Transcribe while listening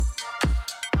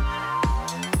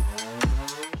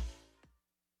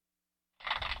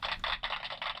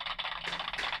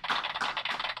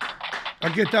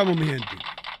Aquí estamos, mi gente.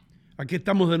 Aquí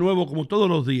estamos de nuevo, como todos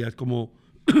los días, como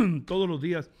todos los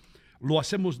días. Lo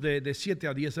hacemos de 7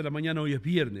 a 10 de la mañana. Hoy es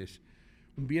viernes.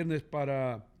 Un viernes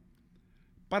para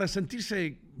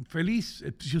sentirse feliz.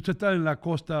 Si usted está en la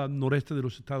costa noreste de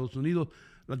los Estados Unidos,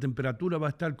 la temperatura va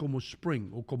a estar como spring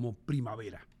o como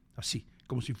primavera. Así,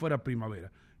 como si fuera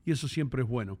primavera. Y eso siempre es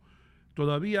bueno.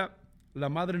 Todavía la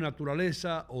madre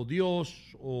naturaleza o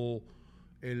Dios o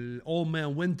el old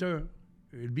man winter,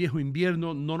 el viejo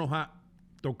invierno, no nos ha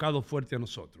tocado fuerte a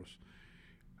nosotros.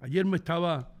 Ayer me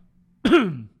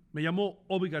llamó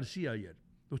Obi García ayer,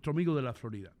 nuestro amigo de la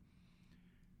Florida.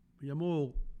 Me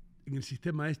llamó en el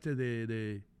sistema este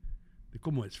de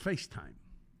 ¿cómo es? FaceTime,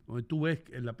 donde tú ves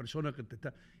la persona que te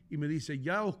está, y me dice,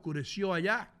 ya oscureció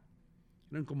allá.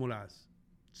 Eran como las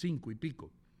 5 y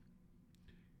pico.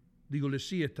 Dígole,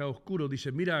 sí, está oscuro.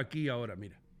 Dice, mira aquí ahora,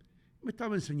 mira. Me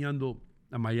estaba enseñando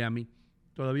a Miami,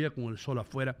 todavía con el sol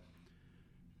afuera.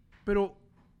 Pero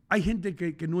hay gente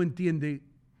que no entiende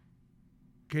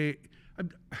que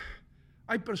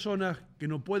hay personas que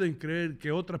no pueden creer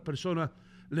que otras personas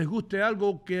les guste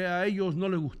algo que a ellos no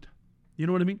les gusta. You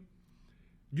know what I mean?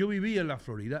 Yo vivía en la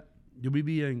Florida. Yo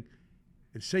vivía en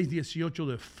el 618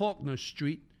 de Faulkner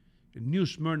Street, en New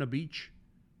Smyrna Beach,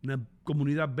 una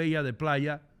comunidad bella de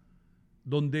playa,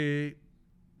 donde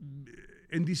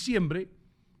en diciembre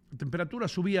la temperatura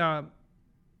subía a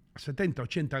 70,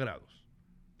 80 grados.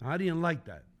 I didn't like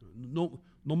that.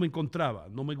 No me encontraba,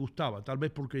 no me gustaba, tal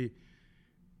vez porque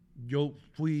yo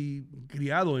fui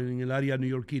criado en el área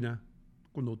neoyorquina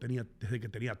desde que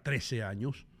tenía 13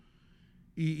 años,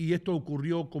 y esto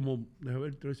ocurrió como, déjame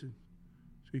ver, 13,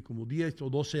 sí, como 10 o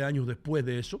 12 años después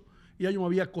de eso, y ya yo me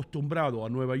había acostumbrado a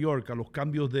Nueva York, a los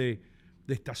cambios de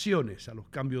estaciones, a los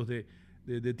cambios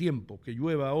de tiempo, que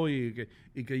llueva hoy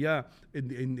y que ya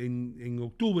en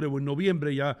octubre o en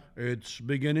noviembre ya it's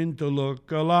beginning to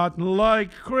look a lot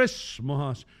like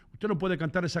Christmas. Usted no puede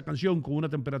cantar esa canción con una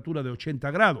temperatura de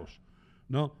 80 grados,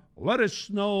 ¿no? Let it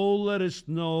snow, let it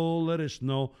snow, let it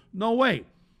snow. No way.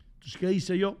 Entonces, ¿qué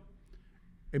hice yo?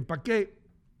 Empaqué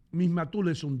mis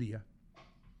matules un día.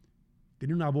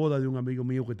 Tenía una boda de un amigo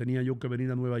mío que tenía yo que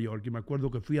venir a Nueva York, y me acuerdo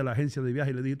que fui a la agencia de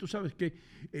viaje y le dije, tú sabes que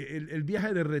el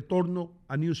viaje de retorno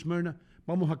a New Smyrna,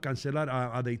 vamos a cancelar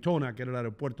a Daytona, que era el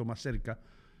aeropuerto más cerca.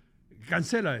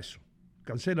 Cancela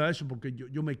eso porque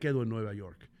yo me quedo en Nueva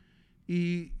York.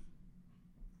 Y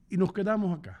nos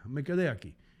quedamos acá, me quedé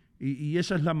aquí. Y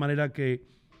esa es la manera que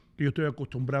yo estoy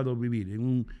acostumbrado a vivir,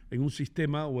 en un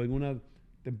sistema o en una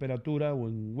temperatura o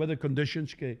en weather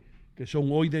conditions que son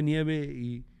hoy de nieve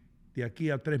y de aquí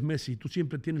a 3 meses, y tú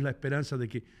siempre tienes la esperanza de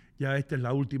que ya esta es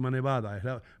la última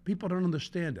nevada. People don't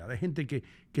understand that. Hay gente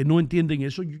que no entienden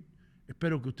eso. Yo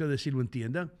espero que ustedes sí lo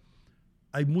entiendan.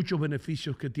 Hay muchos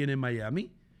beneficios que tiene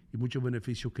Miami y muchos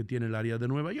beneficios que tiene el área de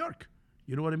Nueva York.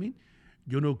 You know what I mean?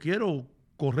 Yo no quiero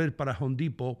correr para Home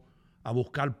Depot a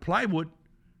buscar plywood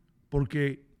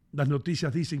porque las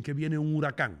noticias dicen que viene un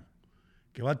huracán,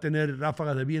 que va a tener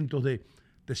ráfagas de vientos de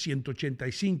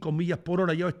 185 millas por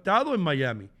hora. Yo he estado en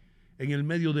Miami en el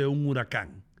medio de un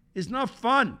huracán. It's not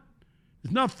fun.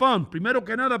 It's not fun. Primero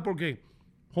que nada porque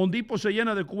Home Depot se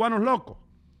llena de cubanos locos,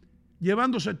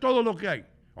 llevándose todo lo que hay.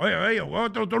 Oye,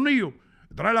 otro tornillo.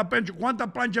 Trae la plancha.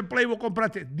 ¿Cuántas planchas Playboy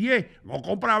compraste? 10. No,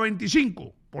 compra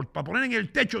 25. Para poner en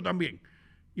el techo también.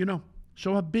 You know,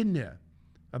 so I've been there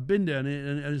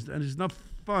and it's not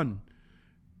fun.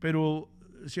 Pero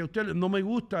si a usted no me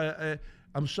gusta,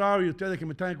 I'm sorry, ustedes que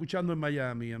me están escuchando en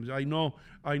Miami. I know,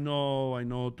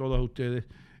 todos ustedes,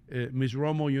 Miss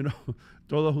Romo, you know,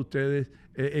 todos ustedes,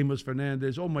 Amos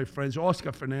Fernández, all my friends,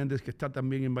 Oscar Fernández, que está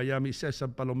también en Miami,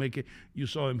 César Palomeque, you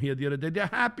saw him here the other day. They're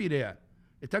happy there.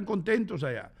 Están contentos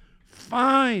allá.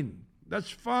 Fine,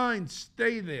 that's fine,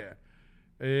 stay there.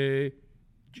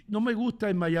 No me gusta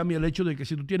en Miami el hecho de que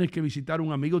si tú tienes que visitar a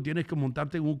un amigo, tienes que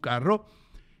montarte en un carro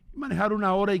y manejar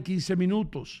 1 hora y 15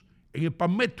 minutos en el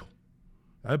Palmetto.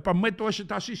 El Palmetto ese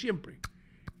está así siempre.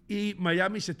 Y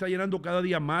Miami se está llenando cada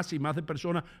día más y más de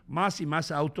personas, más y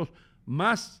más autos,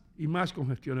 más y más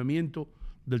congestionamiento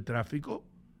del tráfico.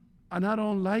 And I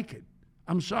don't like it.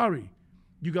 I'm sorry.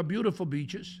 You got beautiful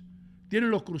beaches. Tienen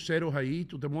los cruceros ahí,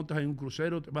 tú te montas en un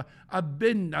crucero.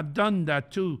 I've done that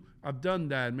too. I've done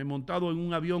that. Me he montado en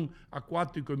un avión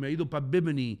acuático y me he ido para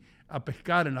Bimini a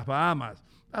pescar en las Bahamas.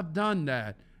 I've done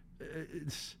that.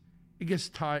 It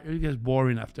gets tired. It gets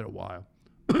boring after a while.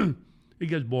 It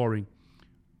gets boring.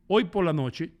 Hoy por la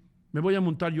noche me voy a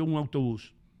montar yo en un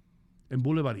autobús en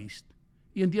Boulevard East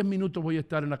y en 10 minutos voy a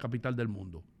estar en la capital del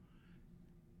mundo.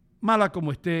 Mala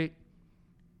como esté,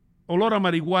 olor a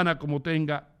marihuana como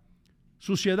tenga,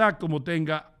 suciedad como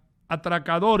tenga,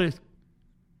 atracadores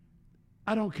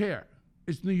I don't care.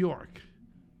 It's New York.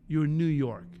 You're in New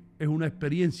York. Es una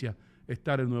experiencia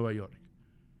estar en Nueva York.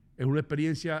 Es una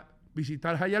experiencia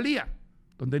visitar Hialeah,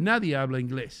 donde nadie habla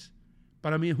inglés.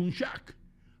 Para mí es un shock.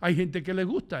 Hay gente que le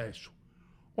gusta eso.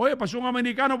 Oye, pasó un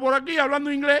americano por aquí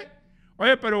hablando inglés.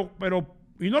 Oye, pero,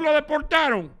 y no lo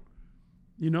deportaron.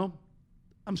 You know,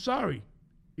 I'm sorry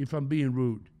if I'm being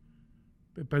rude.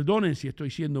 Perdonen si estoy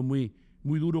siendo muy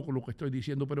duro con lo que estoy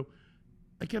diciendo, pero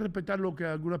hay que respetar lo que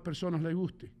a algunas personas les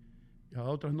guste y a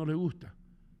otras no les gusta.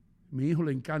 Mi hijo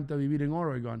le encanta vivir en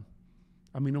Oregon.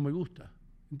 A mí no me gusta.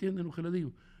 ¿Entienden lo que le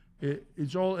digo?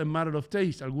 It's all a matter of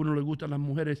taste. A algunos les gustan las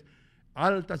mujeres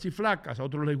altas y flacas, a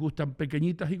otros les gustan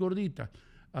pequeñitas y gorditas.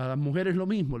 A las mujeres lo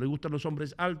mismo, les gustan los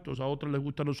hombres altos, a otros les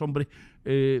gustan los hombres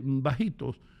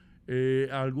bajitos.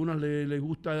 A algunas les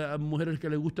gusta, a mujeres que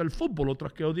les gusta el fútbol,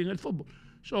 otras que odian el fútbol.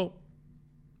 So,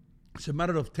 it's a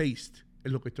matter of taste,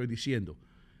 es lo que estoy diciendo.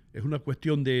 Es una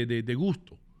cuestión de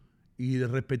gusto y de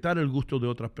respetar el gusto de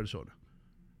otras personas.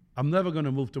 I'm never going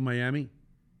to move to Miami.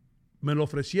 Me lo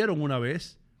ofrecieron una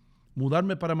vez,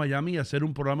 mudarme para Miami y hacer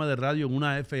un programa de radio en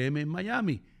una FM en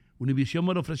Miami. Univision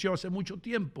me lo ofreció hace mucho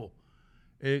tiempo.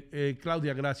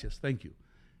 Claudia, gracias. Thank you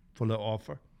for the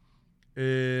offer.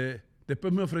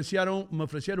 Después me ofrecieron,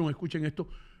 escuchen esto,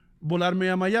 volarme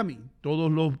a Miami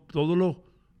todos los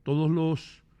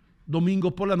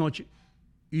domingos por la noche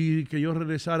y que yo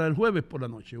regresara el jueves por la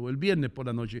noche o el viernes por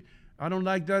la noche. I don't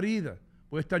like that either.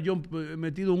 Voy a estar yo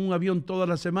metido en un avión todas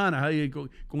las semanas ahí,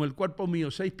 con el cuerpo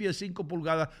mío, 6 pies 5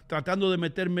 pulgadas, tratando de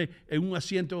meterme en un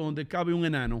asiento donde cabe un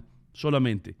enano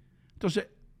solamente. Entonces,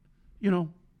 you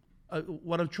know,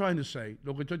 what I'm trying to say,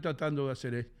 lo que estoy tratando de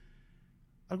hacer es,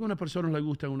 a algunas personas les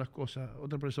gustan unas cosas, a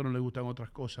otras personas les gustan otras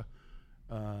cosas.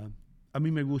 A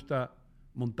mí me gusta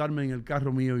montarme en el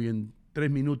carro mío y en 3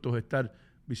 minutos estar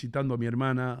visitando a mi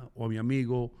hermana o a mi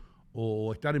amigo,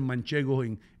 o estar en Manchegos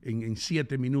en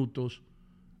 7 minutos,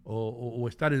 o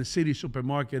estar en City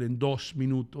Supermarket en 2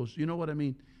 minutos. You know what I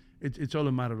mean? It's all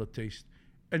a matter of taste.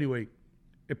 Anyway,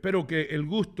 espero que el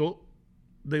gusto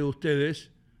de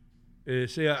ustedes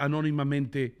sea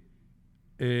anónimamente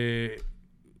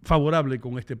favorable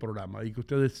con este programa y que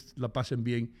ustedes la pasen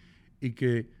bien y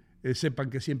que sepan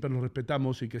que siempre los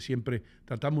respetamos y que siempre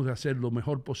tratamos de hacer lo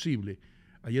mejor posible.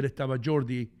 Ayer estaba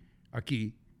Jordi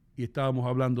aquí y estábamos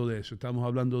hablando de eso, estábamos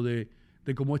hablando de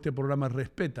cómo este programa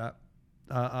respeta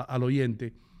al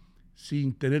oyente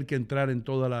sin tener que entrar en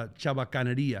toda la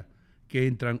chabacanería que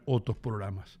entran otros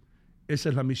programas. Esa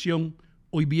es la misión.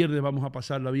 Hoy viernes vamos a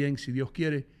pasarla bien, si Dios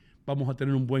quiere, vamos a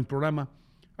tener un buen programa.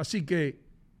 Así que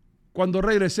cuando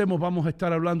regresemos vamos a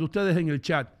estar hablando, ustedes en el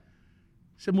chat,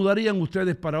 ¿se mudarían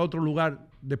ustedes para otro lugar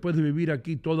después de vivir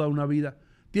aquí toda una vida?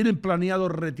 ¿Tienen planeado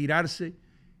retirarse,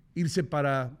 irse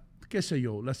para, qué sé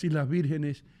yo, las Islas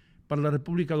Vírgenes, para la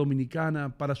República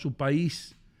Dominicana, para su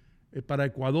país, para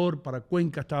Ecuador, para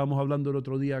Cuenca? Estábamos hablando el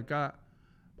otro día acá,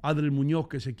 Adriel Muñoz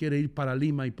que se quiere ir para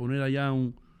Lima y poner allá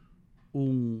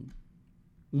un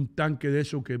tanque de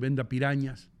eso que venda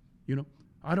pirañas. You know?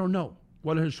 I don't know.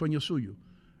 ¿Cuál es el sueño suyo?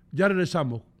 Ya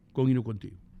regresamos con Hino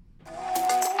Contigo.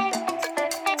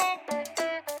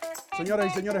 Señoras y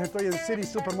señores, estoy en City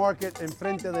Supermarket,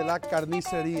 enfrente de la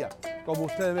carnicería. Como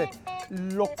ustedes ven,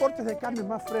 los cortes de carne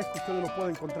más frescos ustedes los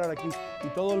pueden encontrar aquí. Y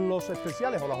todos los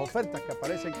especiales o las ofertas que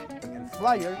aparecen en el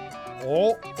flyer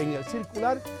o en el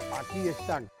circular, aquí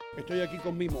están. Estoy aquí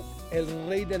con Mimo, el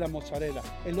rey de la mozzarella,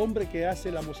 el hombre que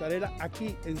hace la mozzarella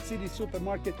aquí en City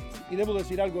Supermarket. Y debo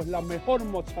decir algo, es la mejor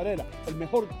mozzarella, el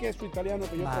mejor queso italiano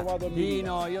que yo he probado en mi vida.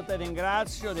 Dino, io te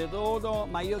ringrazio di tutto,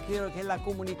 ma io quiero che la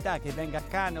comunità che venga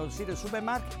acá nel City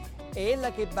Supermarket è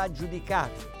la che va a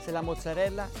giudicare se la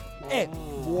mozzarella è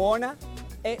buona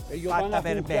e ellos fatta van a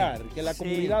per juzgar, bene. que la Sì.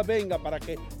 comunidad venga para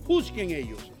que juzguen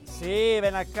ellos. Sì,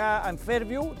 ven acá in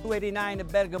Fairview, 289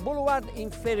 Berg Boulevard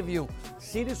in Fairview.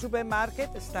 City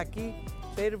Supermarket sta qui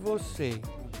per voi,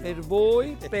 per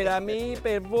voi, per me,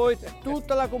 per voi,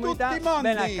 tutta la comunità. Tutti mondi.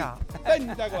 Ven acá.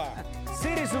 Venta qua.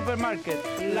 City Supermarket,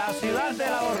 la ciudad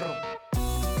del ahorro.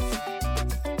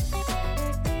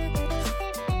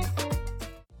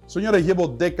 Señores, llevo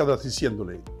décadas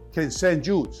diciéndole que en St.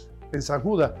 Jude's, en San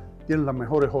Judas, tienen las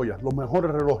mejores joyas, los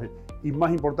mejores relojes y,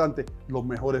 más importante, los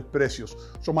mejores precios.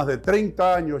 Son más de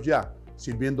 30 años ya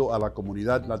sirviendo a la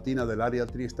comunidad latina del área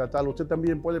triestatal. Usted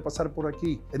también puede pasar por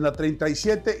aquí, en la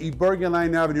 37 y Bergen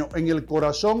Line Avenue, en el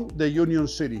corazón de Union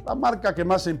City. La marca que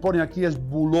más se impone aquí es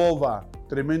Bulova.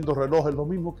 Tremendos relojes, los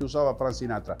mismos que usaba Frank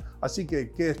Sinatra. Así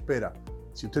que, ¿qué espera?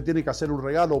 Si usted tiene que hacer un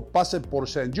regalo, pase por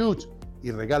St. Jude's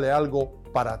y regale algo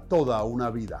para toda una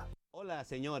vida. Hola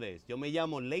señores, yo me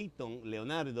llamo Leighton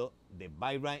Leonardo de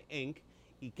Buy Right Inc.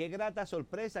 Y qué grata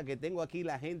sorpresa que tengo aquí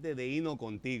la gente de Hino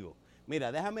Contigo.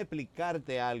 Mira, déjame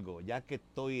explicarte algo, ya que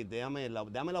dame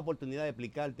la oportunidad de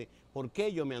explicarte por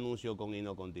qué yo me anuncio con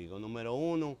Hino Contigo. Número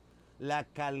uno, la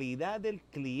calidad del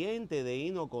cliente de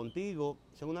Hino Contigo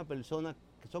son unas personas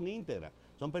que son íntegras,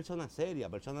 son personas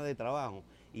serias, personas de trabajo.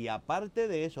 Y aparte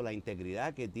de eso, la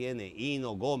integridad que tiene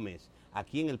Hino Gómez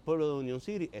aquí en el pueblo de Union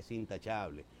City es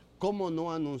intachable. ¿Cómo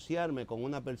no anunciarme con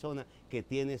una persona que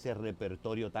tiene ese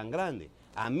repertorio tan grande?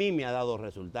 A mí me ha dado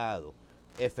resultados.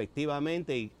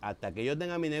 Efectivamente, y hasta que yo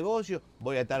tenga mi negocio,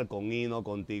 voy a estar con Hino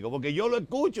Contigo, porque yo lo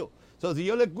escucho. Si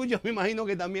yo lo escucho, me imagino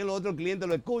que también los otros clientes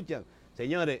lo escuchan.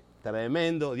 Señores,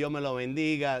 tremendo, Dios me lo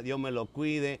bendiga, Dios me lo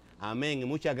cuide, amén. Y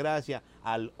muchas gracias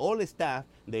al all staff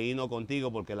de Hino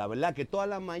Contigo, porque la verdad que todas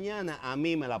las mañanas a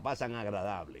mí me la pasan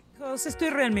agradable. Estoy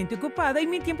realmente ocupada y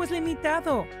mi tiempo es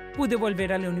limitado. Pude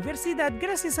volver a la universidad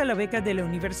gracias a la beca de la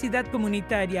Universidad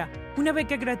Comunitaria, una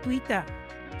beca gratuita.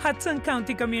 Hudson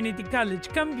County Community College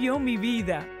cambió mi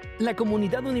vida. La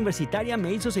comunidad universitaria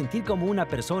me hizo sentir como una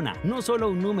persona, no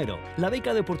solo un número. La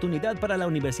beca de oportunidad para la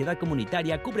universidad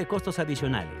comunitaria cubre costos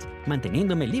adicionales,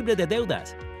 manteniéndome libre de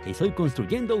deudas. Estoy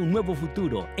construyendo un nuevo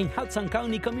futuro en Hudson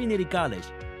County Community College.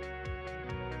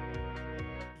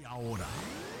 Y ahora,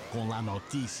 con las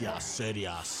noticias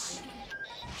serias,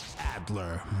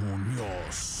 Adler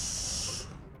Muñoz.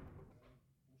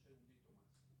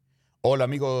 Hola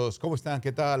amigos, ¿cómo están?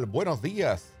 ¿Qué tal? Buenos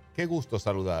días. Qué gusto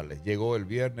saludarles. Llegó el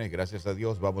viernes, gracias a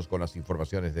Dios. Vamos con las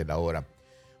informaciones de la hora.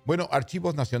 Bueno,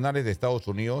 archivos nacionales de Estados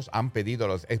Unidos han pedido a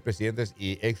los expresidentes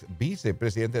y ex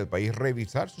vicepresidentes del país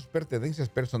revisar sus pertenencias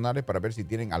personales para ver si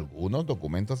tienen algunos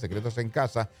documentos secretos en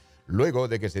casa, luego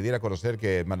de que se diera a conocer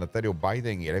que el mandatario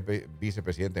Biden y el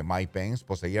vicepresidente Mike Pence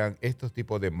poseían estos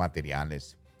tipos de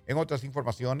materiales. En otras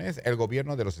informaciones, el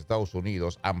gobierno de los Estados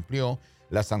Unidos amplió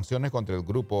las sanciones contra el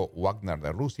grupo Wagner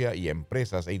de Rusia y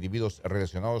empresas e individuos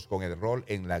relacionados con el rol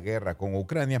en la guerra con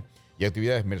Ucrania y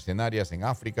actividades mercenarias en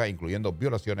África, incluyendo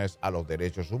violaciones a los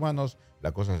derechos humanos.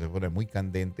 La cosa se pone muy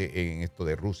candente en esto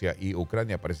de Rusia y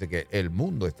Ucrania. Parece que el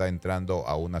mundo está entrando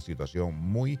a una situación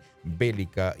muy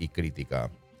bélica y crítica.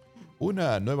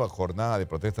 Una nueva jornada de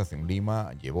protestas en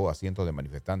Lima llevó a cientos de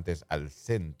manifestantes al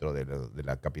centro de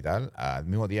la capital, al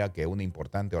mismo día que una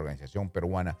importante organización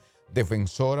peruana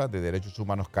defensora de derechos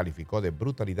humanos calificó de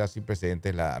brutalidad sin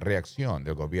precedentes la reacción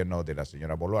del gobierno de la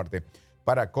señora Boluarte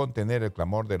para contener el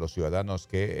clamor de los ciudadanos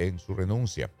que en su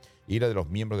renuncia y la de los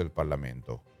miembros del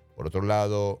Parlamento. Por otro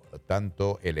lado,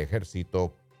 tanto el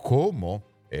ejército como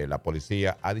la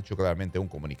policía ha dicho claramente en un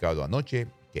comunicado anoche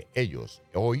que ellos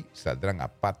hoy saldrán a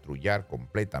patrullar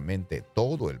completamente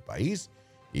todo el país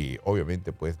y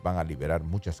obviamente pues van a liberar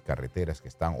muchas carreteras que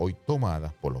están hoy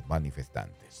tomadas por los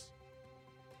manifestantes.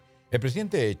 El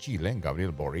presidente de Chile,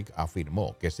 Gabriel Boric,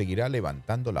 afirmó que seguirá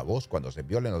levantando la voz cuando se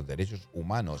violen los derechos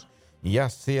humanos, ya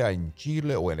sea en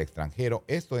Chile o en el extranjero,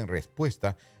 esto en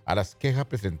respuesta a las quejas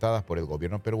presentadas por el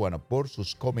gobierno peruano por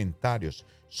sus comentarios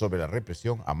sobre la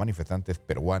represión a manifestantes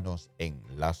peruanos en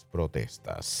las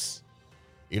protestas.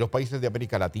 Y los países de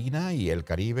América Latina y el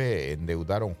Caribe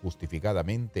endeudaron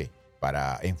justificadamente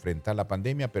para enfrentar la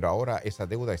pandemia, pero ahora esa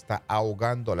deuda está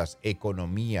ahogando las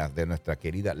economías de nuestra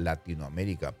querida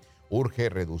Latinoamérica. Urge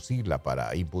reducirla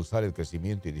para impulsar el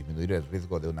crecimiento y disminuir el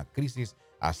riesgo de una crisis,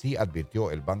 así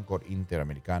advirtió el Banco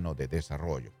Interamericano de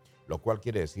Desarrollo. Lo cual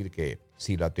quiere decir que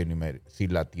si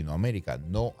Latinoamérica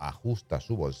no ajusta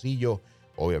su bolsillo,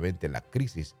 obviamente la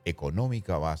crisis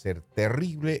económica va a ser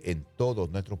terrible en todos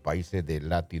nuestros países de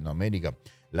Latinoamérica.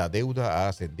 La deuda ha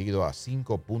ascendido a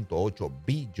 5.8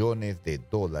 billones de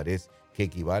dólares, que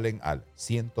equivalen al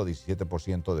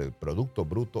 117% del Producto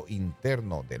Bruto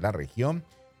Interno de la región.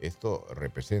 Esto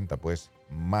representa pues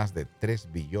más de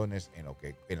 3 billones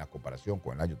en la comparación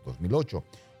con el año 2008.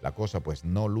 La cosa pues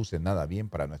no luce nada bien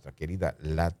para nuestra querida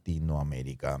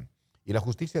Latinoamérica. Y la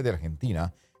justicia de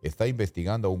Argentina está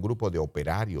investigando a un grupo de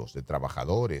operarios, de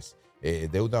trabajadores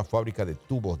de una fábrica de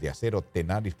tubos de acero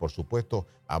Tenaris por supuesto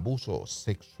abuso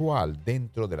sexual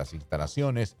dentro de las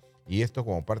instalaciones, y esto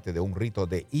como parte de un rito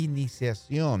de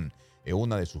iniciación en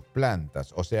una de sus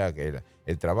plantas. O sea que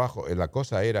el trabajo, la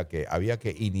cosa era que había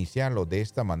que iniciarlo de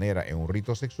esta manera en un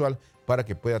rito sexual para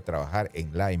que pueda trabajar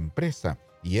en la empresa.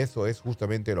 Y eso es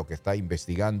justamente lo que está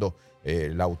investigando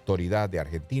la autoridad de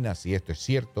Argentina, si esto es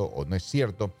cierto o no es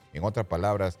cierto. En otras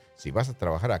palabras, si vas a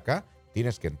trabajar acá,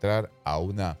 tienes que entrar a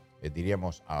una,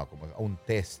 a un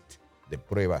test de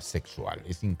prueba sexual.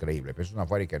 Es increíble, pero es una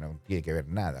fábrica que no tiene que ver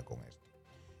nada con esto.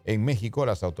 En México,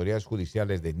 las autoridades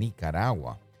judiciales de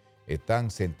Nicaragua están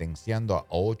sentenciando a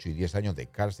 8 y 10 años de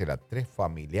cárcel a 3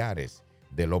 familiares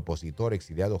del opositor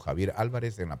exiliado Javier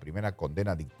Álvarez en la primera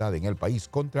condena dictada en el país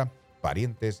contra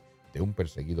parientes de un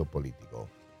perseguido político.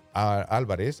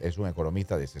 Álvarez es un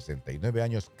economista de 69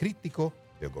 años crítico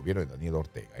del gobierno de Daniel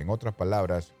Ortega. En otras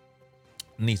palabras,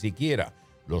 ni siquiera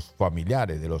los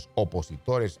familiares de los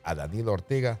opositores a Daniel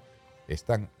Ortega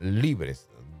están libres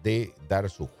de dar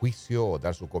su juicio o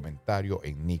dar su comentario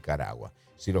en Nicaragua.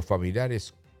 Si los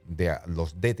familiares de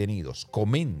los detenidos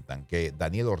comentan que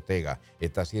Daniel Ortega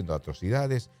está haciendo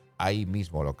atrocidades, ahí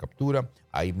mismo lo capturan,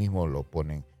 ahí mismo lo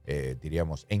ponen,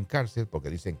 diríamos, en cárcel porque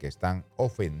dicen que están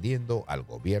ofendiendo al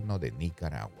gobierno de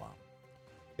Nicaragua.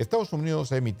 Estados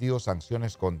Unidos ha emitido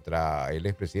sanciones contra el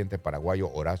expresidente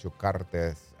paraguayo Horacio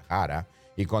Cartes Jara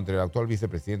y contra el actual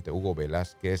vicepresidente Hugo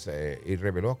Velázquez y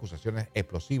reveló acusaciones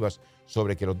explosivas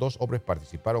sobre que los dos hombres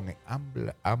participaron en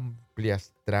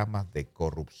amplias tramas de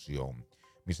corrupción.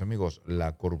 Mis amigos,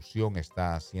 la corrupción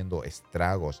está haciendo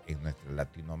estragos en nuestra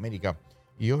Latinoamérica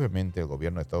y obviamente el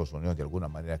gobierno de Estados Unidos de alguna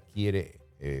manera quiere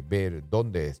ver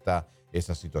dónde está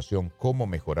esa situación, cómo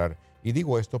mejorar. Y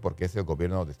digo esto porque es el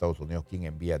gobierno de Estados Unidos quien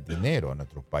envía dinero a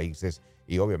nuestros países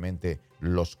y obviamente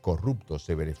los corruptos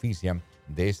se benefician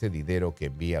de ese dinero que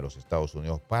envía a los Estados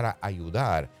Unidos para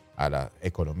ayudar a las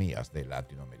economías de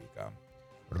Latinoamérica.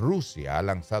 Rusia ha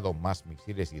lanzado más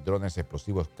misiles y drones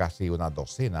explosivos, casi una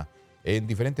docena, en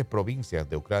diferentes provincias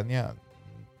de Ucrania.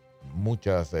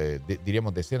 Muchas,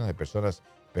 diríamos decenas de personas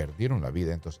perdieron la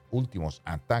vida en estos últimos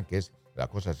ataques. La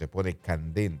cosa se pone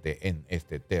candente en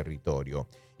este territorio.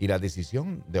 Y la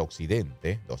decisión de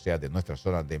Occidente, o sea, de nuestra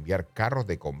zona, de enviar carros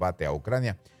de combate a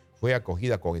Ucrania, fue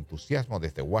acogida con entusiasmo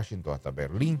desde Washington hasta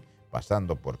Berlín,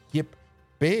 pasando por Kiev,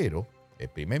 pero el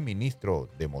primer ministro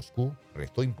de Moscú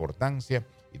restó importancia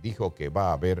y dijo que va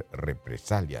a haber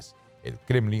represalias. El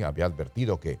Kremlin había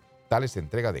advertido que tales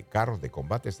entregas de carros de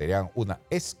combate serían una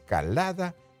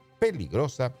escalada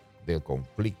peligrosa del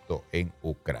conflicto en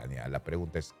Ucrania. La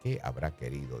pregunta es, ¿qué habrá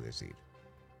querido decir?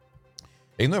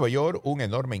 En Nueva York, un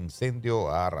enorme incendio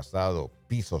ha arrasado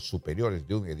pisos superiores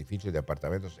de un edificio de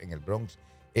apartamentos en el Bronx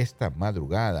esta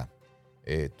madrugada.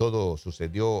 Todo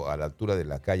sucedió a la altura de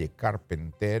la calle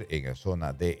Carpenter en la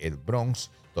zona de el Bronx.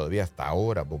 Todavía hasta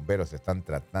ahora bomberos están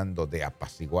tratando de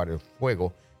apaciguar el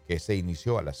fuego que se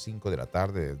inició a las 5 de la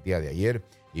tarde del día de ayer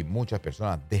y muchas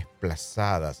personas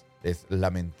desplazadas. Es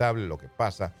lamentable lo que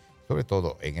pasa, sobre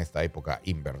todo en esta época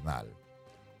invernal.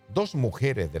 2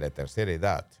 mujeres de la tercera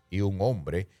edad y un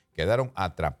hombre quedaron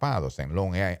atrapados en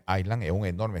Long Island en un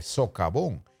enorme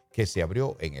socavón que se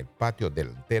abrió en el patio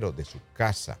delantero de su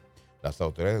casa. Las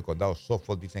autoridades del condado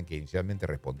Suffolk dicen que inicialmente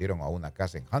respondieron a una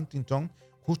casa en Huntington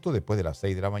justo después de las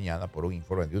 6 de la mañana por un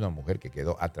informe de una mujer que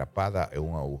quedó atrapada en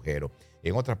un agujero.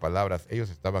 En otras palabras, ellos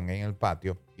estaban en el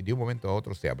patio y de un momento a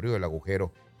otro se abrió el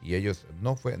agujero y ellos,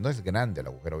 no es grande el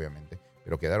agujero obviamente,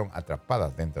 pero quedaron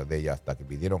atrapadas dentro de ella hasta que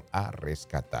pidieron a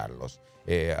rescatarlos.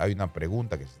 Hay una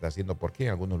pregunta que se está haciendo: ¿por qué en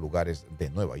algunos lugares de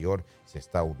Nueva York se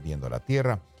está hundiendo la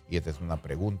tierra? Y esta es una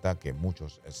pregunta que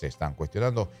muchos se están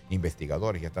cuestionando.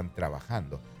 Investigadores ya están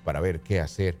trabajando para ver qué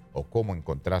hacer o cómo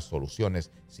encontrar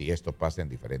soluciones si esto pasa en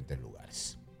diferentes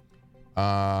lugares.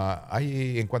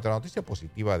 En cuanto a la noticia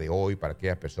positiva de hoy, para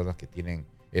aquellas personas que tienen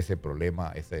ese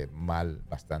problema, ese mal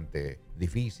bastante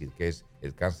difícil que es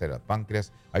el cáncer del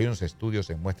páncreas, hay unos estudios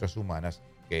en muestras humanas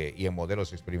y en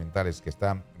modelos experimentales que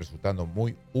están resultando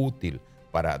muy útil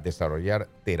para desarrollar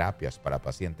terapias para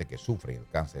pacientes que sufren el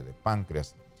cáncer de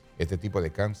páncreas. Este tipo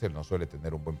de cáncer no suele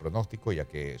tener un buen pronóstico, ya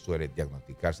que suele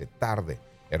diagnosticarse tarde.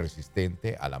 Es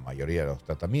resistente a la mayoría de los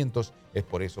tratamientos. Es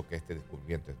por eso que este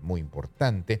descubrimiento es muy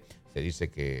importante. Se dice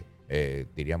que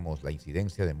diríamos, la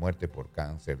incidencia de muerte por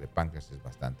cáncer de páncreas es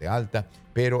bastante alta,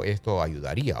 pero esto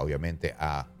ayudaría obviamente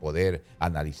a poder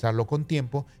analizarlo con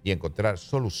tiempo y encontrar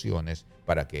soluciones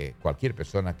para que cualquier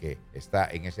persona que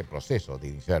está en ese proceso de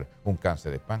iniciar un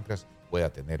cáncer de páncreas pueda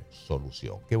tener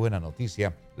solución. Qué buena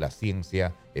noticia, la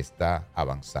ciencia está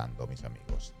avanzando, mis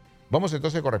amigos. Vamos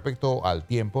entonces con respecto al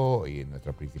tiempo y en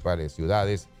nuestras principales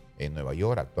ciudades. En Nueva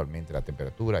York actualmente la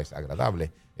temperatura es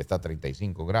agradable, está a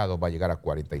 35 grados, va a llegar a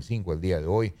 45 el día de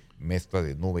hoy, mezcla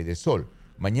de nube y de sol.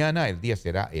 Mañana el día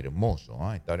será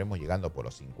hermoso, estaremos llegando por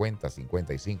los 50,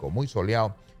 55, muy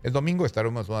soleado. El domingo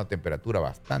estaremos a una temperatura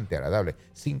bastante agradable,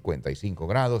 55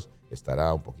 grados,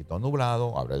 estará un poquito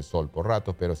nublado, habrá el sol por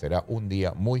ratos, pero será un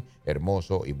día muy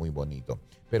hermoso y muy bonito.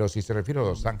 Pero si se refiere a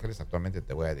Los Ángeles, actualmente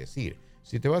te voy a decir,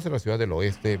 si te vas a la ciudad del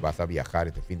oeste, vas a viajar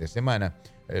este fin de semana,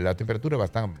 la temperatura va a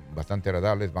estar bastante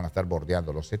agradable, van a estar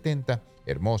bordeando los 70,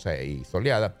 hermosa y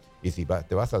soleada. Y si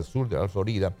te vas al sur de la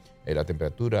Florida, la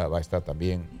temperatura va a estar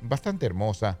también bastante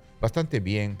hermosa, bastante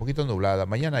bien, un poquito nublada.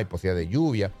 Mañana hay posibilidad de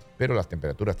lluvia, pero las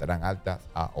temperaturas estarán altas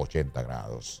a 80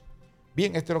 grados.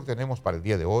 Bien, esto es lo que tenemos para el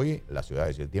día de hoy. La ciudad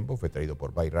y el tiempo fue traído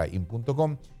por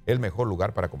buyrain.com, el mejor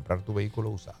lugar para comprar tu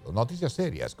vehículo usado. Noticias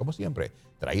serias, como siempre,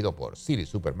 traído por City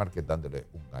Supermarket, dándole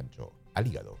un gancho al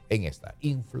hígado en esta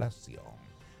inflación.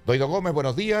 Doido Gómez,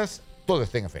 buenos días. Todo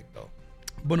está en efecto.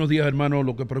 Buenos días, hermano.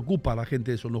 Lo que preocupa a la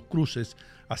gente son los cruces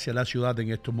hacia la ciudad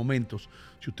en estos momentos.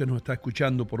 Si usted nos está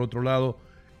escuchando por otro lado,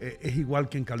 es igual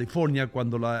que en California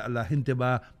cuando la gente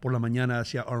va por la mañana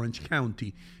hacia Orange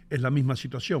County. Es la misma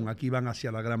situación. Aquí van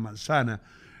hacia la Gran Manzana.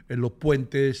 Los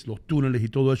puentes, los túneles y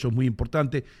todo eso es muy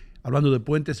importante. Hablando de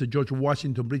puentes, el George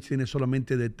Washington Bridge tiene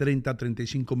solamente de 30 a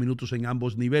 35 minutos en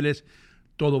ambos niveles.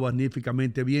 Todo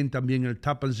magníficamente bien. También el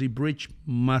Tappan Zee Bridge,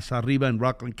 más arriba en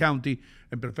Rockland County,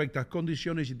 en perfectas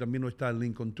condiciones. Y también lo está el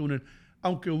Lincoln Tunnel,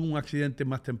 aunque hubo un accidente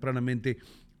más tempranamente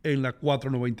en la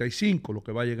 495, lo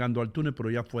que va llegando al túnel, pero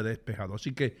ya fue despejado.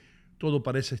 Así que todo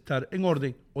parece estar en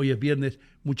orden. Hoy es viernes,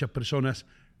 muchas personas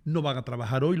no van a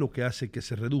trabajar hoy, lo que hace que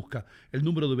se reduzca el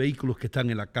número de vehículos que están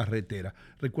en la carretera.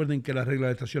 Recuerden que las reglas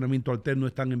de estacionamiento alterno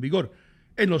están en vigor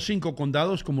en los 5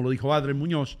 condados, como lo dijo Adrián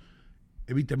Muñoz.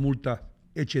 Evite multa,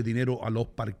 eche dinero a los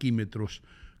parquímetros.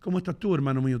 ¿Cómo estás tú,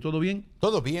 hermano mío? ¿Todo bien?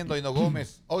 Todo bien, Doino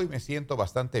Gómez. Hoy me siento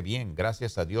bastante bien,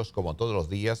 gracias a Dios, como todos los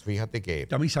días. Fíjate que...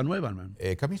 Camisa nueva, hermano.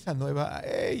 Camisa nueva,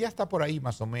 ya está por ahí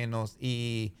más o menos.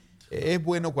 Y es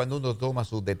bueno cuando uno toma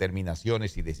sus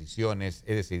determinaciones y decisiones.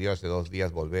 He decidido hace 2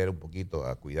 días volver un poquito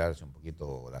a cuidarse un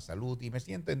poquito la salud. Y me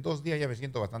siento, en 2 días ya me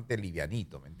siento bastante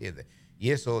livianito, ¿me entiendes? Y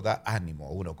eso da ánimo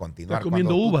a uno continuar. ¿Estás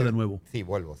comiendo uvas de nuevo? Sí,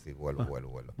 vuelvo.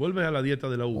 Vuelves a la dieta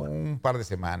de la uva. Un par de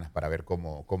semanas para ver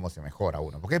cómo se mejora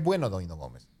uno. Porque es bueno, Doino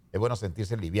Gómez. Es bueno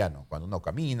sentirse liviano cuando uno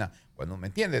camina, cuando uno, ¿me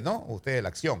entiende, no? Usted, la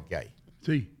acción que hay.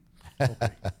 Sí. Okay.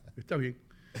 Está bien.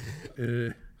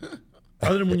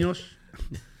 Padre Muñoz,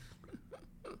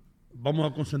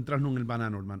 vamos a concentrarnos en el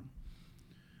banano, hermano.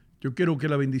 Yo quiero que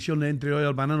la bendición le entre hoy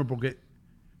al banano porque,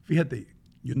 fíjate,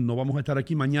 no vamos a estar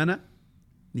aquí mañana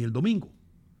ni el domingo.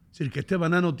 Es decir, que este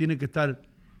banano tiene que estar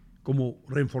como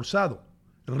reforzado,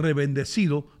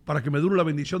 rebendecido, para que me dure la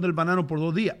bendición del banano por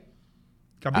 2 días.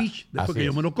 ¿Capiche? Después que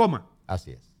yo me lo coma.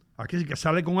 Así es. Aquí que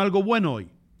sale con algo bueno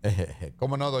hoy.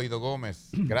 ¿Cómo no, Doido Gómez?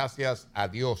 Gracias a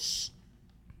Dios.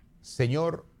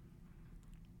 Señor,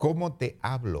 ¿cómo te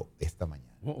hablo esta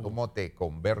mañana? ¿Cómo te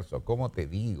converso? ¿Cómo te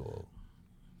digo?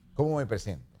 ¿Cómo me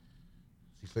presento?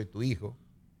 Si soy tu hijo,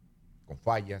 con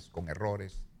fallas, con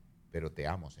errores, pero te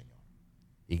amo, Señor.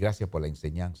 Y gracias por la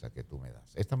enseñanza que tú me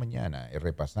das. Esta mañana,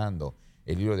 repasando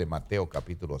el libro de Mateo,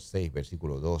 capítulo 6,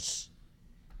 versículo 2.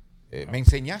 Me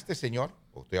enseñaste, Señor,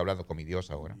 estoy hablando con mi Dios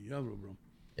ahora, Diablo, bro.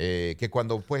 que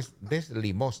cuando pues des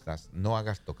limosnas no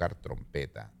hagas tocar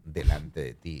trompeta delante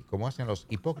de ti, como hacen los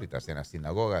hipócritas en las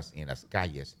sinagogas y en las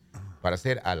calles, para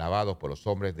ser alabados por los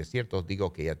hombres. De cierto os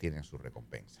digo que ya tienen su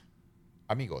recompensa.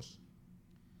 Amigos,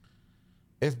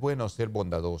 es bueno ser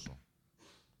bondadoso,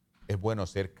 es bueno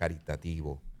ser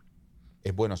caritativo,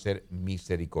 es bueno ser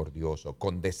misericordioso,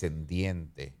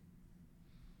 condescendiente,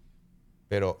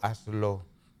 pero hazlo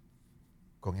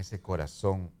con ese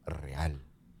corazón real.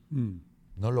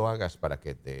 No lo hagas para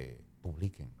que te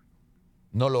publiquen.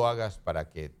 No lo hagas para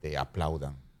que te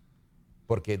aplaudan.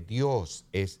 Porque Dios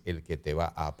es el que te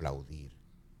va a aplaudir.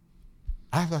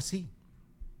 Hazlo así.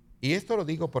 Y esto lo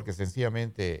digo porque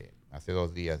sencillamente hace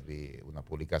 2 días vi una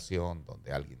publicación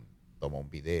donde alguien toma un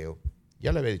video.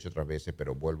 Ya lo había dicho otras veces,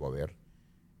 pero vuelvo a ver.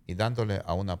 Y dándole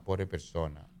a una pobre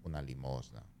persona una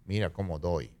limosna. Mira cómo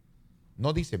doy.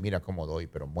 No dice mira cómo doy,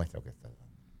 pero muestra lo que estás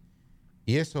dando.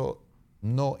 Y eso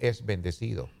no es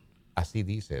bendecido. Así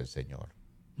dice el Señor.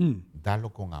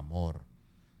 Dalo con amor.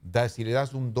 Si le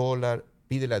das $1,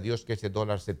 pídele a Dios que ese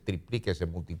dólar se triplique, se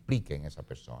multiplique en esa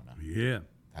persona. Yeah.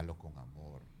 Dalo con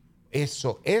amor.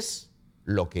 Eso es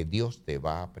lo que Dios te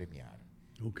va a premiar.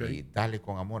 Okay. Y dale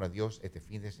con amor a Dios este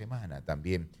fin de semana.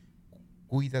 También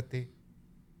cuídate.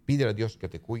 Pídele a Dios que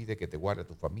te cuide, que te guarde a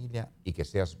tu familia y que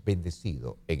seas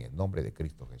bendecido en el nombre de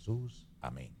Cristo Jesús.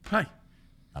 Amén. Ay.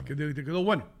 Amén. Que te quedó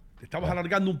bueno. Te estabas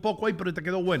alargando un poco ahí, pero te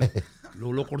quedó bueno.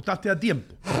 Lo cortaste a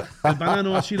tiempo. El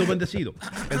banano ha sido bendecido.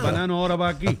 El banano ahora va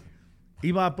aquí.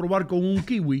 Iba a probar con un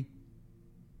kiwi,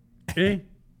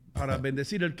 para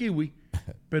bendecir el kiwi,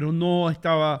 pero no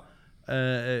estaba,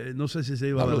 no sé si se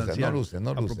iba a balancear no luce.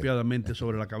 apropiadamente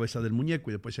sobre la cabeza del muñeco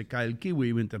y después se cae el kiwi y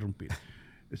iba a interrumpir.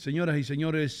 Señoras y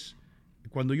señores,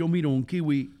 cuando yo miro un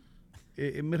kiwi,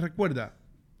 me recuerda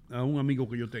a un amigo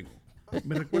que yo tengo.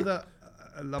 Me recuerda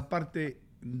a la parte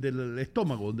del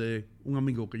estómago de un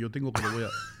amigo que yo tengo que lo voy a...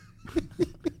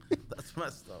 That's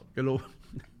messed up.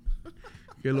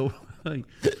 Ay,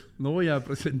 no voy a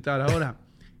presentar ahora.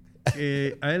 A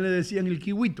él le decían el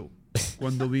kiwito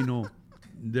cuando vino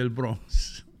del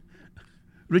Bronx.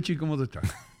 Richie, ¿cómo tú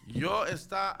estás? Yo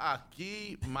está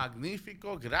aquí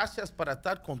magnífico. Gracias por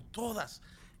estar con todas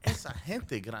esa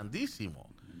gente grandísimo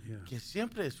que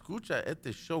siempre escucha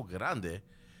este show grande.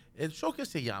 El show que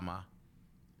se llama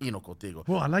Hino Contigo.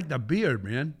 Well, I like that beard,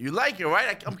 man. You like it,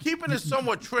 right? I'm keeping it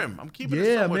somewhat trim. I'm keeping it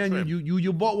Yeah, somewhat man, trim.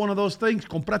 you bought one of those things.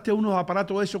 Compraste unos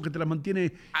aparatos esos que te la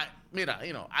mantiene. Mira,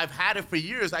 I've had it for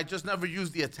years. I just never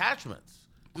used the attachments.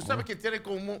 Tú sabes que tiene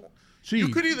como... Sí. You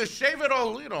could either shave it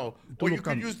all, Tú or lo you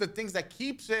could cambias. use the things that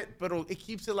keeps it, pero it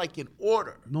keeps it like in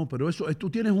order. No, pero eso,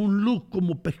 tú tienes un look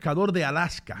como pescador de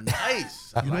Alaska.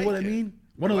 Nice. You know what I mean?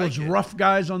 One of like those it. rough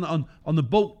guys on the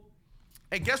boat.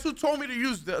 And guess who told me to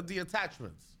use the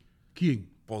attachments? ¿Quién?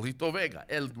 Polito Vega,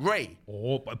 el rey.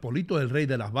 Oh, Polito es el rey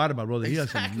de las barbas, bro. He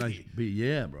has some Exactly. nice beard.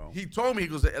 Yeah, bro. He told me, he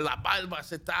goes, la barba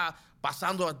se está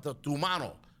pasando a tu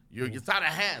mano. It's out of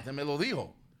hand. And me lo dijo.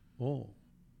 Oh.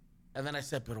 And then I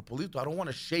said, pero Polito, I don't want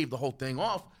to shave the whole thing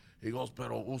off. He goes,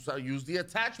 pero use the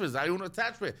attachments. Hay un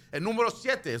attachment. El número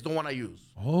 7 is the one I use.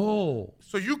 Oh.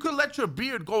 So you could let your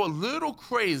beard go a little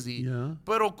crazy, Yeah.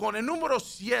 pero con el número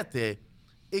 7,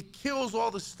 it kills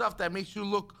all the stuff that makes you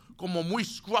look como muy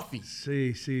scruffy.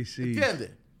 Sí.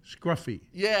 ¿Entiende? Scruffy.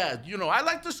 Yeah, I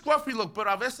like the scruffy look,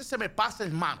 pero a veces se me pasa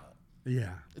en mano.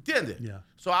 Yeah. ¿Entiende? Yeah.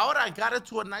 So ahora I got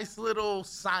into a nice little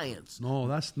science. No,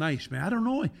 that's nice, man. I don't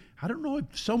know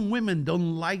if some women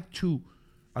don't like to.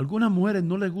 Algunas mujeres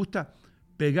no les gusta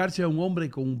pegarse a un hombre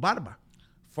con barba.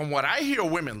 From what I hear,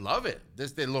 women love it.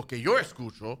 Desde lo que yo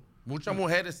escucho, muchas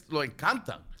mujeres lo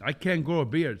encantan. I can't grow a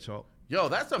beard, so. Yo,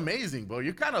 that's amazing, bro.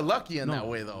 You're kind of lucky in that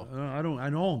way, though. I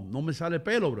know. No me sale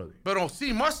pelo, brother. Pero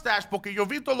sí, mustache, porque yo he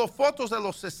visto las fotos de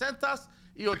los 60s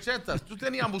y 80s. Tú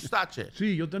tenías mustache.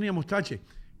 Sí, yo tenía mostache,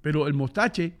 pero el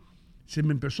mostache se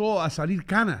me empezó a salir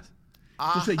canas.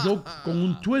 Entonces yo con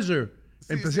un tweezer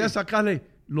empecé a sacarle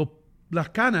las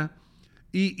canas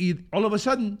y all of a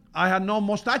sudden I had no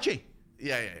mustache.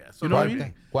 Yeah. So You know what I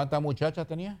mean? ¿Cuántas muchachas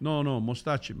tenía? No,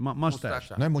 mustache.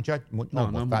 Mustache. No es muchacho. No, No,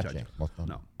 es mostache. muchacho.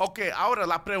 No. Okay, ahora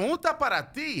la pregunta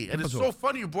para ti, and it's pasó? so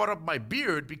funny you brought up my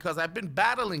beard because I've been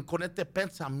battling con este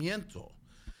pensamiento.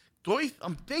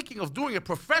 I'm thinking of doing it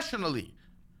professionally.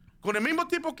 Con el mismo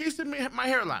tipo que hice my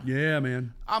hairline. Yeah,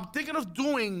 man. I'm thinking of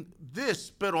doing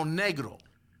this, pero negro.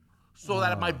 So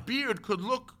that my beard could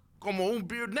look como un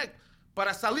beard neck.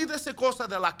 Para salir de esa cosa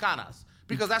de las canas.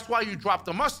 Because that's why you dropped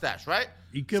the mustache, right?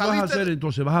 ¿Y qué vas a hacer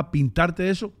entonces? ¿Vas a pintarte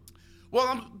eso? Well,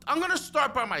 I'm going to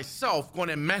start by myself con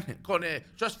el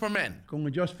Just for Men. Con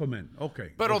el Just for Men. Ok.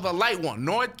 Pero the light one,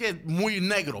 no es que muy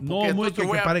negro. No, porque muy entonces que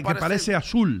voy a parece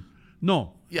azul.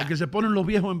 No. Yeah. El que se ponen los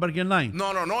viejos en Bergen Line.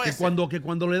 No, que ese.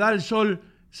 cuando le da el sol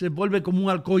se vuelve como un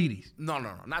arcoíris. No,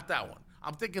 not that one.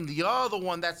 I'm thinking the other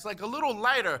one that's like a little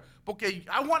lighter. Porque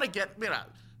I want to get, mira,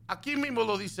 aquí mismo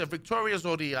lo dice Victoria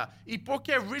Zoria. ¿Y por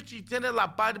qué Richie tiene la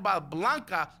barba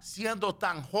blanca siendo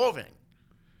tan joven?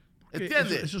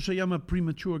 ¿Entiendes? Eso se llama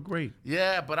premature gray.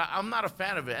 Yeah, but I'm not a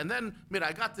fan of it. And then, mira,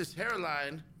 I got this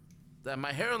hairline. That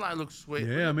my hairline looks sweet.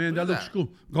 Yeah, man, that Look looks at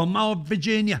cool. Come on,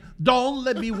 Virginia, don't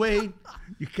let me wait.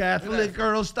 You Catholic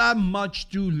girls, stop much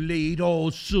too late.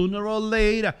 Oh, sooner or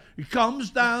later, it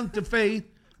comes down to faith.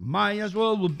 Might as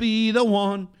well will be the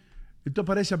one. Esto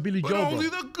parece a Billy But Joel. only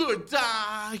bro. the good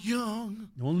die young.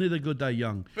 Only the good die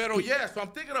young. Pero yeah, so I'm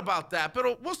thinking about that.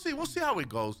 Pero we'll see how it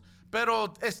goes.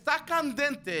 Pero está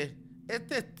candente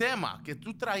este tema que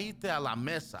tú trajiste a la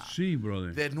mesa Sí,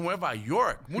 brother. de Nueva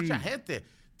York. Mucha Sí. gente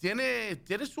tiene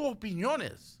sus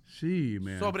opiniones Sí,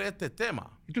 man. sobre este tema.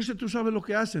 Entonces tú sabes lo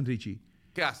que hacen, Richie.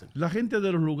 ¿Qué hacen? La gente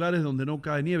de los lugares donde no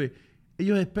cae nieve,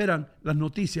 ellos esperan las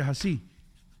noticias así,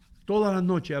 todas las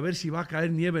noches, a ver si va a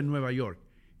caer nieve en Nueva York.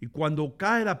 Y cuando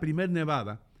cae la primer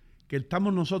nevada, que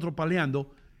estamos nosotros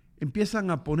paleando,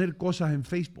 empiezan a poner cosas en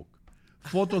Facebook,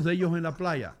 fotos de ellos en la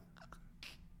playa.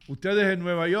 Ustedes en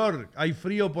Nueva York, ¿hay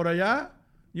frío por allá?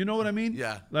 You know what I mean?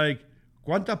 Yeah. Like,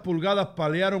 ¿cuántas pulgadas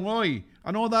palearon hoy? I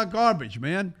know that garbage,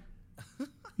 man.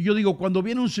 Y yo digo, cuando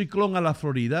viene un ciclón a la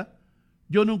Florida,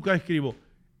 yo nunca escribo,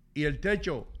 ¿y el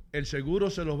techo, el seguro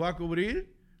se los va a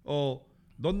cubrir? ¿O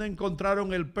dónde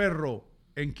encontraron el perro?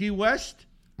 ¿En Key West?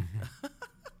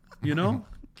 You know?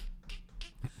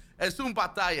 Es un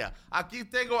batalla. Aquí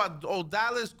tengo a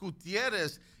Odales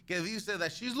Gutierrez que dice that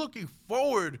she's looking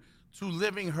forward to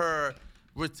living her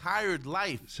retired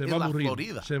life Se en va a la aburrir.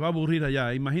 Florida. Se va a aburrir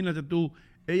allá. Imagínate tú,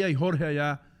 ella y Jorge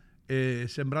allá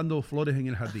sembrando flores en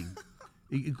el jardín.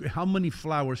 How many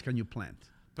flowers can you plant?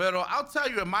 Pero I'll tell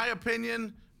you, in my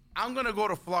opinion, I'm going to go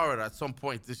to Florida at some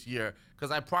point this year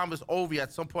because I promised Ovi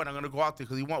at some point I'm going to go out there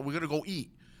because we're going to go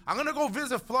eat. I'm going to go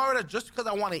visit Florida just because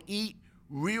I want to eat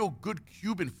real good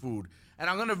Cuban food. And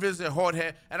I'm going to visit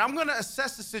Jorge, and I'm going to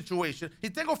assess the situation. Y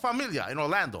tengo familia en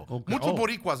Orlando. Okay. Muchos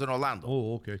boricuas en Orlando.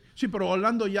 Oh, ok. Sí, pero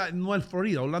Orlando ya no es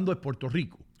Florida, Orlando es Puerto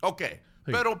Rico. Okay.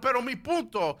 Sí. Pero mi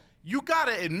punto, you got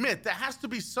to admit, there has to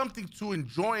be something to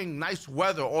enjoying nice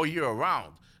weather all year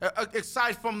round.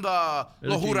 Aside from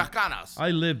los huracanes.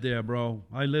 I live there, bro.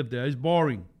 I live there. It's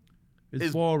boring.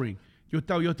 It's boring. Yo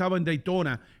estaba en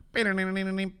Daytona. Y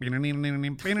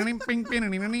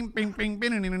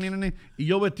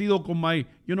yo vestido con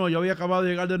yo había acabado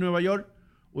de llegar de Nueva York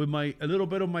with a little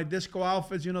bit of my disco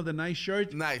outfits, the nice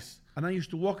shirts. Nice. And I used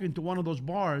to walk into one of those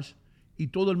bars y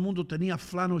todo el mundo tenía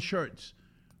flannel shirts.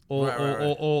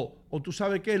 O tú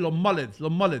sabes qué, los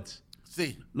mullets.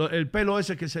 Sí. El pelo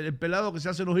ese, el pelado que se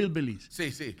hacen los hillbillies.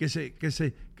 Sí, sí.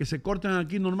 Que se cortan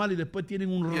aquí normal y después tienen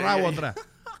un rabo atrás.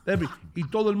 Y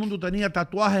todo el mundo tenía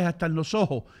tatuajes hasta en los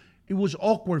ojos. It was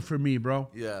awkward for me, bro.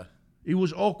 Yeah. It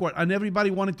was awkward. And everybody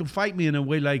wanted to fight me in a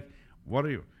way like, where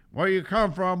you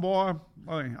come from, boy?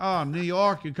 Oh, New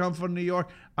York, you come from New York.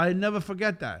 I never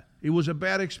forget that. It was a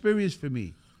bad experience for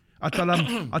me. Hasta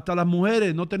las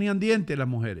mujeres no tenían dientes, las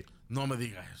mujeres. No me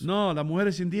digas eso. No, las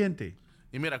mujeres sin dientes.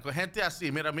 Y mira, con gente así,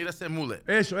 mira ese mullet.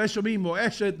 Eso mismo.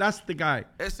 That's the guy.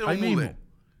 Ese Ahí un mullet. mismo.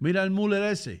 Mira el mullet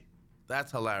ese.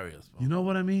 That's hilarious, bro. You know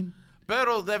what I mean?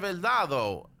 Pero de verdad,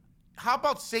 though, how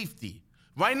about safety?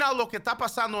 Right now, lo que está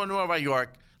pasando en Nueva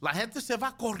York, la gente se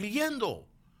va corriendo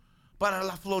para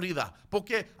la Florida.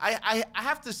 Porque I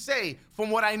have to say,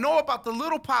 from what I know about the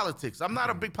little politics, I'm not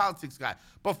a big politics guy,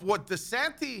 but what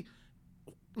DeSantis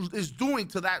is doing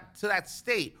to that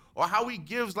state, or how he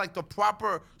gives like the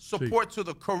proper support to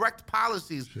the correct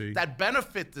policies that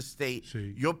benefit the state,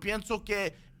 yo pienso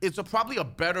que it's probably a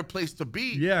better place to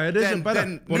be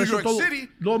than New York City.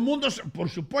 Por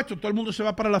supuesto, todo el mundo se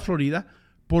va para la Florida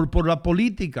por la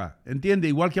política, ¿entiendes?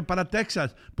 Igual que para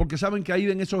Texas, porque saben que ahí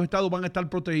en esos estados van a estar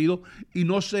protegidos y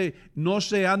no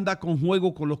se anda con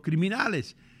juego con los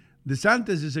criminales.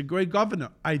 DeSantis is a great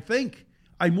governor, I think.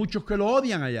 Hay muchos que lo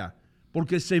odian allá,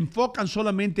 porque se enfocan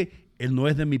solamente, él no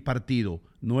es de mi partido,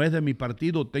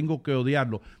 tengo que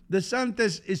odiarlo.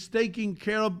 DeSantis is taking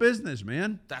care of business,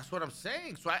 man. That's what I'm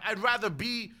saying. So I'd rather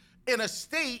be in a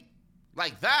state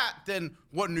like that than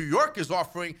what New York is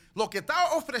offering. Lo que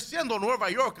está ofreciendo Nueva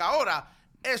York ahora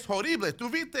es horrible. Tú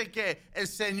viste que el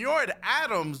señor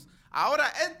Adams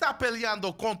ahora está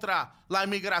peleando contra la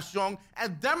inmigración,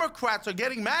 and Democrats are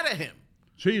getting mad at him.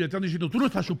 Sí, le están diciendo, tú no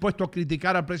estás supuesto a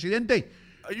criticar al presidente.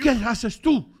 ¿Qué haces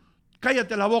tú?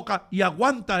 Cállate la boca y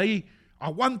aguanta ahí,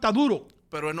 aguanta duro.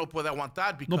 Pero él no puede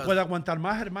aguantar. No puede aguantar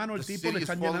más, hermano. El tipo le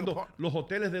están falling llenando. apart. Los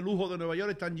hoteles de lujo de Nueva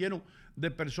York están llenos de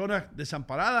personas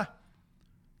desamparadas.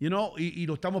 Y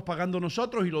lo estamos pagando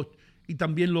nosotros y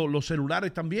también los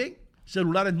celulares también.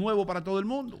 Celulares nuevos para todo el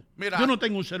mundo. Mira, yo no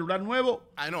tengo un celular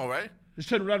nuevo. I know, right? El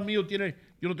celular mío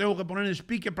yo lo tengo que poner en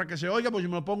speaker para que se oiga, porque si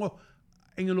me lo pongo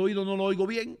en el oído no lo oigo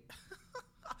bien.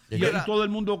 Y todo el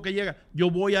mundo que llega,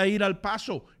 yo voy a ir al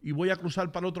Paso y voy a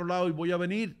cruzar para el otro lado y voy a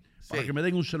venir para que me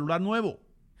den un celular nuevo.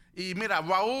 Y mira,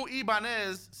 Raúl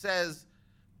Ibanez says,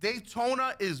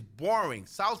 Daytona is boring.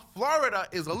 South Florida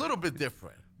is a little bit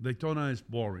different. Daytona es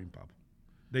boring, papá.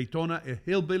 Daytona es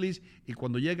hillbillies y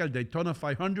cuando llega el Daytona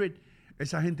 500,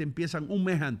 esa gente empiezan un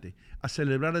mes antes a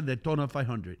celebrar el Daytona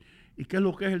 500. ¿Y qué es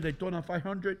lo que es el Daytona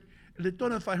 500? El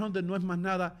Daytona 500 no es más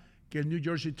nada que el New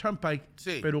Jersey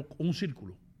Turnpike, pero un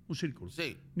círculo.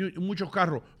 Sí. Muchos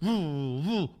carros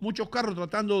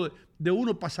tratando de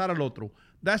uno pasar al otro.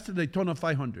 That's the Daytona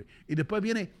 500. Y después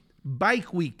viene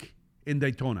Bike Week en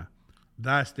Daytona.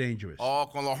 That's dangerous. Oh,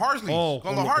 con los Harleys.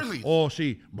 Con los Harleys. Oh,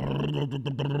 sí.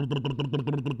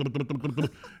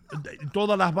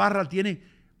 Todas las barras tienen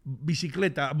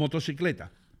motocicletas,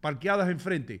 parqueadas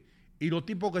enfrente. Y los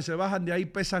tipos que se bajan de ahí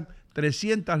pesan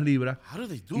 300 libras.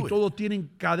 Y todos tienen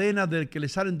cadenas que le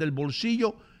salen del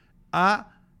bolsillo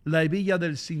a la hebilla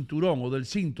del cinturón o del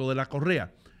cinto, de la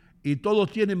correa. Y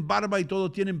todos tienen barba y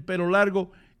todos tienen pelo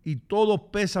largo y todos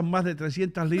pesan más de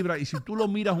 300 libras. Y si tú lo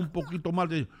miras un poquito más,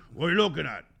 te dices, what are you looking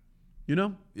at? You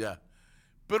know? Yeah.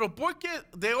 Pero porque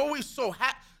they're always so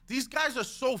these guys are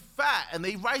so fat and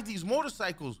they ride these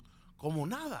motorcycles como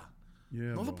nada.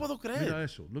 Yeah, no lo puedo creer. Mira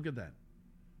eso, look at that.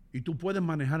 Y tú puedes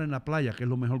manejar en la playa, que es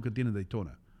lo mejor que tiene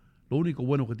Daytona. Lo único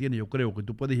bueno que tiene, yo creo, que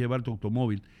tú puedes llevar tu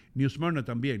automóvil. New Smyrna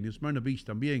también, New Smyrna Beach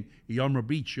también, y Armour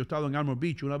Beach. Yo he estado en Armour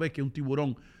Beach una vez que un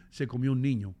tiburón se comió un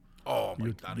niño. Oh,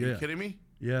 my God. Are you kidding me?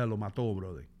 Yeah, lo mató,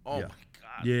 brother. Oh, yeah. my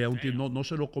God. Yeah, no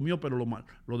se lo comió, pero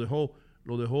lo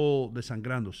dejó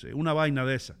desangrándose. Una vaina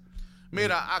de esa.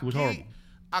 Mira,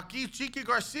 aquí Chiqui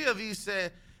García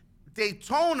dice,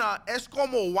 Daytona es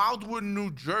como Wildwood,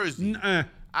 New Jersey.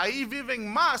 ahí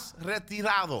viven más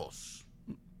retirados.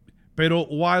 Pero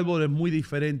Wildwood es muy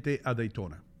diferente a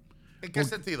Daytona. ¿En qué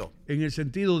sentido? En el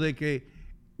sentido de que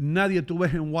nadie tú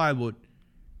ves en Wildwood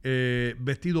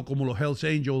vestido como los Hells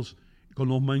Angels, con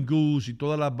los Mongoose y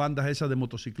todas las bandas esas de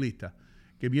motociclistas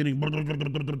que vienen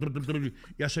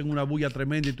y hacen una bulla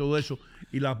tremenda y todo eso,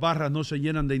 y las barras no se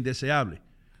llenan de indeseables.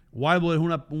 Wildwood es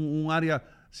un área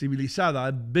civilizada.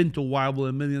 I've been to Wildwood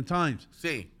a million times.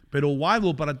 Sí. Pero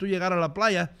Wildwood, para tú llegar a la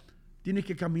playa, tienes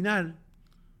que caminar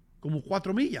como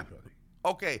 4 millas. Brother.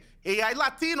 Ok. ¿Y hay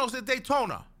latinos en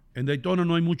Daytona? En Daytona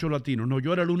no hay muchos latinos. No,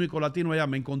 yo era el único latino allá.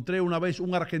 Me encontré una vez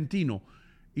un argentino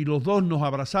y los dos nos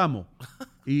abrazamos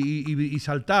y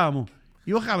saltábamos.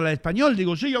 Y vos hablas español.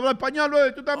 Digo, sí, yo hablo español,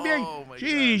 ¿tú también? Oh, my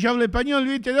sí, God. yo hablo español,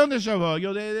 ¿viste? ¿De dónde sos vos?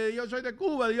 Yo soy de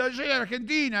Cuba, yo soy de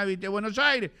Argentina, ¿viste? Buenos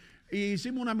Aires. Y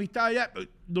hicimos una amistad allá.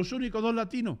 Los únicos 2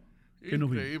 latinos que nos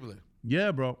vimos. Increíble.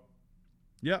 Yeah, bro.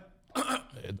 Yeah.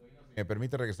 Me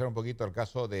permite regresar un poquito al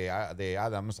caso de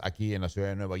Adams aquí en la ciudad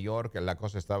de Nueva York. La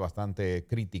cosa está bastante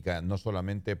crítica, no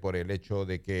solamente por el hecho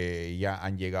de que ya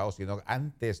han llegado, sino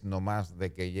antes nomás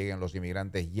de que lleguen los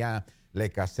inmigrantes, ya la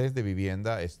escasez de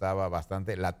vivienda estaba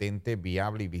bastante latente,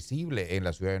 viable y visible en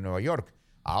la ciudad de Nueva York.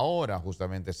 Ahora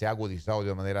justamente se ha agudizado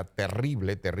de una manera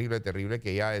terrible,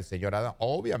 que ya el señor Adams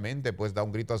obviamente pues da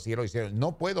un grito al cielo y dice,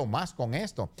 no puedo más con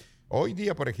esto. Hoy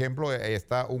día, por ejemplo,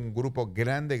 está un grupo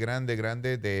grande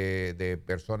de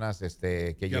personas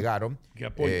que llegaron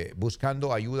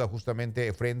buscando ayuda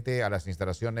justamente frente a las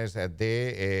instalaciones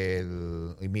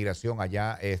de inmigración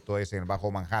allá, esto es en el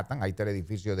Bajo Manhattan, ahí está el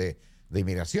edificio de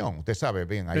inmigración, usted sabe,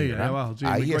 bien, ahí, sí, abajo, sí,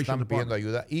 ahí están pidiendo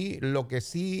ayuda. Y lo que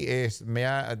sí me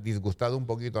ha disgustado un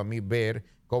poquito a mí ver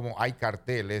cómo hay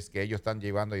carteles que ellos están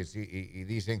llevando y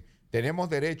dicen, tenemos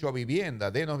derecho a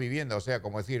vivienda, denos vivienda. O sea,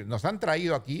 como decir, nos han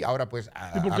traído aquí, ahora pues...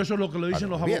 Sí, porque eso es lo que le dicen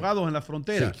los abogados en la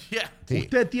frontera. Sí. Yeah. Sí.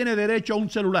 Usted tiene derecho a un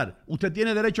celular, usted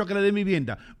tiene derecho a que le den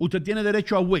vivienda, usted tiene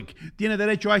derecho a WIC, tiene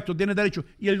derecho a esto, tiene derecho...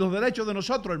 Y los derechos de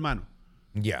nosotros, hermano.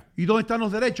 Ya. ¿Y dónde están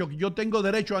los derechos? Yo tengo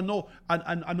derecho a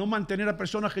no mantener a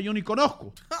personas que yo ni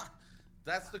conozco.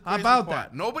 That's the crazy About part.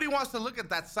 that. Nobody wants to look at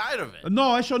that side of it.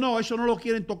 No, eso no lo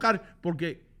quieren tocar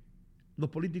porque los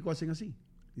políticos hacen así.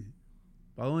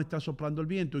 ¿Para dónde está soplando el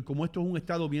viento? Y como esto es un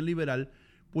estado bien liberal,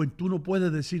 pues tú no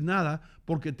puedes decir nada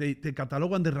porque te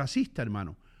catalogan de racista,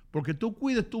 hermano. Porque tú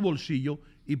cuides tu bolsillo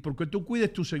y porque tú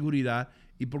cuides tu seguridad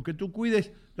y porque tú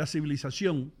cuides la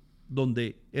civilización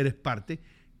donde eres parte,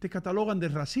 te catalogan de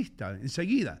racista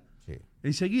enseguida. Sí.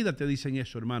 Enseguida te dicen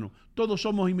eso, hermano. Todos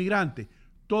somos inmigrantes.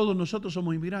 Todos nosotros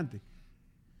somos inmigrantes.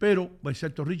 Pero,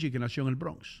 excepto Richie, que nació en el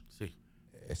Bronx. Sí.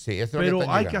 Sí, eso es lo Pero que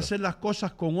están hay que llegando. hacer las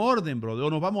cosas con orden, brother, o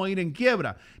nos vamos a ir en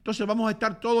quiebra. Entonces vamos a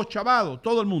estar todos chavados,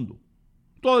 todo el mundo.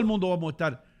 Todo el mundo vamos a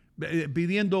estar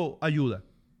pidiendo ayuda.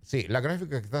 Sí, la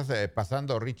gráfica que estás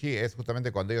pasando, Richie, es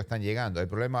justamente cuando ellos están llegando. El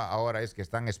problema ahora es que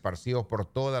están esparcidos por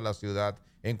toda la ciudad.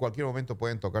 En cualquier momento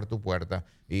pueden tocar tu puerta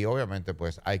y obviamente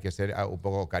pues hay que ser un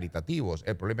poco caritativos.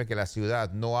 El problema es que la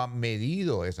ciudad no ha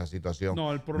medido esa situación.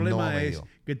 No, el problema es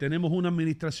que tenemos una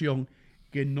administración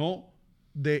que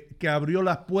que abrió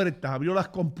las puertas, abrió las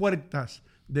compuertas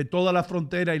de toda la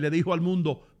frontera y le dijo al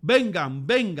mundo, vengan,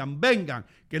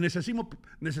 que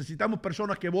necesitamos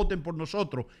personas que voten por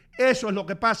nosotros. Eso es lo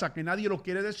que pasa, que nadie lo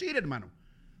quiere decir, hermano.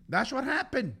 That's what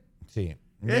happened. Sí.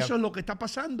 Eso es lo que está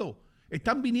pasando.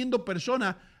 Están viniendo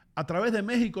personas a través de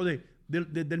México,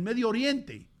 del Medio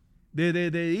Oriente,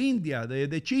 de India,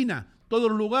 de China, todos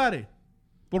los lugares,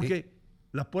 porque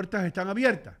las puertas están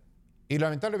abiertas. Y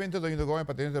lamentablemente, doña Gómez,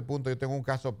 para tener este punto, yo tengo un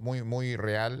caso muy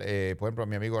real. Por ejemplo,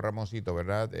 mi amigo Ramoncito,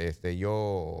 ¿verdad?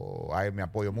 Yo a él me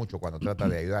apoyo mucho cuando trata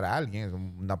de ayudar a alguien. Es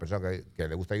una persona que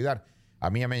le gusta ayudar. A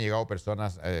mí me han llegado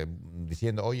personas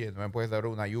diciendo, oye, ¿no me puedes dar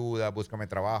una ayuda? Búscame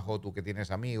trabajo, tú que tienes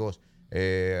amigos.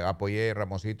 Apoyé a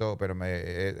Ramoncito, pero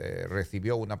me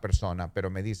recibió una persona, pero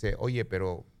me dice, oye,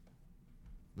 pero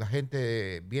la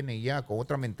gente viene ya con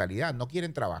otra mentalidad, no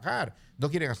quieren trabajar, no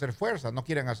quieren hacer fuerza, no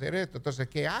quieren hacer esto, entonces,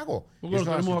 ¿qué hago? Porque nos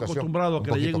tenemos acostumbrados a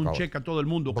que le llegue un cheque a todo el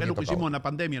mundo, que es lo que hicimos en la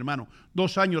pandemia, hermano.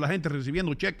 2 años la gente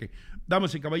recibiendo cheques.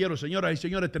 Damas y caballeros, señoras y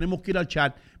señores, tenemos que ir al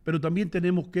chat, pero también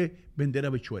tenemos que vender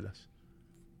habichuelas.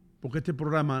 Porque este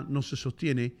programa no se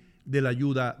sostiene de la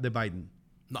ayuda de Biden.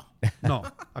 No,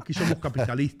 aquí somos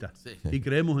capitalistas Sí. y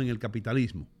creemos en el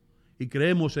capitalismo y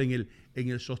creemos en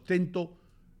el sustento,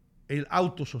 el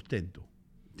autosostento,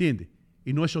 ¿entiendes?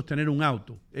 Y no es sostener un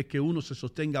auto, es que uno se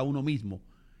sostenga a uno mismo.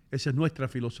 Esa es nuestra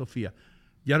filosofía.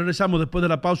 Ya regresamos después de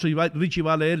la pausa y Richie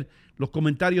va a leer los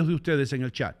comentarios de ustedes en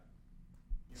el chat.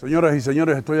 Señoras y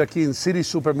señores, estoy aquí en City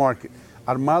Supermarket,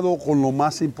 armado con lo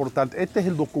más importante. Este es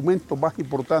el documento más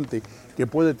importante que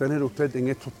puede tener usted en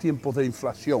estos tiempos de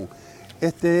inflación.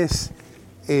 Este es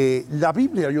la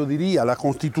Biblia, yo diría, la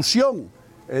constitución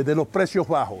de los precios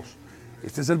bajos.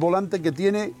 Este es el volante que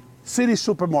tiene City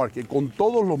Supermarket con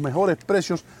todos los mejores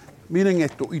precios. Miren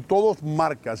esto, y todos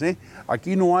marcas, ¿eh?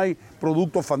 Aquí no hay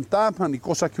productos fantasmas ni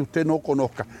cosas que usted no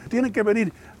conozca. Tienen que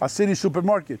venir a City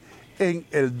Supermarket en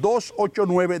el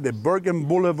 289 de Bergen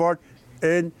Boulevard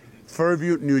en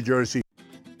Fairview, New Jersey.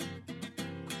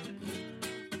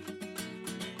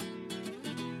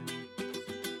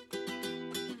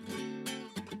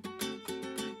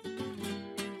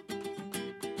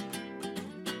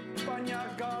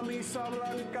 Camisa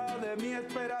blanca de mi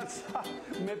esperanza.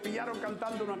 Me pillaron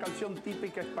cantando una canción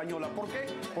típica española. ¿Por qué?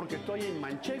 Porque estoy en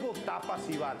Manchego Tapas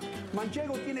y Bar.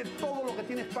 Manchego tiene todo lo que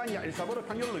tiene España. El sabor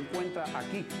español lo encuentra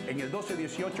aquí, en el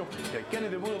 1218 de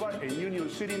Kennedy Boulevard en Union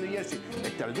City, New Jersey.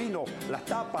 Está el vino, las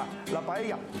tapas, la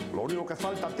paella. Lo único que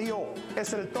falta, tío,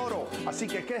 es el toro. Así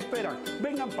que, ¿qué esperan?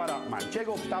 Vengan para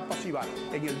Manchego Tapas y Bar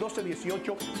en el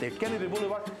 1218 de Kennedy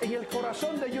Boulevard en el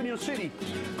corazón de Union City.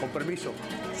 Con permiso.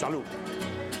 Salud.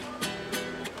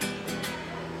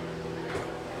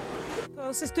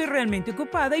 Estoy realmente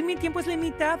ocupada y mi tiempo es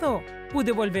limitado.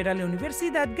 Pude volver a la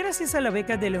universidad gracias a la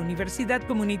beca de la Universidad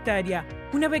Comunitaria,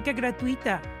 una beca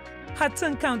gratuita.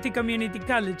 Hudson County Community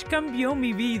College cambió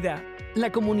mi vida.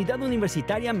 La comunidad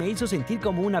universitaria me hizo sentir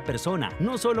como una persona,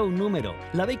 no solo un número.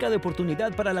 La beca de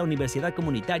oportunidad para la universidad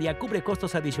comunitaria cubre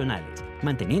costos adicionales,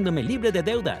 manteniéndome libre de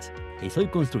deudas. Estoy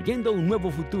construyendo un nuevo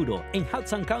futuro en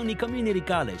Hudson County Community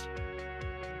College.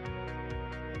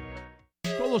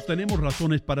 Todos tenemos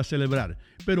razones para celebrar,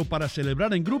 pero para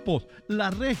celebrar en grupos, La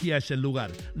Regia es el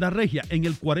lugar. La Regia en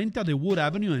el 40 de Wood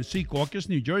Avenue en Secaucus,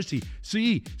 New Jersey.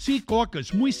 Sí,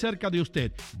 Secaucus, muy cerca de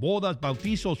usted. Bodas,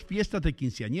 bautizos, fiestas de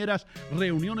quinceañeras,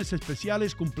 reuniones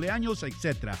especiales, cumpleaños,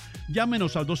 etc.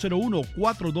 Llámenos al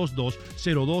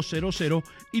 201-422-0200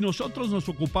 y nosotros nos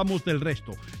ocupamos del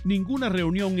resto. Ninguna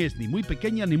reunión es ni muy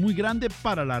pequeña ni muy grande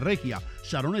para La Regia.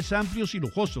 Salones amplios y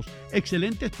lujosos,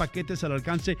 excelentes paquetes al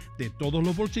alcance de todos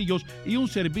los bolsillos y un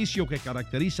servicio que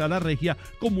caracteriza a La Regia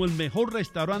como el mejor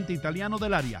restaurante italiano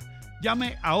del área.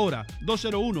 Llame ahora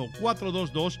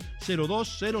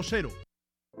 201-422-0200.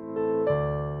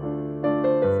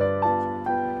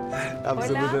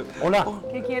 Hola. Hola.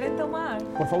 ¿Qué quieren tomar?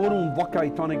 Por favor, un vodka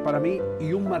y tonic para mí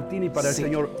y un martini para el Sí.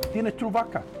 señor. ¿Tienes True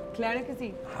Vodka? Claro que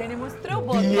sí. Tenemos True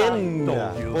Vodka. Bien,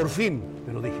 por fin.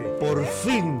 Te lo dije. Por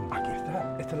fin. Aquí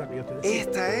está. Esta es la que yo te decía.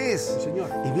 Esta es. Sí, señor.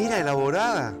 Y mira,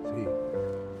 elaborada. Sí.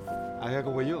 Haga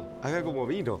como yo, haga como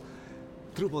vino.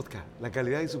 True Vodka, la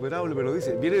calidad insuperable me lo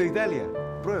dice. Viene de Italia,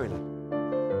 pruébela.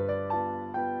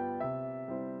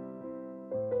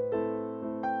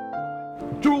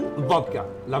 True Vodka,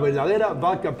 la verdadera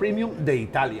vodka premium de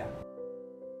Italia.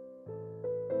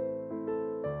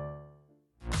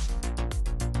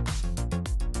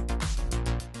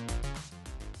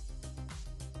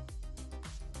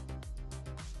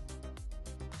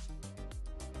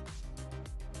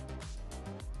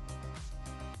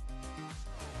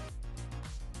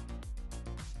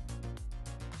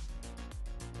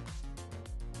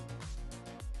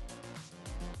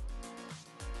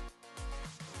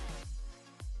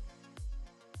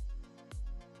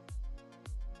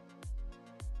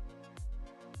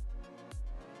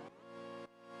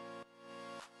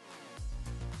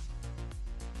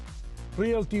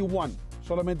 Realty One.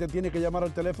 Solamente tiene que llamar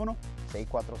al teléfono.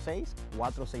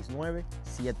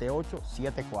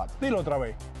 646-469-7874. Dilo otra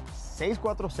vez.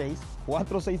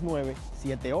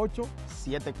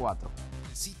 646-469-7874.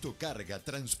 Expresito Carga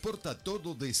transporta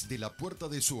todo desde la puerta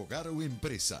de su hogar o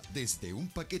empresa, desde un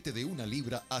paquete de 1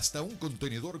 libra hasta un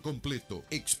contenedor completo.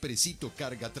 Expresito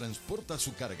Carga transporta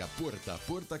su carga puerta a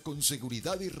puerta con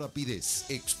seguridad y rapidez.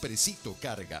 Expresito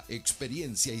Carga,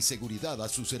 experiencia y seguridad a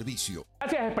su servicio.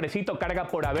 Gracias Expresito Carga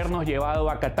por habernos llevado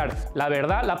a Qatar. La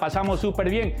verdad la pasamos súper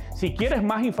bien. Si quieres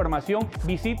más información,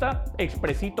 visita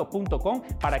expresito.com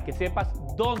para que sepas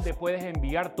dónde puedes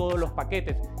enviar todos los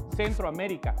paquetes.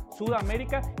 Centroamérica,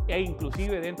 Sudamérica e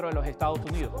inclusive dentro de los Estados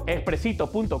Unidos.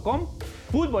 Expresito.com,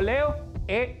 futboleo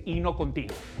e hino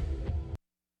contigo.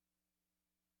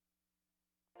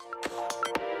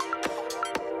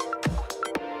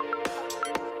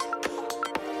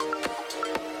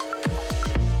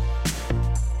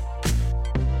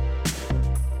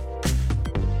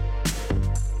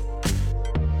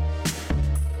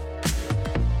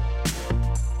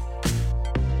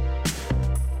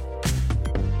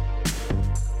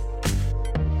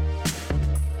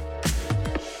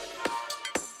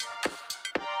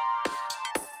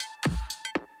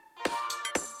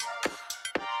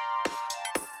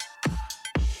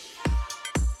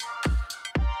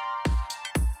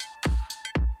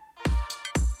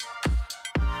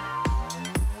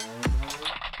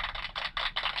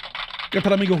 ¿Qué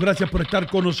tal, amigos? Gracias por estar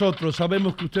con nosotros.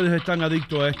 Sabemos que ustedes están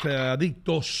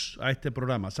adictos a este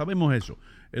programa. Sabemos eso.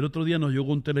 El otro día nos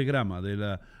llegó un telegrama de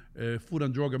la Food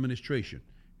and Drug Administration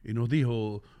y nos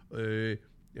dijo,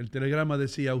 el telegrama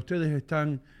decía, ustedes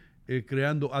están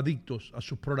creando adictos a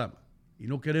sus programas y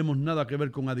no queremos nada que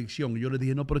ver con adicción. Y yo les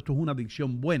dije, no, pero esto es una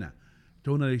adicción buena,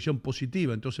 esto es una adicción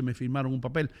positiva. Entonces me firmaron un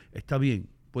papel, está bien,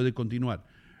 puede continuar.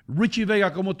 Richie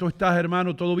Vega, ¿cómo tú estás,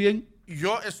 hermano? ¿Todo bien?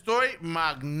 Yo estoy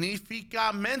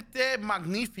magníficamente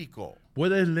magnífico.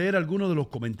 ¿Puedes leer algunos de los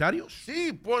comentarios?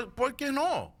 Sí, ¿por qué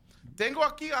no? Tengo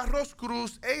aquí a Ros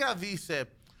Cruz. Ella dice,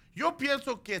 yo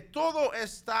pienso que todo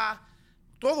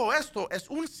esto es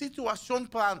una situación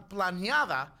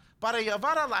planeada para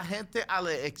llevar a la gente al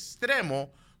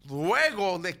extremo.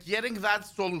 Luego le quieren dar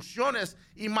soluciones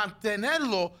y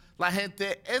mantenerlo la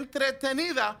gente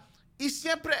entretenida y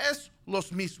siempre es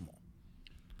los mismos.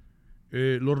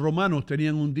 Los romanos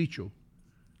tenían un dicho,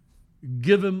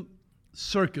 give them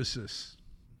circuses.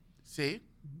 Sí.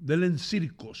 Denle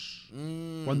circos.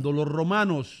 Cuando los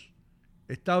romanos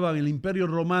estaban, el imperio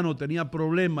romano tenía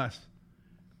problemas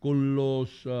con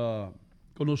los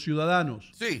ciudadanos.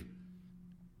 Sí.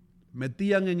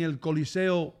 Metían en el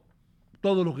Coliseo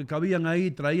todo lo que cabían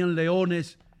ahí, traían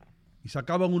leones y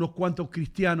sacaban unos cuantos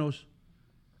cristianos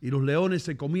y los leones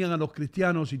se comían a los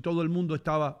cristianos y todo el mundo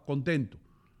estaba contento.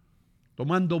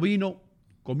 Tomando vino,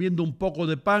 comiendo un poco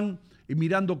de pan y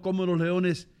mirando cómo los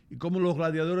leones y cómo los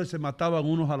gladiadores se mataban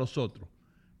unos a los otros.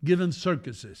 Given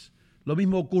circuses. Lo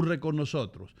mismo ocurre con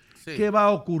nosotros. Sí. ¿Qué va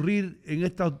a ocurrir en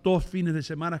estos 2 fines de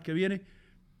semana que vienen?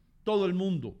 Todo el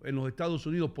mundo en los Estados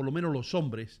Unidos, por lo menos los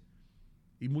hombres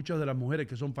y muchas de las mujeres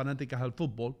que son fanáticas al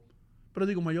fútbol, pero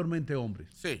digo mayormente hombres.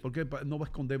 Sí. Porque no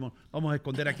escondemos, vamos a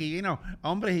esconder aquí. Y no,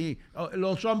 hombres y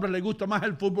los hombres les gusta más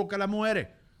el fútbol que a las mujeres.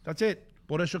 That's it.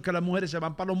 Por eso es que las mujeres se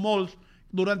van para los malls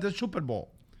durante el Super Bowl.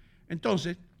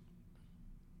 Entonces,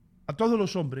 a todos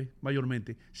los hombres,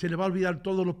 mayormente, se les va a olvidar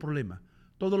todos los problemas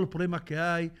que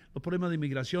hay, los problemas de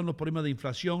inmigración, los problemas de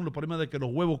inflación, los problemas de que los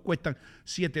huevos cuestan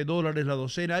 $7 la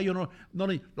docena. A ellos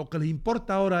lo que les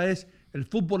importa ahora es el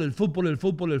fútbol, el fútbol, el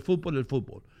fútbol, el fútbol, el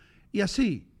fútbol. Y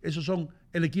así, esos son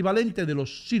el equivalente de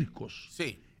los circos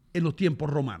en los tiempos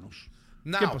romanos.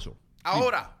 ¿Qué pasó?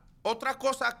 Ahora, otra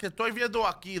cosa que estoy viendo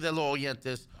aquí de los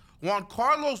oyentes, Juan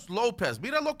Carlos López,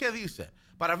 mira lo que dice,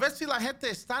 para ver si la gente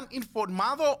está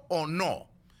informado o no.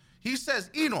 He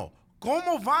says, Ino,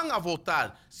 ¿cómo van a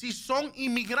votar si son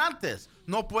inmigrantes?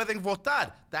 No pueden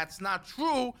votar. That's not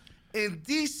true. In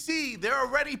D.C., they're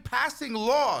already passing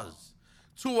laws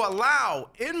to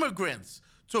allow immigrants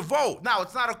to vote. Now,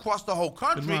 it's not across the whole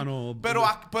country, hermano, pero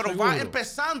va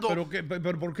empezando.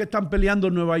 Pero ¿por qué están peleando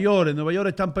en Nueva York? En Nueva York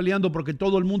están peleando porque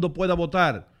todo el mundo pueda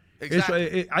votar. Eso,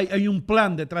 hay un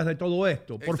plan detrás de todo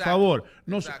esto. Por favor,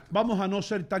 vamos a no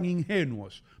ser tan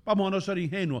ingenuos. Vamos a no ser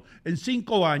ingenuos. En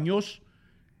 5 años,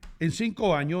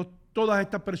 todas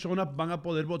estas personas van a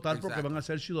poder votar porque van a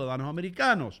ser ciudadanos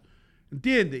americanos.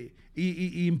 ¿Entiendes?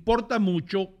 Y importa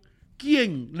mucho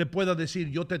quién le pueda decir,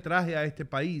 yo te traje a este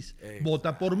país,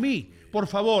 vota por mí. Por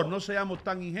favor, no seamos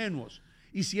tan ingenuos.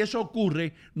 Y si eso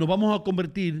ocurre, nos vamos a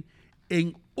convertir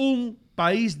en un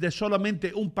país de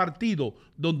solamente un partido,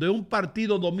 donde un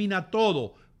partido domina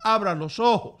todo. Abran los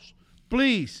ojos,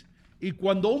 please. Y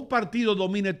cuando un partido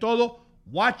domine todo,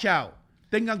 watch out.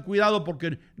 Tengan cuidado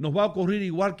porque nos va a ocurrir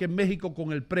igual que en México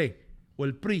con el PRE o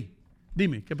el PRI.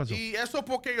 Dime, ¿qué pasó? Y eso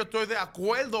porque yo estoy de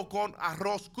acuerdo con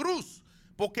Arroz Cruz.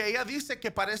 Porque ella dice que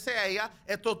parece a ella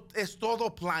esto es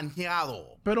todo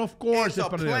planeado. But of course it's a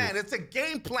plan. It's a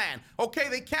game plan. Okay,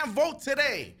 they can't vote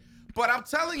today. But I'm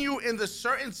telling you, in the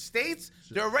certain states,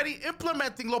 they're already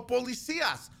implementing los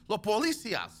policías. How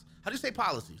do you say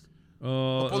policies?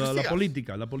 La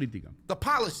política. The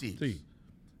policies. Sí.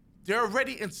 They're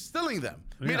already instilling them.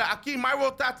 Yeah. Mira, aquí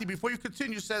Myro Tati, before you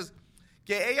continue, says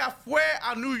que ella fue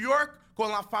a New York con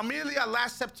la familia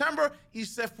last September y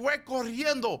se fue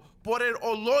corriendo por el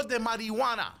olor de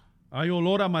marihuana. Hay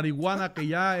olor a marihuana que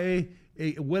ya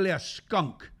huele a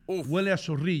skunk. Huele a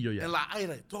zorrillo ya. En la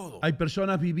aire, todo. Hay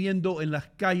personas viviendo en las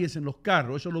calles, en los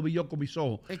carros. Eso lo vi yo con mis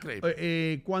ojos.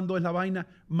 Increíble. ¿Cuándo es la vaina?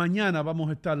 Mañana vamos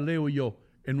a estar, Leo y yo,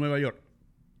 en Nueva York.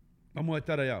 Vamos a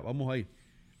estar allá. Vamos a ir.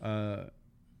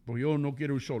 Porque yo no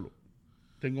quiero ir solo.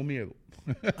 Tengo miedo.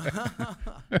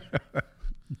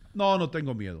 No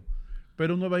tengo miedo.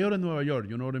 Pero Nueva York es Nueva York.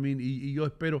 You know what I mean? Y yo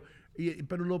espero.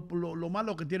 Pero lo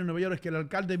malo que tiene Nueva York es que el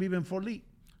alcalde vive en Fort Lee.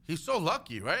 He's so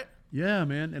lucky, right? Yeah,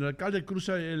 man. El alcalde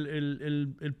cruza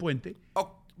el puente.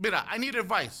 Oh, mira, I need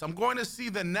advice. I'm going to see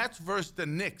the Nets versus the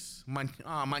Knicks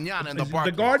mañana in the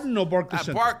Barclays. The Garden or Barclays At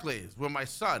Center? Barclays with my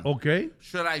son. Okay.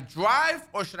 Should I drive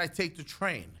or should I take the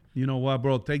train? You know what,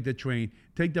 bro? Take the train.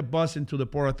 Take the bus into the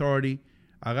Port Authority.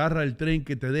 Agarra el tren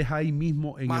que te deja ahí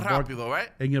mismo en, Más rápido, right?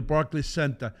 en el Barclays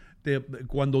Center.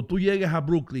 Cuando tú llegues a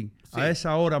Brooklyn, a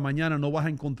esa hora mañana no vas a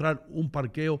encontrar un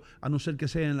parqueo a no ser que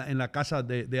sea en la casa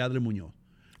de Adler Muñoz.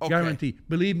 Okay. Guarantee.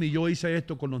 Believe me, yo hice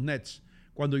esto con los Nets.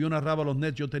 Cuando yo narraba los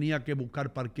Nets, yo tenía que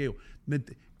buscar parqueo.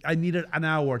 I needed an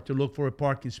hour to look for a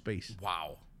parking space.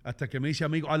 Wow. Hasta que me dice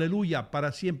amigo, aleluya,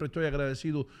 para siempre estoy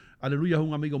agradecido. Aleluya es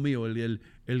un amigo mío,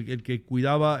 el que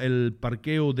cuidaba el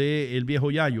parqueo del viejo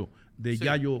Yayo, de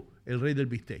Yayo, el rey del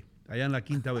bistec, allá en la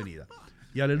Quinta Avenida.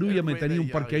 Y aleluya me tenía un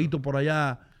parqueíto por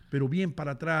allá, pero bien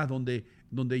para atrás,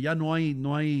 donde ya no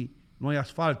hay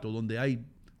asfalto, donde hay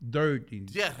dirt y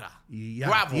tierra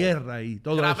y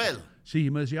todo Gravel. eso.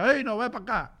 Sí, me decía, hey, no, ve para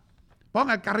acá.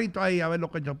 Ponga el carrito ahí a ver lo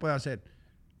que yo puedo hacer.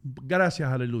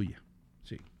 Gracias, aleluya.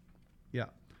 Sí.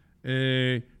 Ya.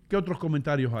 ¿Qué otros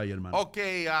comentarios hay, hermano? Ok,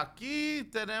 aquí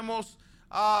tenemos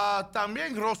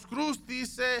también Ros Cruz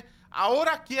dice,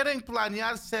 ahora quieren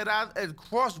planear cerrar el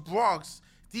Cross Bronx,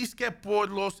 dice que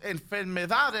por las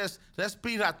enfermedades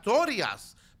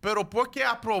respiratorias, pero porque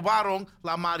aprobaron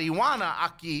la marihuana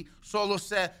aquí, solo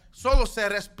se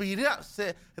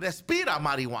respira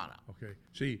marihuana. Ok,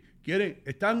 sí,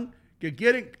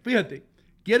 fíjate,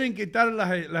 quieren quitar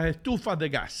las estufas de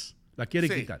gas, las quieren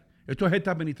quitar. Esto es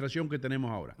esta administración que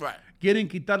tenemos ahora. Right. Quieren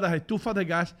quitar las estufas de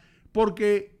gas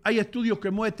porque hay estudios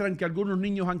que muestran que algunos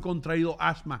niños han contraído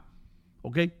asma.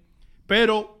 ¿Ok?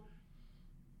 Pero,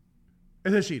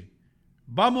 es decir,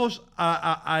 vamos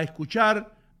a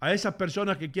escuchar a esas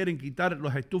personas que quieren quitar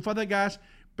las estufas de gas,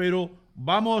 pero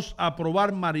vamos a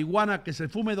probar marihuana que se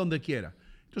fume donde quiera.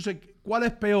 Entonces, ¿cuál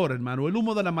es peor, hermano? ¿El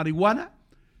humo de la marihuana?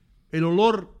 ¿El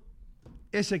olor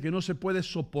ese que no se puede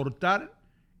soportar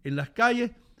en las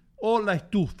calles? ¿O la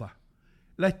estufa?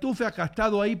 La estufa que ha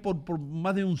estado ahí por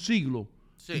más de un siglo,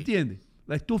 ¿entiendes?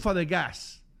 La estufa de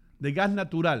gas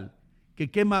natural, que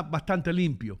quema bastante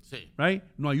limpio, right?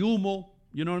 No hay humo,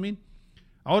 you know what I mean?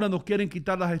 Ahora nos quieren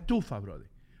quitar las estufas, brother,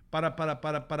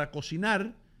 para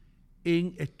cocinar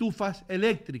en estufas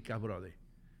eléctricas, brother,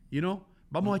 you know?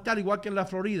 Vamos a estar igual que en la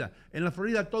Florida. En la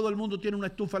Florida todo el mundo tiene una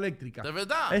estufa eléctrica. ¿De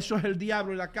verdad? Eso es el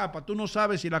diablo y la capa. Tú no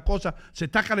sabes si la cosa se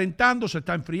está calentando, se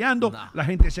está enfriando, la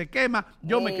gente se quema.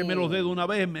 Yo me quemé los dedos una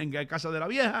vez en casa de la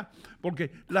vieja porque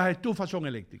las estufas son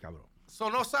eléctricas, bro. So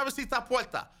no sabes si está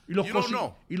puesta. Y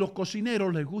los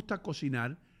cocineros les gusta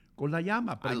cocinar con la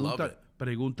llama.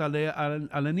 Pregúntale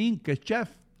a Lenin, que es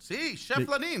chef. Sí, Chef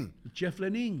Lenin. Chef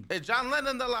Lenin. El John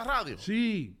Lennon de la radio.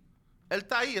 Sí. Él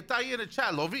está ahí en el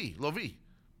chat, lo vi.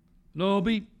 No.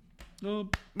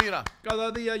 Mira.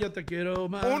 Cada día yo te quiero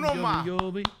más. Uno más.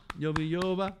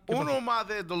 Uno más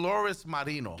de Dolores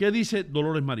Marino. ¿Qué dice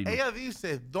Dolores Marino? Ella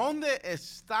dice, ¿dónde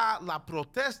está la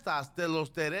protesta de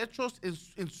los derechos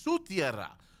en su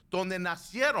tierra, donde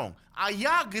nacieron?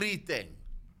 Allá griten.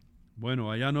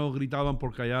 Bueno, allá no gritaban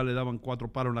porque allá le daban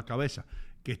 4 palos en la cabeza,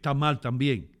 que está mal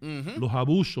también. Los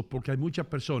abusos, porque hay muchas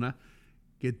personas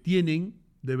que tienen,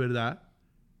 de verdad,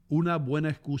 una buena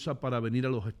excusa para venir a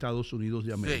los Estados Unidos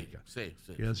de América. Sí.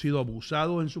 Que han sido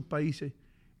abusados en sus países,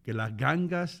 que las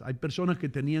gangas, hay personas que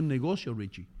tenían negocios,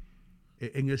 Richie.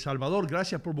 En El Salvador,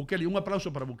 gracias por Bukele. Un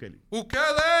aplauso para Bukele.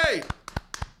 ¡Bukele!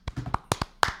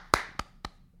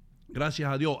 Gracias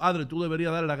a Dios. Adre, tú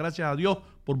deberías darle las gracias a Dios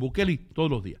por Bukele todos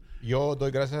los días. Yo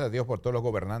doy gracias a Dios por todos los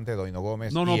gobernantes, Doino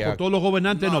Gómez. No, por todos los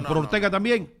gobernantes no, por Ortega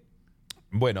también.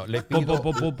 Bueno, le pido...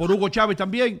 por Hugo Chávez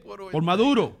también, por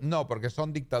Maduro. No, porque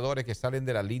son dictadores que salen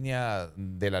de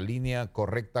la línea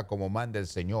correcta como manda el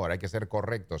Señor. Hay que ser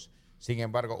correctos. Sin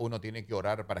embargo, uno tiene que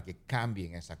orar para que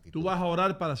cambien esa actitud. ¿Tú vas a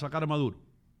orar para sacar a Maduro?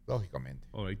 Lógicamente.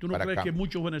 ¿Y tú no crees que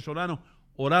muchos venezolanos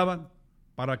oraban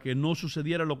para que no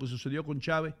sucediera lo que sucedió con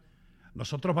Chávez?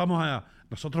 Nosotros vamos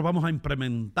a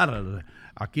implementar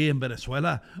aquí en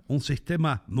Venezuela un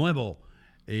sistema nuevo.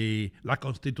 Y la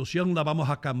Constitución la vamos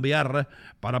a cambiar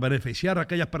para beneficiar a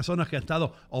aquellas personas que han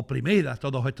estado oprimidas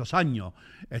todos estos años.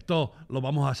 Esto lo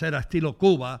vamos a hacer a estilo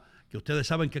Cuba, que ustedes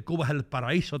saben que Cuba es el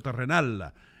paraíso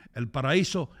terrenal. El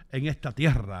paraíso en esta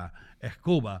tierra es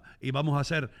Cuba. Y vamos a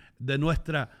hacer de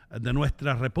nuestra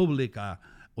república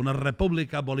una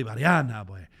república bolivariana,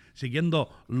 pues,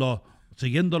 siguiendo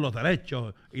los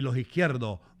derechos y los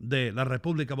izquierdos de la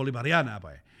República Bolivariana,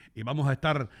 pues. Y vamos a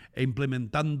estar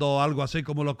implementando algo así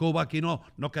como lo Cuba. Aquí no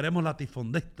queremos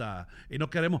latifundistas y no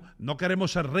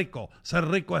queremos ser ricos. Ser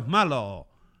rico es malo.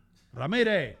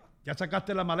 Ramírez, ya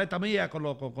sacaste la maleta mía con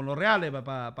los reales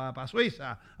para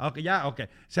Suiza. Ok.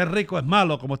 Ser rico es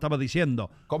malo, como estaba diciendo.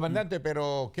 Comandante,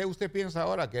 pero ¿qué usted piensa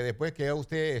ahora? Que después que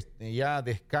usted ya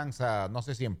descansa, no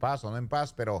sé si en paz o no en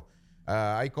paz, pero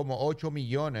hay como 8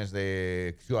 millones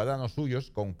de ciudadanos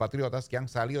suyos, compatriotas, que han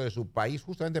salido de su país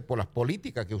justamente por las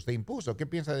políticas que usted impuso. ¿Qué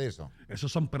piensa de eso?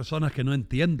 Esos son personas que no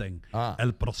entienden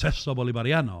el proceso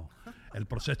bolivariano. El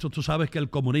proceso, tú sabes que el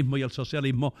comunismo y el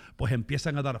socialismo pues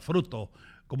empiezan a dar fruto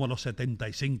como a los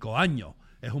 75 años.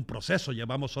 Es un proceso,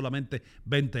 llevamos solamente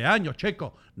 20 años,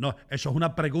 chico. No, eso es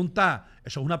una pregunta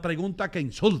que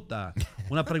insulta,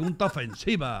 una pregunta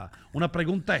ofensiva, una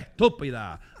pregunta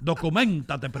estúpida.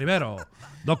 Documéntate primero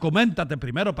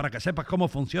para que sepas cómo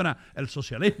funciona el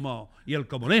socialismo y el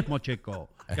comunismo, chico.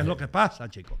 ¿Qué es lo que pasa,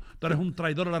 chico? Tú eres un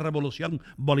traidor a la revolución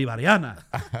bolivariana.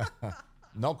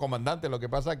 No, comandante, lo que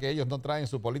pasa es que ellos no traen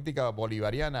su política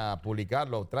bolivariana a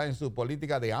publicarlo, traen su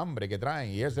política de hambre que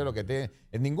traen, y eso es lo que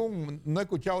no he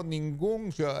escuchado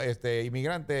ningún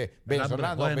inmigrante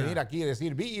venezolano venir aquí y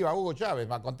decir viva Hugo Chávez,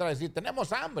 al contrario, decir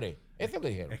tenemos hambre. Eso es lo que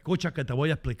dijeron. Escucha que te voy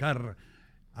a explicar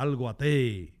algo a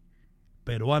ti,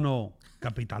 peruano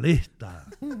capitalista.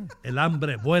 El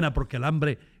hambre es buena porque el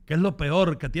hambre, que es lo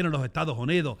peor que tienen los Estados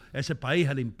Unidos, ese país,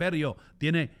 el imperio,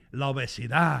 tiene la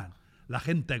obesidad. La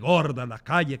gente gorda en las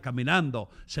calles caminando,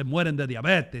 se mueren de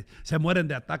diabetes, se mueren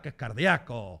de ataques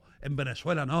cardíacos. En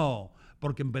Venezuela no,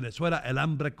 porque en Venezuela el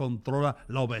hambre controla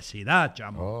la obesidad,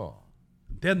 chamo.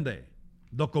 ¿Entiendes?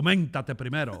 Documéntate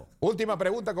primero. Última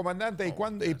pregunta, comandante.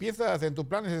 ¿Y piensas en tus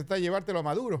planes está llevártelo a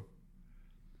Maduro?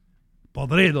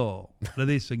 Podrido, le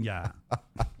dicen ya.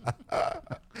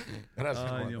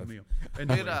 Gracias. Ay, Dios mío.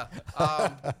 Mira,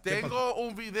 tengo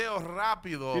un video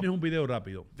rápido. Tienes un video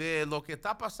rápido. De lo que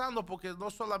está pasando, porque no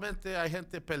solamente hay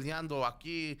gente peleando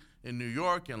aquí en New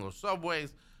York, en los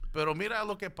subways, pero mira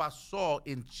lo que pasó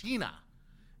en China,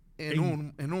 en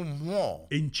un mall.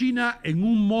 En China, en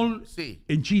un mall. Sí.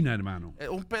 En China, hermano.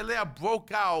 Un pelea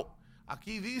broke out.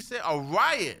 Aquí dice, a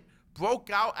riot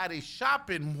broke out at a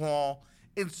shopping mall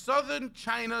in southern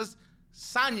China's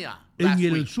Sanya. En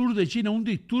el sur de China, un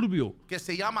disturbio. Que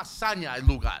se llama Sanya el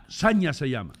lugar. Sanya se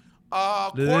llama.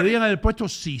 Le deberían haber puesto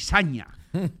cizaña.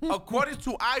 According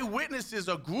to eyewitnesses,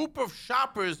 a group of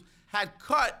shoppers had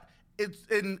cut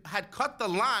the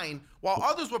line while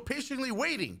others were patiently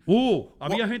waiting.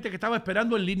 Había gente que estaba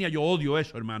esperando en línea. Yo odio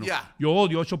eso, hermano. Yeah. Yo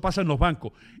odio eso, pasa en los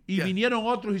bancos. Y vinieron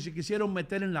otros y se quisieron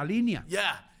meter en la línea.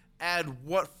 Yeah. And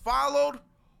what followed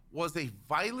was a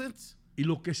violent. Y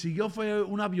lo que siguió fue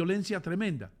una violencia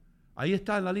tremenda. Ahí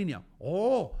está en la línea.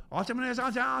 Wow,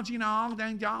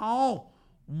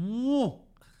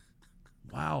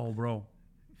 bro.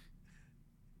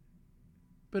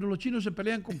 Pero los chinos se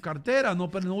pelean con cartera, no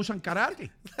usan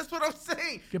karate. That's what I'm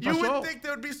saying. ¿Qué pasó? You would think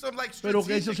there would be some like Pero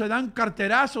que eso se dan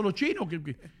carterazos los chinos.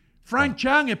 Frank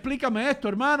Chan, explícame esto,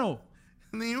 hermano.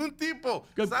 Ni un tipo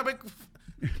sabe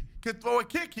que throw a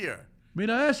kick here.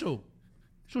 Mira eso.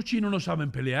 Esos chinos no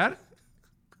saben pelear.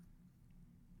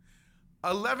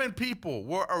 11 people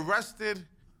were arrested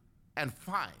and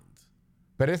fined.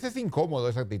 Pero ese es incómodo,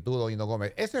 esa actitud, Hino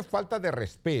Gómez. Eso es falta de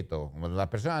respeto. Las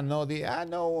personas no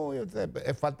dicen, no,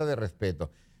 es falta de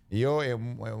respeto. Y yo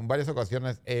en varias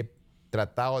ocasiones he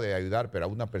tratado de ayudar, pero a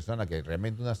una persona que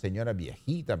realmente una señora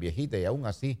viejita, y aún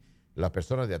así las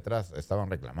personas de atrás estaban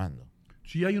reclamando.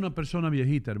 Si hay una persona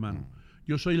viejita, hermano,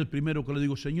 yo soy el primero que le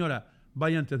digo, señora,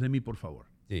 vaya antes de mí, por favor.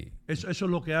 Sí. Eso es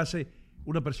lo que hace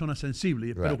una persona sensible, y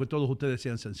espero que todos ustedes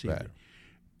sean sensibles. Claro.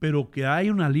 Pero que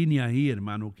hay una línea ahí,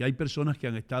 hermano, que hay personas que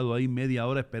han estado ahí media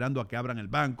hora esperando a que abran el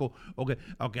banco o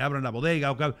que abran la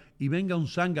bodega y venga un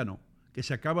zángano que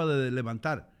se acaba de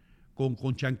levantar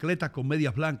con chancletas con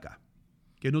medias blancas,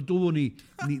 que no tuvo ni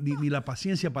la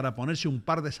paciencia para ponerse un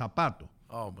par de zapatos.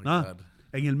 Oh, my God.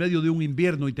 En el medio de un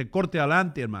invierno y te corte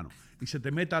adelante, hermano, y se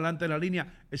te meta adelante en la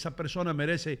línea, esa persona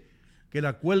merece que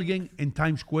la cuelguen en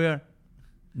Times Square.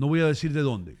 No voy a decir de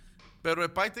dónde. Pero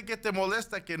el parte que te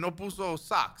molesta es que no puso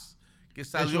socks, que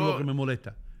salió. Eso es lo que me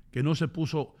molesta, que no se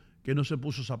puso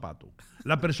zapatos.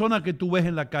 La persona que tú ves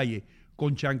en la calle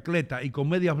con chancleta y con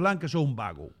medias blancas, eso es un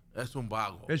vago. Es un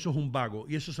vago. Eso es un vago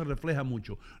y eso se refleja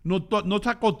mucho. No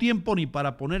sacó tiempo ni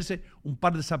para ponerse un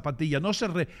par de zapatillas.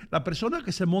 La persona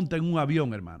que se monta en un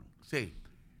avión, hermano, sí,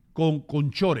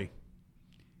 con chore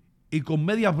y con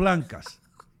medias blancas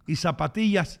y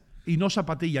zapatillas y no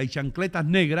zapatillas y chancletas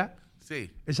negras,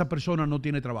 sí, esa persona no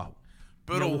tiene trabajo.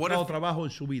 Pero no ha buscado trabajo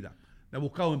en su vida. No ha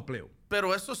buscado empleo.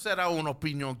 Pero eso será una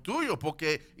opinión tuya,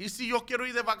 porque y si yo quiero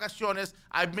ir de vacaciones,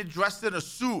 I've been dressed in a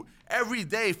suit every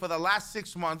day for the last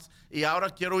 6 months y ahora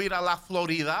quiero ir a la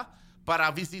Florida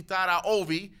para visitar a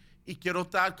Ovi y quiero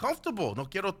estar comfortable, no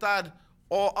quiero estar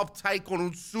all uptight con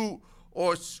un suit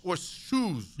o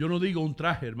shoes. Yo no digo un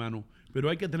traje, hermano, pero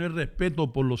hay que tener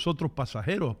respeto por los otros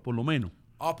pasajeros, por lo menos.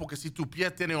 Porque si tu pie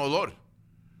tiene olor.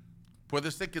 Puede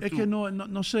ser que es tú... que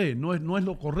no sé, no es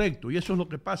lo correcto. Y eso es lo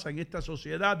que pasa en esta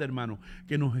sociedad, hermano,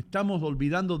 que nos estamos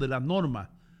olvidando de las normas,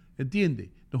 ¿entiendes?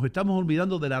 Nos estamos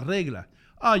olvidando de las reglas.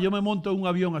 Yo me monto en un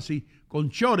avión así, con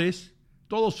chores,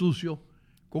 todo sucio,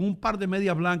 con un par de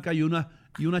medias blancas y unas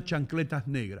chancletas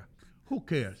negras. Who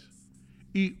cares?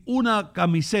 Y una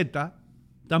camiseta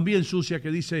también sucia que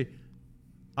dice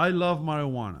I love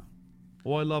marijuana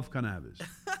o I love cannabis.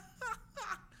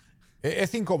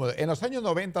 Es incómodo. En los años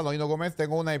 90, Don Hino Gómez,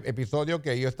 tengo un episodio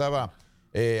que yo estaba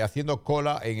haciendo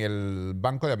cola en el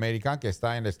Banco de América, que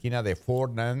está en la esquina de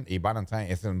Fordham y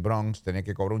Valentine, es en Bronx. Tenía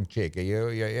que cobrar un cheque. Y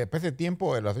después de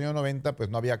tiempo, en los años 90, pues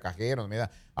no había cajeros,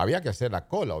 había que hacer la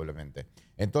cola, obviamente.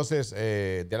 Entonces,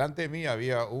 delante de mí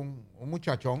había un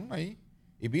muchachón ahí,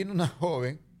 y vino una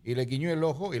joven y le guiñó el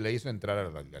ojo y le hizo entrar a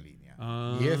la línea.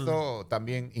 Y eso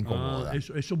también incomoda.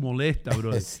 Eso molesta,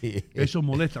 bro. Sí. Eso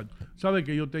molesta. ¿Sabe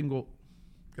que yo tengo,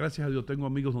 gracias a Dios, tengo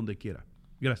amigos donde quiera?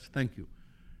 Gracias, thank you.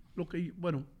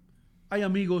 Bueno, hay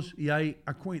amigos y hay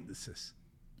acquaintances.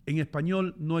 En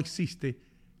español no existe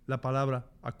la palabra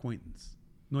acquaintance.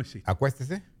 No existe.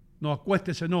 ¿Acuéstese? No,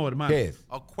 acuéstese no, hermano. ¿Qué es?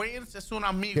 Acquaintance es un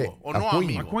amigo, ¿Qué? o no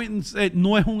amigo. Acquaintance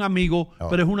no es un amigo,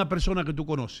 pero es una persona que tú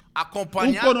conoces.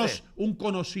 Acompañante. Un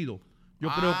conocido. Yo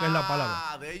creo que es la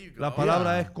palabra. There you go. La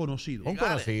palabra es conocido. Un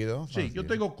conocido. Sí, yo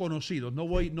tengo conocidos. No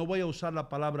voy a usar la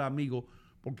palabra amigo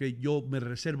porque yo me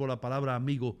reservo la palabra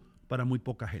amigo para muy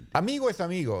poca gente. Amigo es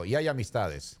amigo y hay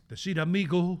amistades. Decir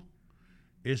amigo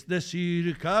es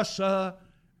decir casa.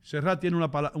 Serrat tiene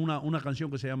una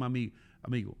canción que se llama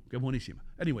Amigo, que es buenísima.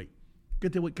 Anyway,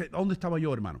 ¿dónde estaba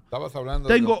yo, hermano? Estabas hablando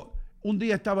Un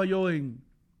día estaba yo en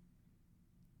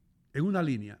una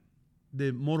línea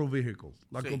de motor vehicles,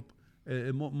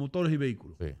 motores y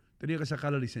vehículos. Sí. Tenía que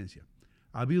sacar la licencia.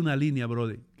 Había una línea,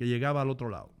 brother, que llegaba al otro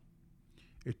lado.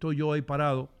 Estoy yo ahí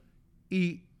parado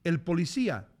y el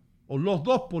policía, o los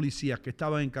dos policías que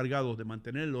estaban encargados de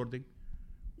mantener el orden,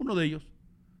 uno de ellos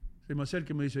se me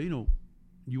acerca y me dice,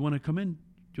 you want to come in?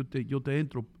 Yo te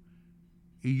entro.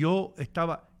 Y yo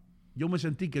me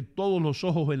sentí que todos los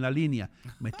ojos en la línea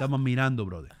me estaban mirando,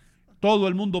 brother. Todo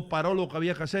el mundo paró lo que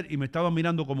había que hacer y me estaban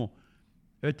mirando como,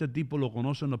 este tipo lo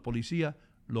conocen los policías,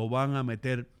 lo van a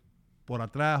meter por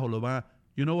atrás o lo van a...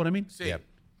 You know what I mean? Sí. Yeah.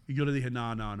 Y yo le dije,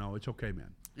 no, it's okay,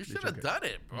 man. You should have done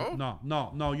it, bro.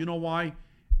 No, you know why?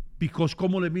 Because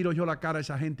 ¿cómo le miro yo la cara a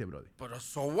esa gente, brother? Pero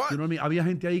so what? You know what I mean? Había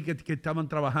gente ahí que estaban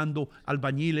trabajando,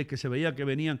 albañiles, que se veía que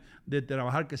venían de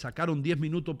trabajar, que sacaron 10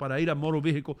 minutos para ir a motor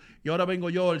vehicle, y ahora vengo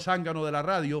yo, el zángano de la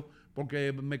radio,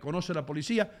 porque me conoce la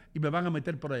policía y me van a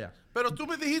meter por allá. Pero tú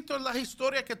me dijiste la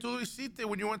historia que tú hiciste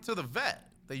when you went to the vet,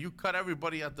 that you cut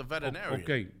everybody at the veterinarian.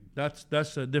 Okay,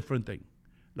 that's a different thing.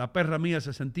 La perra mía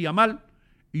se sentía mal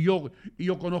y yo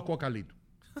conozco a Carlito.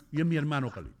 Y es mi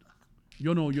hermano Carlito.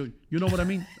 You know what I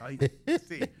mean?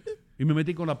 Sí. Y me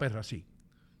metí con la perra, sí.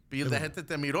 Pero la gente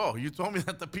te miró. You told me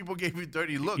that the people gave you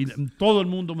dirty looks. Y todo el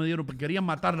mundo me dieron, porque querían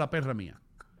matar la perra mía.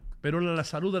 Pero era la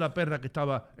salud de la perra que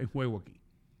estaba en juego aquí.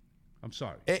 I'm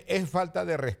sorry. Es falta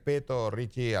de respeto,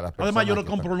 Richie, a las personas. Además, yo le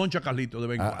compro loncha a Carlito de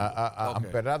vez en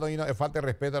cuando. Es falta de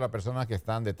respeto a las personas que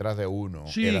están detrás de uno.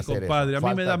 Sí, compadre. A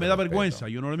mí me da vergüenza.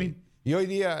 You know what I mean? Y hoy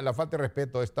día la falta de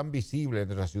respeto es tan visible en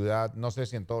nuestra ciudad, no sé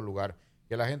si en todo lugar,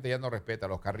 que la gente ya no respeta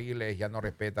los carriles, ya no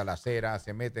respeta la acera,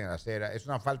 se meten en la acera. Es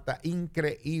una falta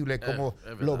increíble como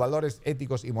los valores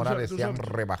éticos y morales se han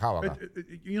rebajado acá.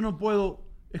 Yo no puedo,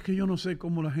 es que yo no sé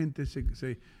cómo la gente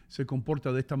se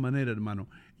comporta de esta manera, hermano.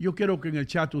 Yo quiero que en el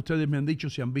chat ustedes me han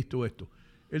dicho si han visto esto.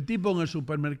 El tipo en el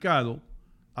supermercado,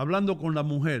 hablando con la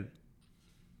mujer,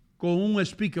 con un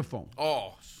speakerphone,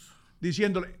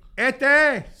 diciéndole,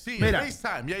 este es, sí, mira,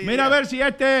 mira a ver si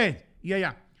este es, y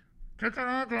allá. Que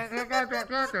al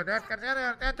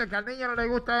niño no le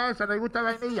gusta eso, le gusta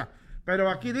vainilla. Pero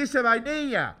aquí dice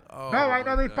vainilla. No,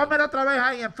 vainilla, pónmelo otra vez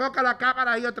ahí, enfoca la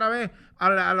cámara ahí otra vez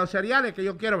a los cereales que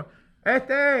yo quiero.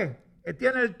 Este es,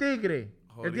 tiene el tigre.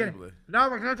 Tiene,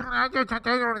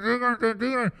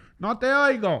 no te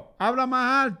oigo, habla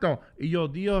más alto. Y yo,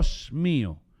 Dios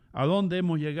mío, ¿a dónde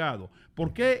hemos llegado?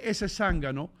 ¿Por qué ese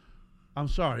zángano, I'm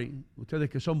sorry, ustedes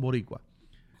que son boricuas,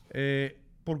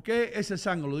 ¿por qué ese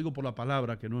zángano, lo digo por la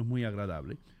palabra que no es muy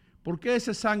agradable, por qué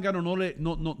ese zángano no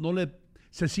le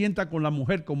se sienta con la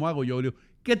mujer como hago yo?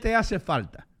 ¿Qué te hace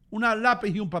falta? Una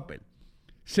lápiz y un papel.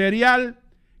 Cereal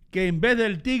que en vez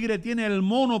del tigre tiene el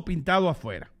mono pintado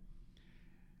afuera.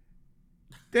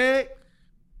 Té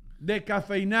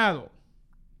descafeinado.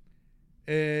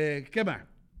 ¿Qué más?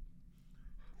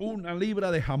 Una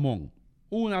libra de jamón.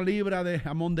 Una libra de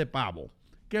jamón de pavo.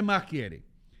 ¿Qué más quiere?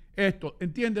 Esto,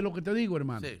 ¿entiendes lo que te digo,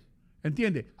 hermano? Sí.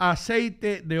 ¿Entiendes?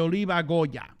 Aceite de oliva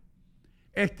Goya.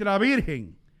 Extra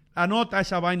virgen. Anota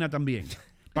esa vaina también,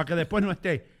 para que después no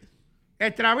esté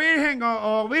extra virgen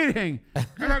o virgen.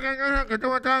 ¿Qué tú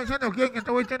me estás diciendo? ¿Quién que te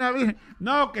voy a tener virgen?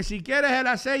 No, que si quieres el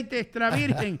aceite extra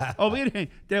virgen o virgen,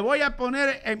 te voy a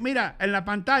poner, mira, en la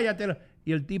pantalla.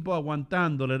 Y el tipo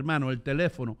aguantándole, hermano, el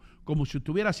teléfono, como si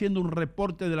estuviera haciendo un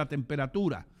reporte de la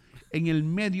temperatura en el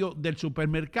medio del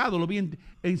supermercado. Lo vi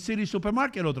en City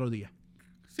Supermarket el otro día.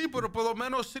 Sí, pero por lo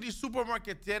menos City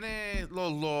Supermarket tiene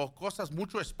los cosas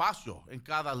mucho espacio en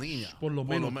cada línea. Por lo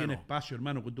menos tiene espacio,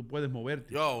 hermano, que tú puedes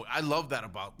moverte. Yo, I love that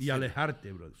about y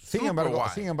alejarte, brother. Sin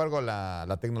embargo,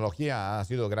 la tecnología ha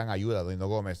sido gran ayuda, Doño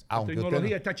Gómez. La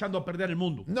tecnología está echando a perder el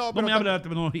mundo. No me hable de la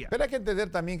tecnología. Pero hay que entender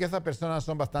también que esas personas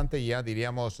son bastante ya,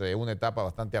 diríamos, una etapa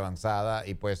bastante avanzada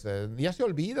y pues ya se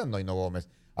olvidan, Doño Gómez.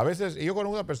 A veces yo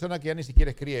conozco una persona que ya ni siquiera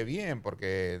escribe bien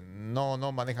porque no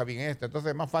maneja bien esto.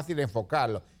 Entonces es más fácil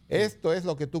enfocarlo. Esto es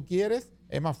lo que tú quieres,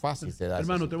 es más fácil se da.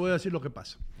 Hermano, te voy a decir lo que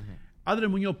pasa. Adler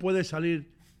Muñoz puede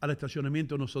salir al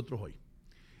estacionamiento de nosotros hoy.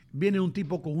 Viene un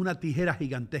tipo con una tijera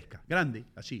gigantesca, grande,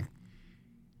 así,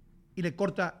 y le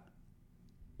corta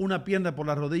una pierna por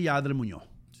la rodilla a Adler Muñoz.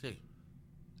 Sí.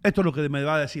 Esto es lo que me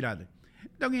va a decir Adler.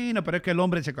 Don Hino, pero es que el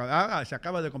hombre se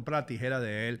acaba de comprar la tijera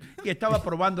de él y estaba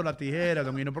probando la tijera,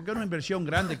 Don Hino, porque era una inversión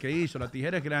grande que hizo, la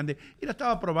tijera es grande y la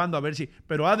estaba probando a ver si,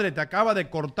 pero Adler te acaba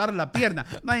de cortar la pierna.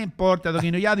 No importa, Don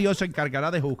Hino, ya Dios se encargará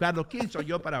de juzgarlo. ¿Quién soy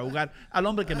yo para juzgar al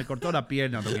hombre que me cortó la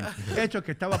pierna, Don Hino? Hecho es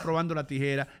que estaba probando la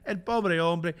tijera, el pobre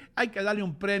hombre, hay que darle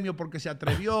un premio porque se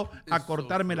atrevió a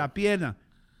cortarme la pierna.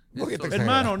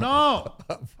 Hermano, no.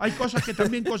 Hay cosas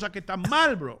que están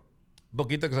mal, bro. Un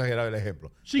poquito exagerado el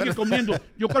ejemplo. Sigue comiendo.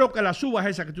 Yo creo que las uvas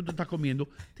esas que tú te estás comiendo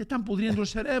te están pudriendo el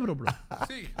cerebro, bro.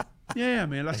 Sí.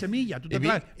 La semilla. Tú te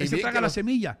traga la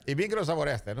semilla. Y bien que lo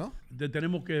saboreaste, ¿no?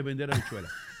 Tenemos que vender habichuelas.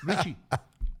 Richie.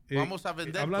 Vamos a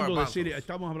vender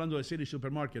estamos hablando de City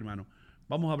Supermarket, hermano.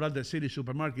 Vamos a hablar de City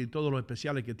Supermarket y todos los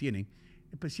especiales que tienen.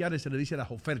 Especiales se le dice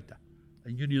las ofertas.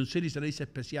 En Union City se le dice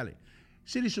especiales.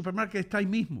 City Supermarket está ahí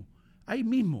mismo,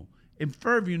 en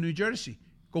Fairview, New Jersey,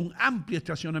 con amplio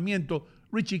estacionamiento.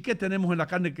 Richie, ¿qué tenemos en la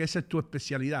carne que esa es tu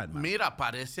especialidad, hermano? Mira,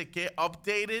 parece que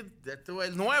updated, esto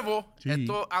es nuevo. Sí.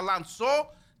 Esto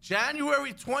lanzó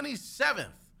January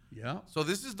 27th. Yeah. So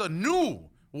this is the new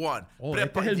one.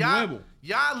 Este es el nuevo.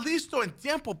 Ya listo en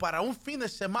tiempo para un fin de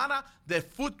semana de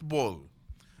fútbol.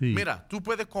 Sí. Mira, tú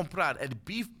puedes comprar el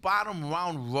Beef Bottom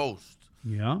Round Roast,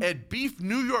 el Beef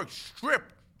New York Strip,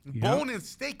 Bone and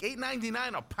Steak,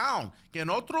 $8.99 a pound. Que en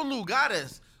otros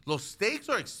lugares los steaks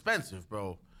are expensive,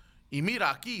 bro. Y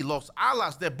mira aquí, los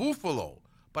alas de búfalo.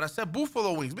 Para hacer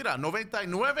buffalo wings, mira,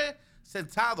 99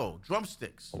 centavos,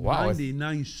 drumsticks. Wow,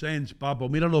 99 cents, papo.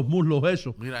 Mira los muslos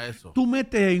esos. Mira eso. Tú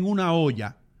metes en una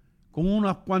olla con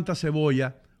unas cuantas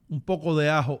cebollas, un poco de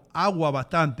ajo, agua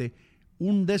bastante,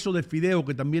 un de esos de fideo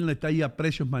que también le está ahí a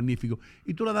precios magníficos.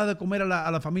 Y tú le das de comer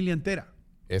a la familia entera.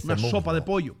 Una sopa de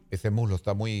pollo. Ese muslo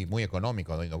está muy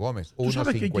económico, Doño Gómez. Tú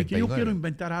sabes que yo quiero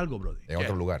inventar algo, brother. En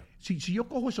otro lugar. Si yo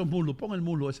cojo esos muslos, pon el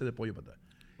muslo ese de pollo para atrás.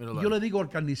 Yo le digo al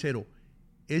carnicero,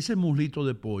 ese muslito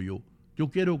de pollo, yo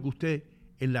quiero que usted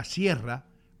en la sierra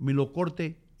me lo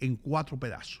corte en 4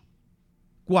 pedazos.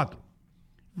 4.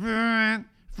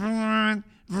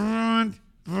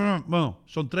 Bueno,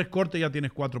 son 3 cortes, ya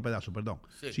tienes 4 pedazos, perdón.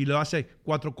 Sí. Si lo haces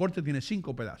 4 cortes, tienes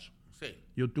 5 pedazos. Sí.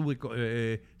 Yo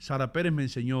tuve, Sara Pérez me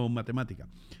enseñó matemática.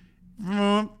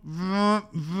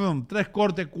 3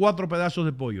 cortes, 4 pedazos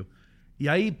de pollo. Y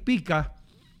ahí pica,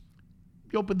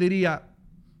 yo pediría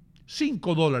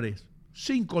 $5,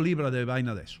 5 libras de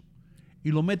vaina de eso. Y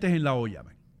lo metes en la olla,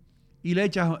 ¿ven? Y le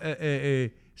echas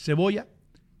cebolla,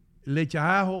 le echas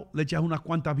ajo, le echas unas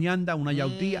cuantas viandas, una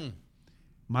yautía,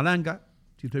 malanga,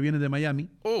 si usted viene de Miami,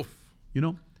 you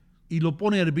know, y lo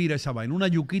pone a hervir esa vaina. Una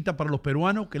yuquita para los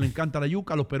peruanos, que le encanta la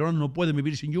yuca. Los peruanos no pueden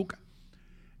vivir sin yuca.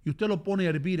 Y usted lo pone a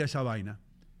hervir esa vaina.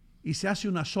 Y se hace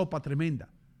una sopa tremenda.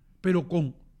 Pero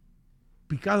con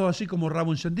picado así como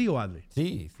rabo encendido, Adler.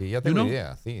 Sí, ya tengo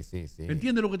idea. Sí.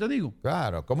 ¿Entiendes lo que te digo?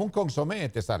 Claro, como un consomé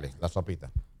te sale la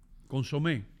sopita.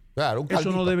 Consomé. Claro, un caldito.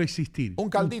 Eso no debe existir. Un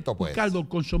caldito, pues. Un caldo,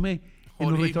 consomé. En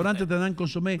los restaurantes te dan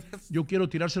consomé. Yo quiero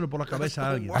tirárselo por la cabeza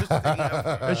a alguien.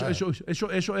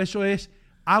 Eso es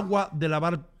agua de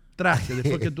lavar traje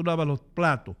después que tú lavas los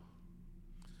platos.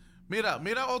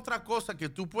 Mira otra cosa que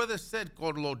tú puedes hacer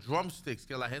con los drumsticks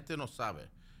que la gente no sabe.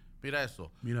 Mira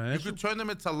eso. Mira eso. You can turn them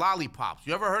into lollipops.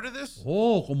 You ever heard of this?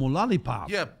 Oh, como lollipop.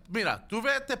 Yeah, mira, tú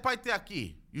ves este parte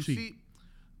aquí. You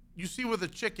see where the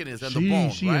chicken is and the Sí,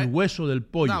 bone, sí, right? el hueso del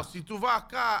pollo. Now, si tú vas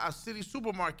acá a City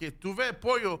Supermarket, tú ves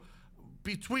pollo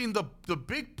between the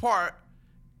big part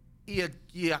y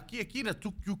aquí esquina,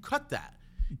 you cut that.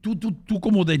 Tú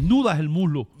como desnudas el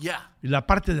muslo. Yeah. Y la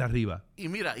parte de arriba. Y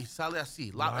mira, y sale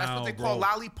así. Wow, That's what they bro. call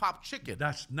lollipop chicken.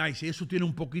 That's nice. Y eso tiene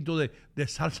un poquito de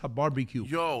salsa barbecue.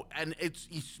 Yo, and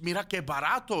mira que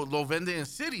barato lo venden en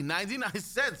City, 99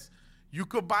 cents. You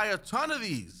could buy a ton of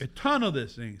these. A ton of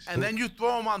these things. And then you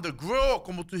throw them on the grill,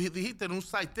 como tú dijiste, en un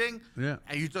sartén, Yeah.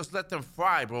 and you just let them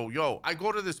fry, bro. Yo, I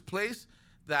go to this place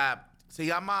that se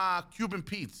llama Cuban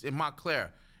Pete's in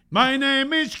Montclair. My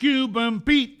name is Cuban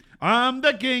Pete. I'm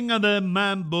the king of the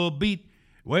mambo beat.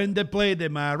 When they play the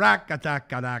maraca,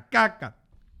 taca, caca.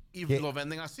 Y ¿Qué- lo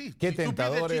venden así. qué Si tú pides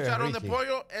tentador eres, chicharrón de Richie?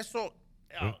 pollo, eso...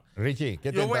 Richie,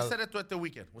 Yo voy a hacer esto este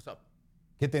weekend. What's up?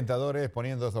 qué tentador es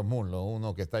poniendo esos muslos,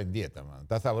 uno que está en dieta, man.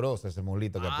 Está sabroso ese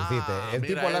muslito que pusiste. El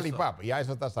mira tipo eso. lollipop, ya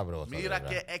eso está sabroso. de Mira verdad.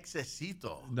 qué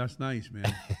excesito. That's nice, man.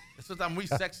 Eso está muy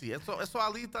sexy. Esos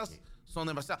alitas son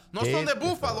demasiado. No ¿Qué son de te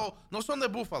búfalo, no son de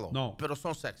búfalo, No. pero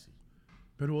son sexy.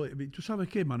 Pero tú sabes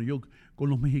qué, mano, yo con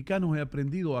los mexicanos he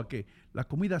aprendido a que la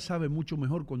comida sabe mucho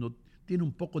mejor cuando tiene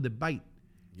un poco de bite.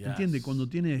 Yes. ¿Entiendes? Cuando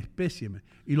tiene especie. Man.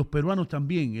 Y los peruanos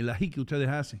también, el ají que ustedes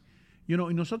hacen. Y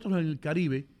nosotros en el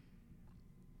Caribe,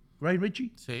 right,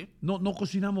 Richie? Sí. No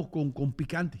cocinamos con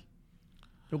picante.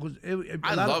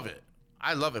 I love it.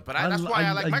 I love it. But that's why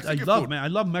I like Mexican love, food. Man, I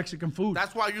love Mexican food.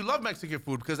 That's why you love Mexican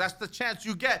food, because that's the chance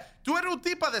you get. Tú eres un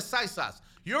tipo de salsas.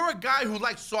 You're a guy who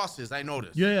likes sauces, I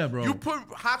noticed. Yeah, bro. You put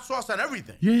hot sauce on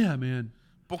everything. Yeah, man.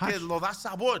 Porque lo da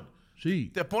sabor.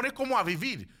 Sí. Te pone como a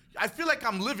vivir. I feel like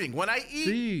I'm living. When I eat,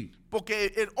 Sí. porque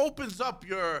it opens up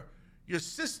your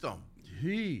system.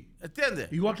 Sí.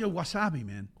 ¿Entiendes? Igual que el wasabi,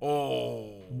 man.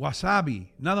 Oh.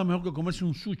 Wasabi. Nada mejor que comerse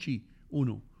un sushi,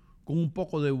 con un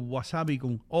poco de wasabi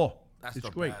That's it's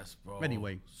the great. best, bro.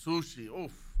 Anyway. Sushi,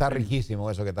 uff. Está riquísimo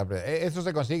eso que está. Eso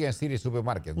se consigue en City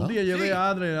Supermarket, ¿no? Un día llevé Sí. a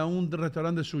Adre a un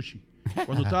restaurante de sushi.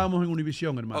 Cuando estábamos en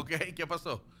Univision, hermano. Ok, ¿qué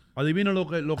pasó? Adivina lo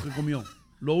que comió.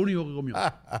 Lo único que comió.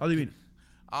 Adivina.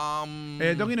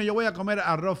 Doquino, yo voy a comer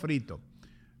arroz frito.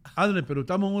 Adre, pero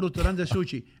estamos en un restaurante de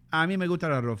sushi. A mí me gusta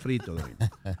el arroz frito, Doquino.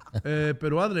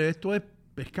 Pero Adre, esto es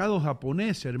pescado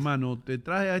japonés, hermano. Te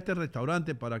traje a este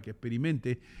restaurante para que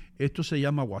experimente. Esto se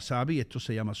llama wasabi, esto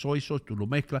se llama soy sauce, tú lo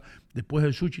mezclas. Después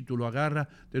el sushi tú lo agarras.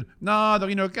 No,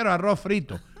 Doquino, yo quiero arroz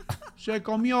frito. Se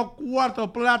comió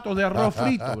 4 platos de arroz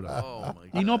frito, bro. Oh,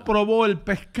 my Y no probó el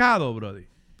pescado, brother.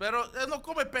 Pero él no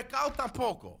come pescado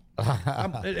tampoco.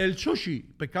 El sushi,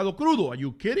 pescado crudo, are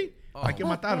you kidding? Hay que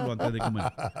matarlo antes de comer.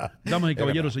 Damas y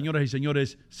caballeros, señoras y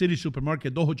señores, City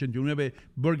Supermarket 289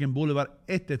 Bergen Boulevard.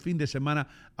 Este fin de semana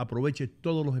aproveche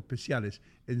todos los especiales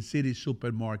en City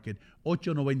Supermarket.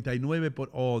 $8.99 por...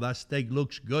 Oh, that steak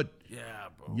looks good. Yeah,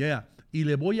 bro. Yeah. Y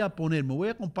le voy a poner, me voy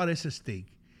a comprar ese steak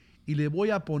y le voy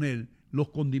a poner los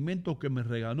condimentos que me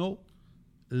regaló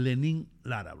Lenín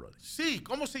Lara, brother. Sí,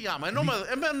 ¿cómo se llama? Él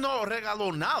me no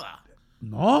regaló nada.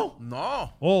 ¿No?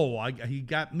 No. Oh, he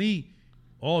got me.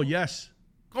 Oh, yes.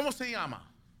 ¿Cómo se llama?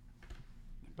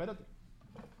 Espérate.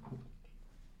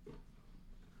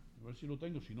 A ver si lo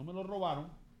tengo. Si no me lo robaron.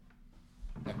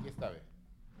 Aquí está, ve.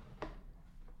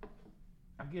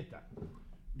 Aquí está.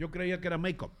 Yo creía que era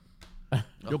make-up.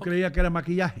 Yo creía que era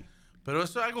maquillaje. ¿Pero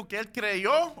eso es algo que él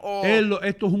creyó o...?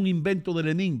 Esto es un invento de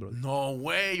Lenin, bro. No,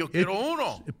 güey, yo quiero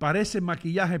uno. Parece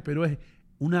maquillaje, pero es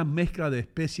una mezcla de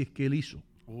especies que él hizo.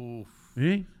 Uf.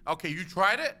 ¿Eh? Ok, you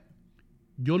tried it?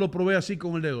 Yo lo probé así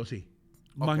con el dedo, sí.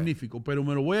 Magnífico. Pero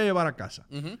me lo voy a llevar a casa.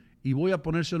 Y voy a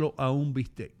ponérselo a un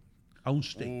bistec. A un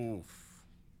steak. Uf.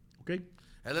 ¿Ok?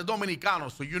 Él es dominicano,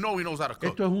 so you know he knows how to cook.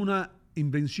 Esto es una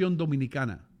invención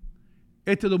dominicana.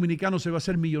 Este dominicano se va a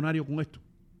hacer millonario con esto.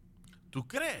 ¿Tú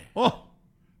crees? Oh,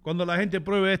 cuando la gente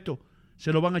pruebe esto,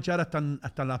 se lo van a echar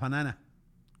hasta las bananas.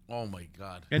 Oh, my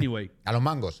God. Anyway. A los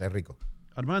mangos es rico.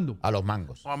 Armando. A los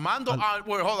mangos. Armando,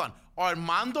 wait, hold on.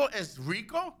 ¿Armando es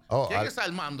rico? Oh, ¿Quién es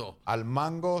Armando? Al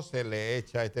mango se le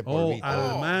echa este Oh, polvito.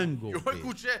 al mango. Yo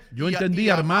escuché... Yo entendí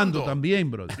Armando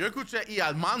también, bro. Yo escuché y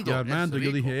Armando. Y Armando, es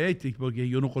yo rico. dije, porque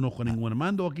yo no conozco a ningún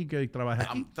Armando aquí que trabaja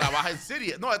aquí. Trabaja en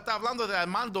City. No, está hablando de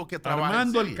Armando que trabaja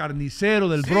Armando, en el City. carnicero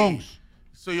del Sí. Bronx.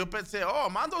 So yo pensé,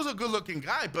 Armando es a good looking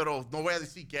guy, pero no voy a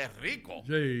decir que es rico.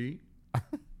 Sí.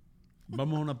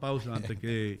 Vamos a una pausa antes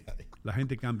que la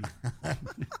gente cambie.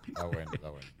 Está bueno, está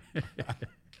bueno.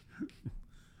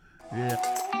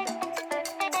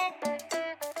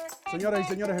 Señoras y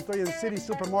señores, estoy en City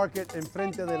Supermarket,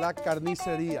 enfrente de la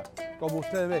carnicería. Como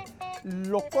ustedes ven,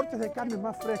 los cortes de carne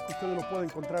más frescos ustedes los pueden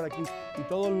encontrar aquí. Y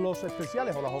todos los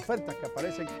especiales o las ofertas que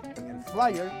aparecen en el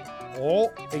flyer o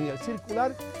en el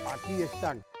circular, aquí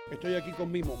están. Estoy aquí con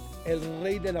Mimo, el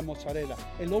rey de la mozzarella,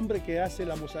 el hombre que hace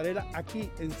la mozzarella aquí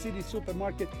en City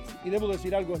Supermarket. Y debo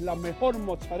decir algo, es la mejor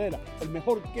mozzarella, el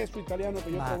mejor queso italiano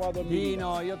que yo he probado en mi vida.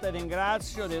 Dino, io te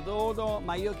ringrazio di tutto,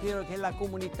 ma io chiedo che la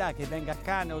comunità che venga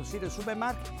qua nel City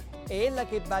Supermarket è la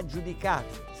che va a giudicare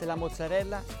se la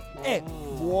mozzarella è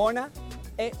buona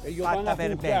e ellos fatta van a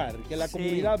per juzgar, bene. que la Sì.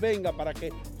 comunidad venga para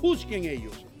que juzguen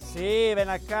ellos. Sì, ven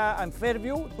acá in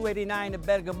Fairview, 289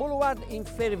 Bergen Boulevard in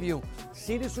Fairview.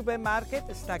 City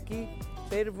Supermarket sta qui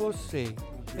per você.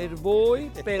 Per voi,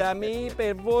 per me,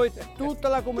 per voi, tutta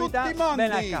la comunità. Tutti mondi.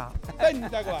 Ven acá.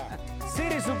 Venta qua.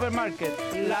 City Supermarket,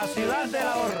 la ciudad del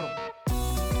ahorro.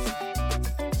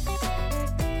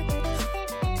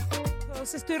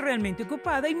 Estoy realmente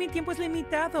ocupada y mi tiempo es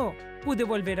limitado. Pude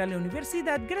volver a la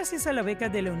universidad gracias a la beca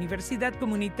de la Universidad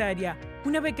Comunitaria,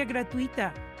 una beca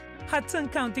gratuita. Hudson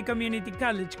County Community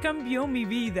College cambió mi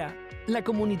vida. La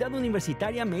comunidad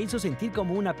universitaria me hizo sentir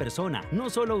como una persona, no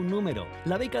solo un número.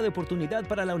 La beca de oportunidad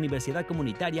para la universidad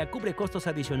comunitaria cubre costos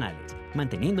adicionales,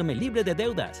 manteniéndome libre de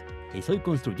deudas. Estoy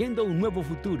construyendo un nuevo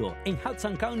futuro en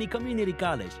Hudson County Community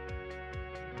College.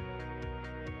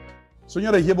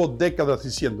 Señores, llevo décadas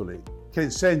diciéndole que en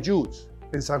St. Jude's,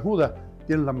 en San Judas,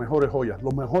 tienen las mejores joyas,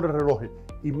 los mejores relojes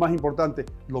y, más importante,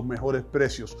 los mejores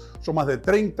precios. Son más de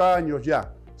 30 años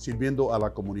ya sirviendo a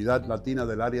la comunidad latina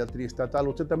del área triestatal.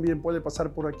 Usted también puede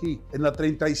pasar por aquí, en la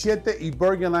 37 y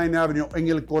Bergen Line Avenue, en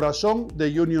el corazón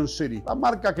de Union City. La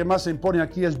marca que más se impone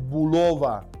aquí es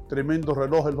Bulova. Tremendos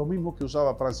relojes, lo mismo que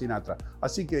usaba Frank Sinatra.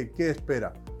 Así que, ¿qué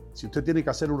espera? Si usted tiene que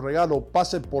hacer un regalo,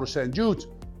 pase por St. Jude's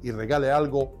y regale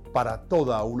algo para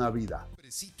toda una vida.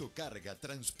 Expresito Carga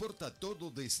transporta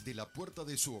todo desde la puerta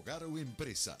de su hogar o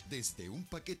empresa, desde un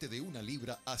paquete de 1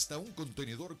 libra hasta un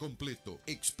contenedor completo.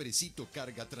 Expresito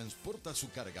Carga transporta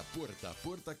su carga puerta a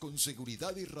puerta con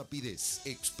seguridad y rapidez.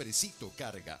 Expresito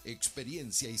Carga,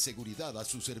 experiencia y seguridad a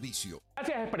su servicio.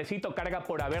 Gracias Expresito Carga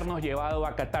por habernos llevado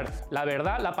a Qatar. La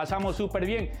verdad, la pasamos súper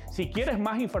bien. Si quieres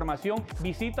más información,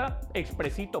 visita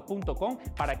expresito.com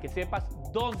para que sepas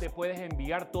dónde puedes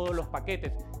enviar todos los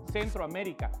paquetes.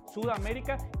 Centroamérica,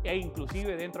 Sudamérica e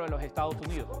inclusive dentro de los Estados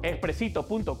Unidos.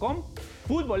 Expresito.com,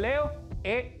 futboleo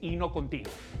e Hino Contigo.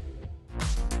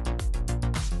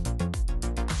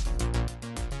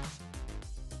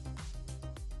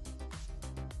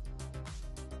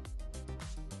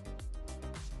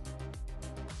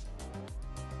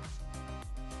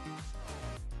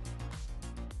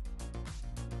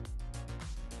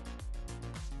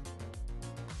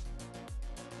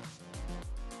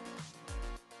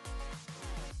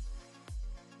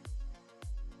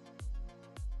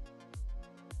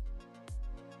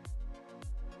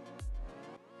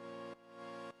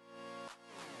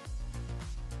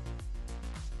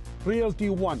 Realty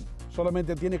One.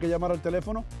 Solamente tiene que llamar al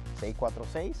teléfono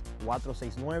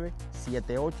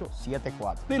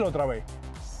 646-469-7874. Dilo otra vez.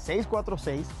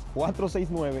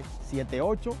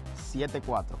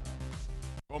 646-469-7874.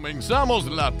 Comenzamos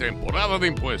la temporada de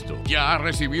impuestos. ¿Ya ha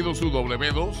recibido su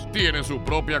W2? ¿Tiene su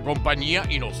propia compañía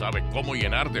y no sabe cómo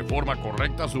llenar de forma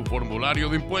correcta su formulario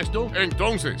de impuestos?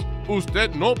 Entonces,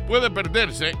 usted no puede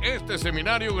perderse este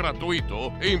seminario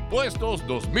gratuito Impuestos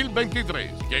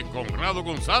 2023 que Conrado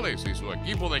González y su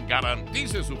equipo de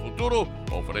Garantice su Futuro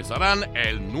ofrecerán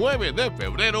el 9 de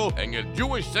febrero en el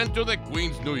Jewish Center de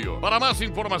Queens, New York. Para más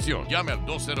información, llame al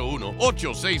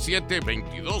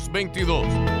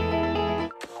 201-867-2222.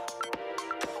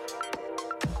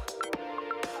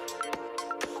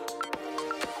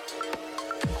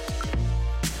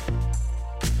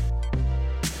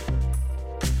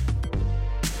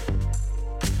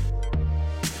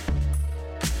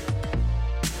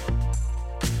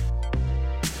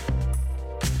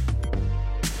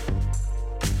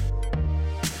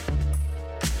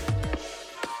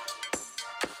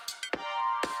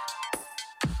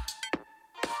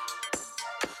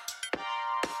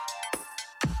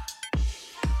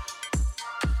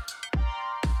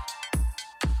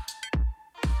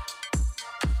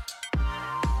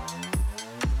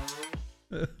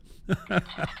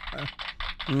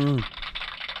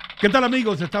 ¿Qué tal,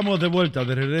 amigos? Estamos de vuelta,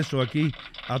 de regreso aquí.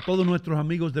 A todos nuestros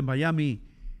amigos de Miami,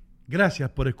 gracias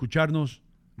por escucharnos,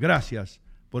 gracias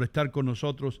por estar con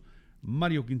nosotros.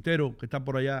 Mario Quintero, que está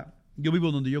por allá. Yo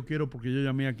vivo donde yo quiero porque yo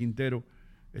llamé a Quintero.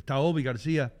 Está Obi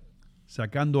García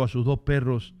sacando a sus 2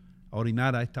 perros a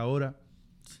orinar a esta hora.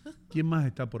 ¿Quién más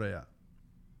está por allá?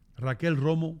 Raquel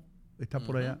Romo está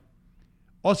por allá.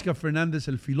 Oscar Fernández,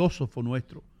 el filósofo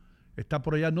nuestro, está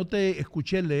por allá. No te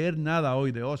escuché leer nada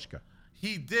hoy de Oscar.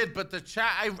 He did, but the chat,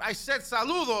 I said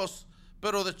saludos,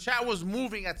 pero the chat was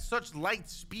moving at such light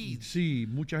speed Sí,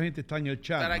 mucha gente está en el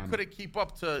chat. that I mano. couldn't keep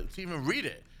up to even read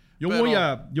it.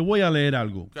 Yo voy a leer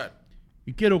algo. Go ahead.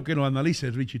 Y quiero que lo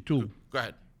analices, Richie, tú. Go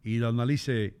ahead. Y lo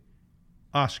analice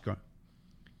Oscar.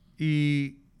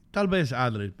 Y tal vez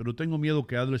Adler, pero tengo miedo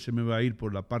que Adler se me va a ir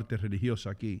por la parte religiosa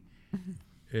aquí.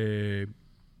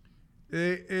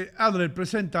 Adler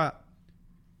presenta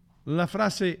la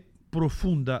frase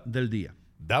profunda del día.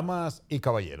 Damas y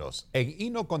caballeros, en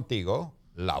Hino Contigo,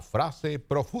 la frase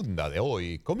profunda de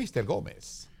hoy con Mr.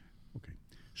 Gómez.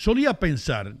 Solía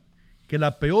pensar que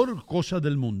la peor cosa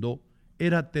del mundo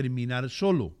era terminar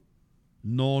solo.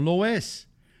 No lo es.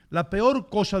 La peor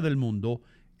cosa del mundo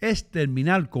es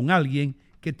terminar con alguien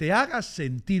que te haga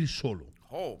sentir solo.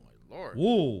 Oh, my Lord.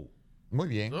 Oh. Muy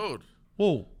bien. Dude.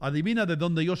 Oh, adivina de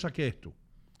dónde yo saqué esto.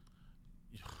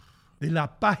 De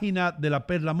la página de la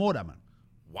Perla Mora, man.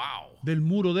 Wow. Del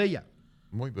muro de ella.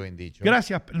 Muy bien dicho.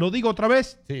 Gracias. ¿Lo digo otra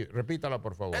vez? Sí, repítalo,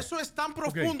 por favor. Eso es tan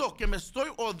profundo que me estoy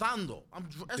ahogando.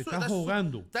 Te estás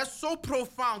ahogando. That's so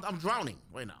profound. I'm drowning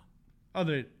right now.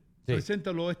 Adler,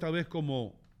 preséntalo esta vez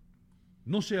como: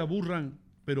 no se aburran,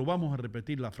 pero vamos a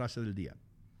repetir la frase del día.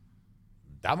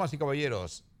 Damas y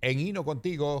caballeros, en Hino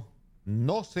Contigo,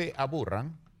 no se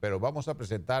aburran, pero vamos a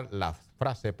presentar la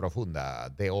frase profunda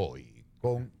de hoy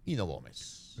con Hino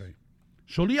Gómez.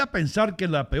 Solía pensar que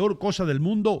la peor cosa del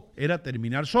mundo era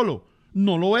terminar solo.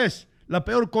 No lo es. La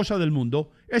peor cosa del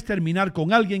mundo es terminar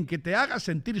con alguien que te haga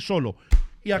sentir solo.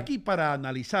 Y aquí, para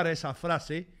analizar esa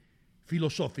frase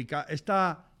filosófica,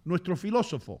 está nuestro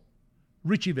filósofo,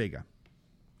 Richie Vega.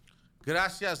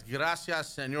 Gracias,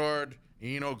 señor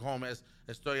Hino Gómez.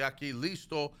 Estoy aquí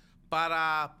listo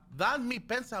para dar mis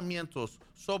pensamientos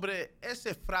sobre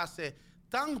esa frase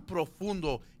tan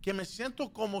profundo que me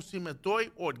siento como si me estoy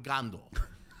ahogando.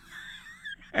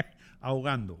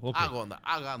 Ahogando. Okay.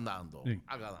 Agandando. Sí.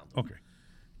 Okay.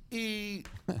 Y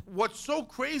what's so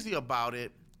crazy about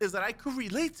it is that I could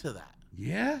relate to that.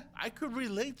 Yeah? I could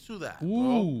relate to that.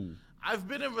 Ooh. Bro. I've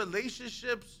been in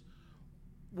relationships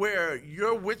where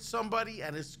you're with somebody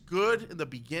and it's good in the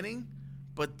beginning,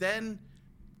 but then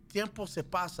tiempo se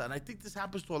pasa. And I think this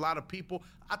happens to a lot of people.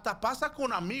 Hasta pasa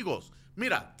con amigos.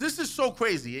 Mira, this is so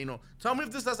crazy, you know. Tell me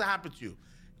if this doesn't happen to you.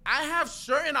 I have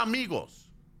certain amigos.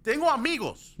 Tengo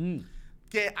amigos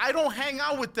que I don't hang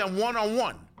out with them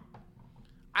one-on-one.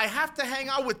 I have to hang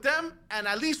out with them and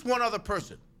at least one other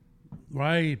person.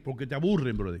 Right, porque te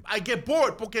aburren, brother. I get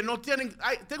bored porque no tienen...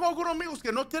 Tengo algunos amigos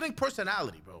que no tienen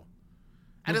personality, bro.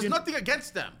 And there's nothing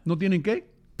against them. ¿No tienen qué?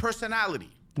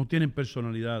 Personality. No tienen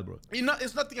personalidad, bro.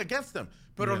 It's nothing against them.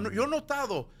 Pero yo he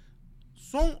notado,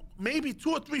 son maybe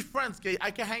 2 or 3 friends que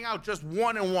I can hang out just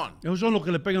one-on-one. Esos son los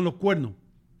que le pegan los cuernos.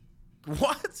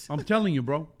 What? I'm telling you,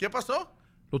 bro. ¿Qué pasó?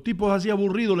 Los tipos así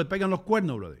aburridos le pegan los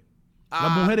cuernos, brother.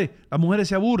 Las mujeres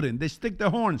se aburren. They stick their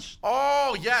horns.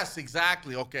 Oh, yes,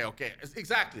 exactly. Okay.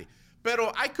 Exactly.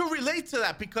 Pero I could relate to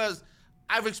that because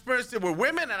I've experienced it with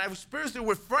women and I've experienced it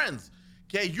with friends.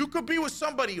 Que you could be with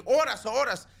somebody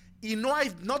horas y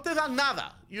no te dan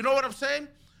nada. You know what I'm saying?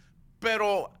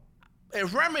 Pero el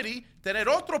remedy, tener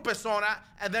otra persona,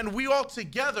 and then we all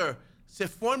together se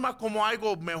forma como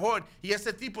algo mejor y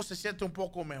ese tipo se siente un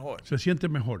poco mejor. Se siente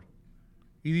mejor.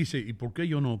 Y dice, ¿y por qué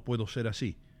yo no puedo ser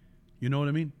así? You know what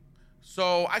I mean?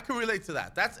 So I can relate to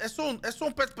that.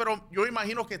 Pero yo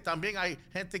imagino que también hay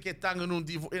gente que están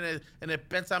en el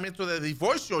pensamiento de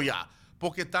divorcio ya,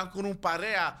 porque están con un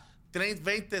pareja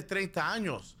 20, 30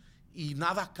 años y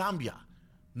nada cambia.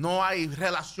 No hay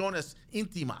relaciones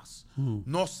íntimas.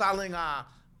 No salen a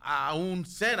un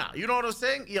cena. You know what I'm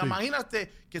saying? Y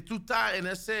imagínate que tú estás en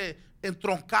ese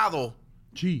entroncado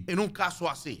en un caso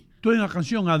así. Tú hay una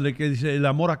canción, Adler, que dice El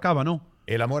amor acaba, ¿no?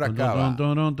 El amor acaba.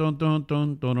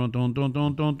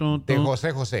 De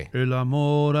José José. El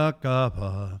amor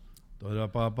acaba.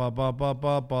 ¿De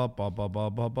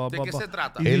qué se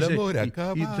trata? El amor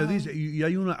acaba. Y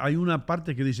hay una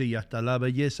parte que dice, y hasta la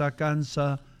belleza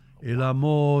cansa, el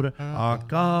amor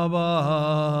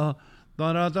acaba.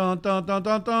 You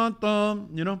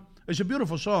know? It's a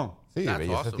beautiful song. Sí,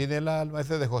 belleza awesome. Tiene el alma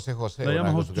ese de José José.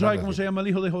 ¿Sabes cómo se llama el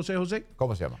hijo de José José?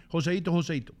 ¿Cómo se llama? Joseito.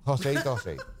 Joseito.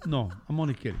 No, I'm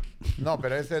only kidding. No,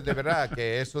 pero ese de verdad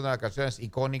que es una de las canciones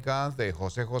icónicas de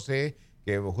José José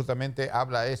que justamente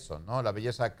habla eso, ¿no? La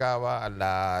belleza acaba,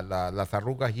 las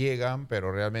arrugas llegan,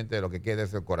 pero realmente lo que queda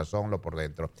es el corazón, lo por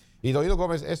dentro. Y Doido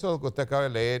Gómez, eso que usted acaba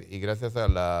de leer, y gracias a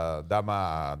la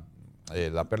dama,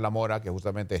 la Perla Mora, que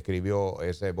justamente escribió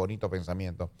ese bonito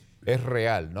pensamiento, es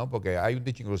real, ¿no? Porque hay un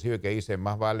dicho inclusive que dice,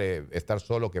 más vale estar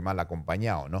solo que mal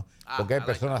acompañado, ¿no? Porque hay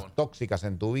personas tóxicas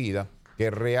en tu vida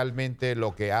que realmente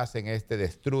lo que hacen es te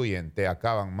destruyen, te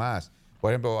acaban más.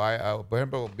 Por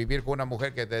ejemplo, vivir con una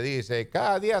mujer que te dice,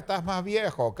 cada día estás más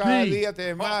viejo, cada día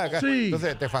te más. Sí.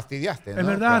 Entonces te fastidiaste, ¿no? Es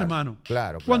verdad, Claro, hermano.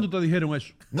 Claro. ¿Cuándo te dijeron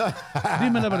eso? No.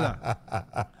 Dime la verdad.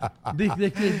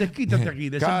 Desquítate aquí,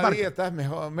 Cada desembarca. día estás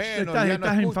mejor, menos. Estás, ya no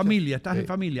estás en escuchas. familia, estás en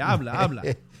familia. Habla.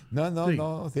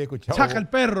 No, sí he escuchado. Saca el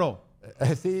perro.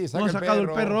 Sí, saca No has sacado el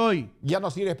perro hoy. Ya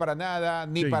no sirves para nada,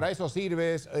 ni Sí. para eso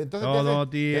sirves. Entonces, Todo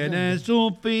te hacen- tiene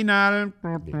su final.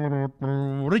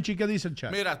 Richie, ¿qué dice el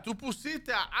chat? Mira, tú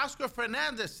pusiste a Oscar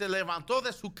Fernández, se levantó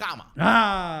de su cama.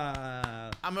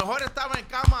 Ah. A lo mejor estaba en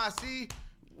cama así,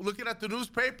 looking at the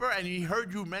newspaper, and he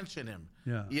heard you mention him.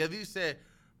 Yeah. Y él dice,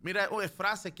 mira una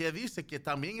frase que dice que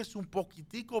también es un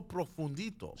poquitico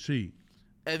profundito. Sí.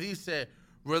 Él dice,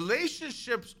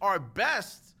 relationships are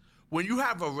best when you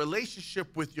have a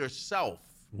relationship with yourself.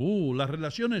 Las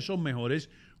relaciones son mejores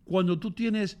cuando tú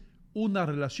tienes una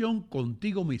relación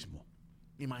contigo mismo.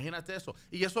 Imagínate eso.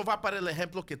 Y eso va para el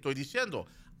ejemplo que estoy diciendo.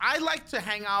 I like to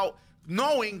hang out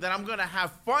knowing that I'm going to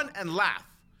have fun and laugh.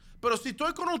 Pero si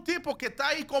estoy con un tipo que está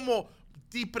ahí como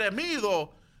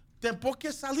deprimido, ¿por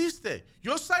qué saliste?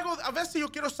 Yo salgo, a veces yo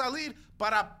quiero salir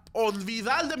para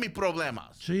olvidar de mis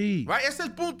problemas. Sí. Right? Es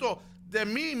el punto de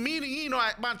mí meeting Ino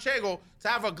at Manchego to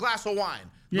have a glass of wine.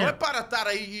 No Yeah. es para estar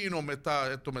ahí,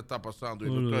 esto me está pasando.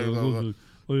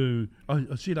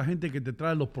 Así la gente que te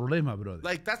trae los problemas, brother.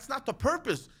 Like, that's not the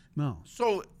purpose. No.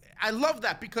 So, I love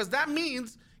that because that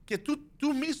means que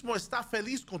tú mismo estás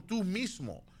feliz con tú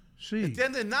mismo. Sí.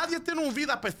 ¿Entiendes? Nadie tiene una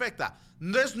vida perfecta.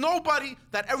 There's nobody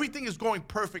that everything is going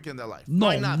perfect in their life. No,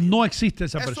 hay nadie. no existe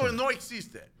esa Eso persona. no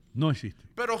existe. No existe.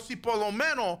 Pero si por lo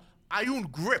menos hay un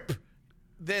grip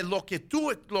de lo que tú,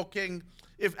 at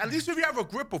least if you have a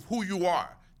grip of who you are,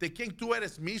 de quien tú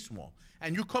eres mismo,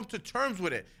 and you come to terms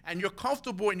with it, and you're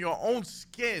comfortable in your own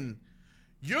skin,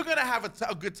 you're going to have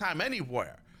a good time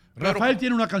anywhere. Rafael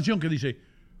tiene una canción que dice,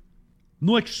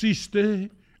 no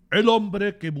existe el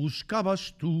hombre que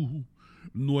buscabas tú,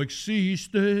 no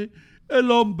existe el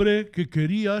hombre que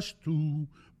querías tú,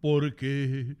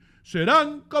 porque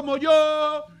serán como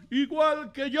yo,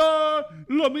 igual que yo,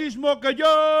 lo mismo que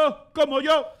yo, como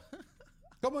yo.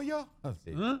 ¿Como yo?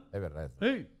 Sí, ¿Ah? es verdad. Eso.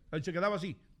 Sí, él se quedaba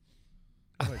así.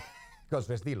 Con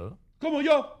su estilo, ¿no? Como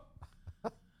yo.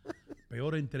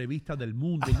 Peor entrevista del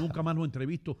mundo. Nunca más lo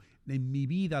entrevisto. En mi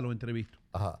vida lo entrevisto.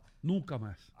 Ajá. Nunca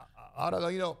más. Ahora,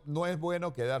 Danilo, no es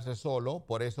bueno quedarse solo,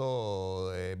 por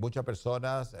eso muchas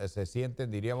personas se sienten,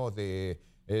 diríamos,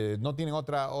 no tienen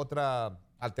otra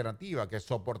alternativa que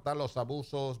soportar los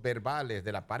abusos verbales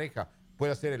de la pareja.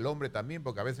 Puede ser el hombre también,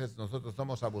 porque a veces nosotros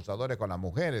somos abusadores con las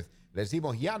mujeres. Le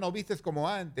decimos, ya no vistes como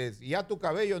antes, ya tu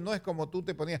cabello no es como tú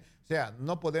te ponías. O sea,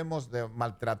 no podemos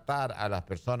maltratar a las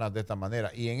personas de esta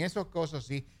manera. Y en esas cosas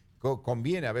sí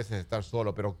conviene a veces estar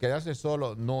solo, pero quedarse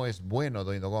solo no es bueno,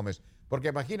 Doña Gómez. Porque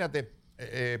imagínate,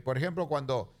 por ejemplo,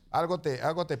 cuando algo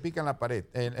te pica en la pared,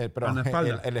 En la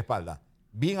espalda. en la espalda,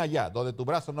 bien allá, donde tu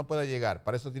brazo no puede llegar,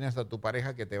 para eso tienes a tu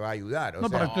pareja que te va a ayudar. O No,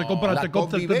 sea, pero te compras, la te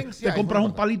convivencia compras es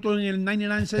un palito en el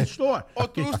 99 Cent Store. O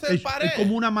tú que usas el pared. es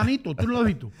como una manito, tú no lo has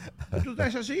visto. Tú te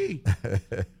haces así.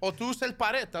 O tú usas el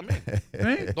pared también.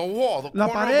 ¿Eh? The wall, the La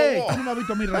corner pared. of the Tú no wall. lo has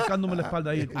visto a mí rascándome la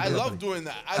espalda ahí. I love doing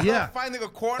that. I Yeah. love finding a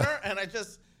corner and I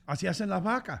just... Así hacen las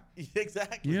vacas.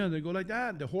 Exactly. Yeah, they go like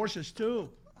that. The horses too.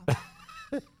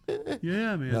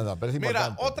 Yeah, man. No, pero es Mira,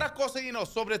 importante. otra cosa,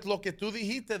 sobre lo que tú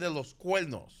dijiste de los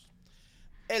cuernos.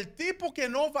 El tipo que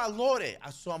no valore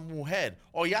a su mujer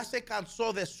o ya se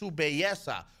cansó de su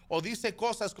belleza o dice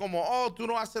cosas como, oh, tú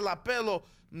no haces la pelo,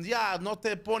 ya, no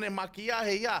te pones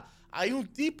maquillaje, ya. Hay un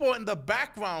tipo en the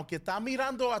background que está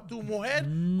mirando a tu mujer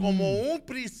como un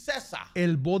princesa.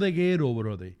 El bodeguero,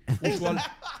 brother.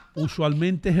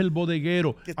 Usualmente es el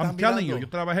bodeguero. ¿Qué están I'm telling you, mirando? yo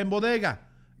trabajé en bodega.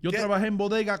 Yo ¿Qué? trabajé en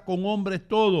bodega con hombres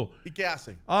todos. ¿Y qué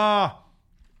hacen?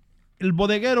 El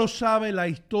bodeguero sabe la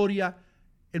historia.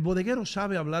 El bodeguero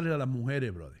sabe hablarle a las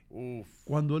mujeres, brother. Uf.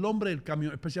 Cuando el hombre, el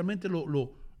camión, especialmente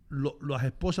las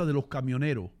esposas de los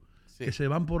camioneros, Sí. que se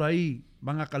van por ahí,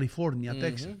 van a California, a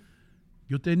Texas.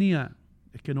 Yo tenía,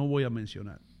 es que no voy a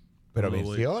mencionar. Pero No lo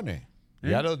voy a- mencione.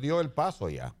 Ya lo dio el paso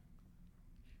ya.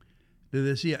 Le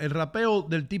decía, el rapeo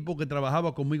del tipo que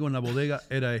trabajaba conmigo en la bodega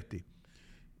era este.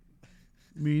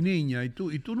 Mi niña, ¿y tú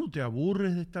no te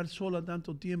aburres de estar sola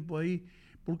tanto tiempo ahí?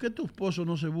 ¿Por qué tu esposo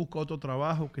no se busca otro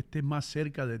trabajo que esté más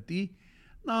cerca de ti?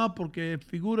 No, porque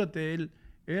figúrate,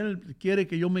 él quiere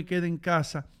que yo me quede en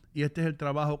casa y este es el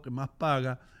trabajo que más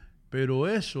paga. Pero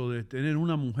eso de tener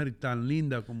una mujer tan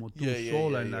linda como tú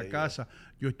sola en la casa,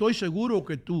 yo estoy seguro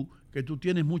que tú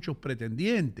tienes muchos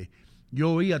pretendientes.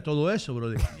 Yo oía todo eso,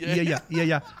 brother. Y ella,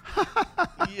 Yeah.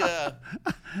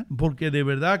 porque de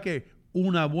verdad que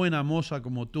una buena moza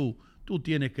como tú tú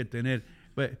tienes que tener,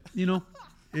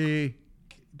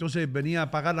 entonces venía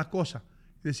a pagar las cosas.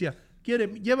 Decía,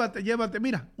 llévate,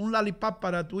 mira, un lollipop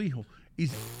para tu hijo.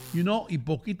 Y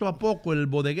poquito a poco el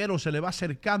bodeguero se le va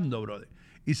acercando, brother.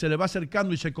 Y se le va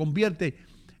acercando y se convierte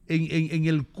en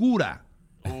el cura.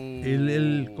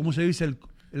 ¿Cómo se dice?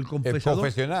 El confesador. El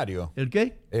confesionario. ¿El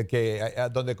qué? El que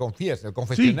donde confiesa, el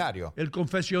confesionario. Sí, el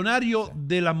confesionario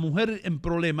de la mujer en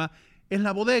problema es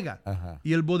la bodega. Ajá.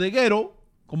 Y el bodeguero,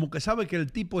 como que sabe que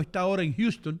el tipo está ahora en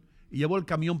Houston y llevó el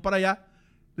camión para allá,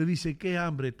 le dice, ¿qué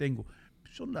hambre tengo?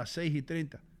 Son las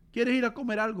 6:30. ¿Quieres ir a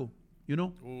comer algo?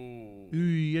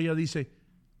 Y ella dice,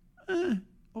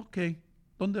 ok,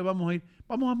 ¿dónde vamos a ir?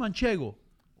 Vamos a Manchego,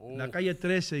 la calle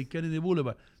 13 y Kennedy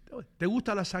Boulevard. ¿Te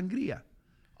gusta la sangría?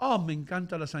 Oh, me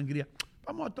encanta la sangría.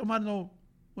 Vamos a tomarnos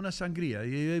una sangría.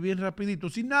 Y bien rapidito,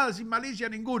 sin nada, sin malicia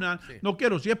ninguna. Sí. No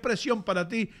quiero, si es presión para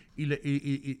ti.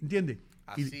 ¿Entiendes?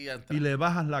 Y le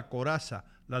bajas la coraza,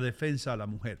 la defensa a la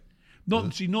mujer. No,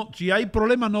 si hay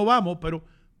problemas no vamos, pero...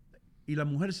 Y la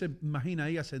mujer se imagina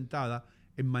ella sentada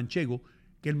en Manchego,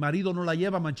 que el marido no la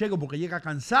lleva a Manchego porque llega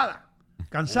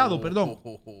cansado, perdón.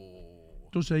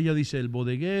 Entonces ella dice, el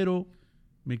bodeguero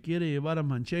me quiere llevar a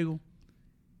Manchego,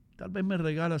 tal vez me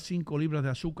regala 5 libras de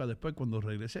azúcar después cuando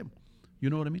regresemos. You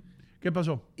know what I mean? ¿Qué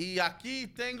pasó? Y aquí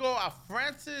tengo a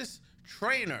Francis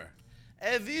Trainer.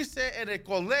 Él dice en el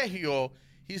colegio,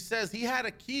 he says he had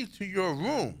a key to your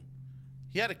room.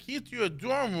 He had a key to your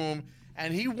dorm room,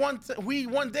 and he one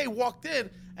day walked in,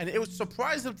 and it was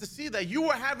surprised him to see that you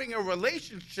were having a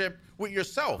relationship with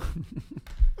yourself.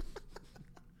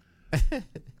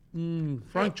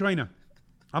 Frank Trainer,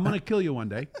 I'm going to kill you one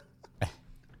day.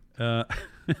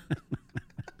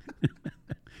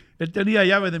 Él tenía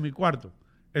llave de mi cuarto,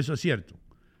 eso es cierto.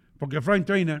 Porque Frank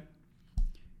Trainer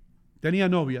tenía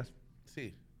novias.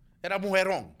 Sí, era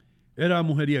mujerón. Era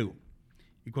mujeriego.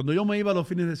 Y cuando yo me iba los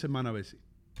fines de semana a veces,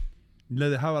 le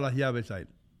dejaba las llaves a él.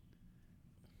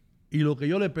 Y lo que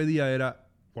yo le pedía era,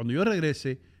 cuando yo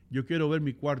regrese, yo quiero ver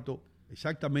mi cuarto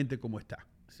exactamente como está.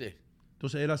 Sí.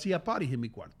 Entonces él hacía parties en mi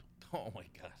cuarto. Oh my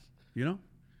gosh. You know?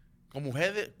 Con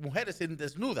mujeres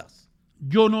desnudas.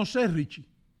 Yo no sé, Richie.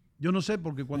 Yo no sé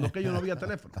porque cuando aquello no había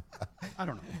teléfono. I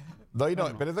don't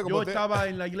know. Pero eso como yo usted, estaba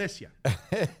en la iglesia.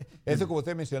 Eso como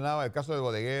usted mencionaba, el caso del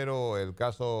bodeguero, el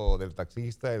caso del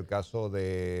taxista, el caso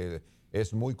de...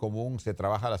 Es muy común, se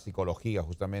trabaja la psicología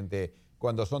justamente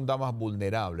cuando son damas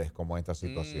vulnerables como esta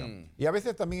situación. Y a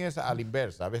veces también es a la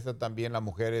inversa. A veces también las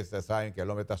mujeres saben que el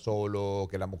hombre está solo,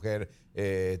 que la mujer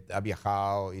ha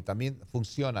viajado y también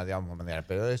funciona de ambas maneras.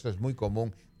 Pero eso es muy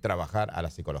común, trabajar a la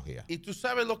psicología. Y tú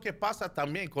sabes lo que pasa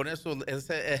también con eso,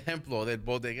 ese ejemplo del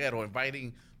bodeguero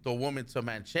inviting the woman to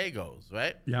Manchegos,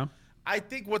 right? Yeah. I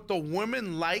think what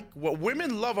women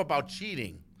love about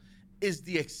cheating is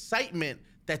the excitement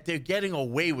that they're getting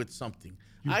away with something.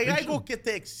 Hay algo que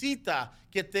te excita,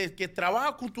 que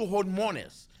trabaja con tus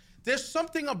hormonas. There's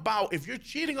something about, if you're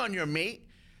cheating on your mate,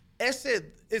 it's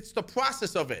the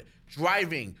process of it.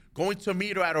 Driving, going to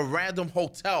meet her at a random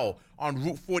hotel on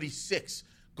Route 46,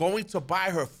 going to buy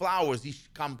her flowers,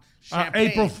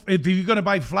 champagne. If you're going to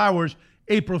buy flowers,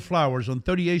 April Flowers on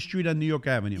 38th Street and New York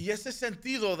Avenue. Y ese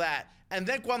sentido and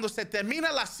then cuando se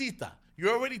termina la cita, you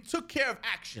already took care of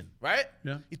action, right?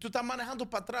 Yeah. Y tú estás manejando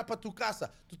para atrás para tu casa.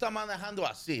 Tú estás manejando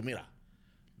así, mira.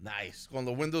 Nice. Con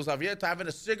los windows abiertos, having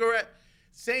a cigarette,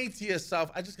 saying to yourself,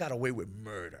 I just got away with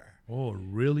murder. Oh,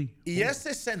 really? Y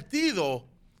ese sentido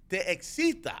te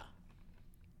excita.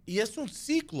 Y es un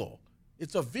ciclo.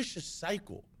 It's a vicious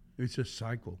cycle. It's a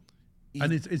cycle.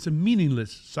 And it's a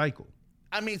meaningless cycle.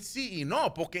 I mean, sí y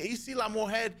no, porque y si la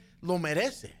mujer lo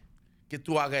merece que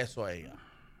tú hagas eso a ella.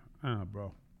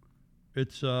 Bro.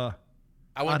 It's I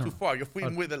went too far. Yo fui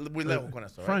muy lejos con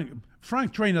eso.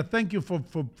 Frank Trainer, thank you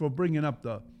for bringing up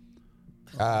the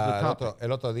topic.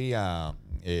 El otro día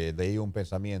leí un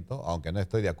pensamiento, aunque no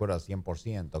estoy de acuerdo al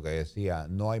 100%, que decía,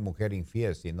 no hay mujer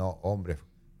infiel, sino hombres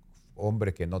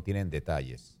que no tienen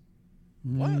detalles.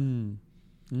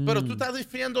 Pero tú estás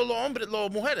diciendo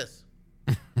las mujeres.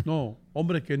 No,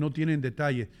 hombres que no tienen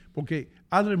detalles. Porque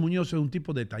Adler Muñoz es un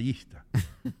tipo detallista.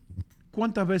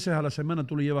 ¿Cuántas veces a la semana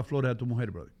tú le llevas flores a tu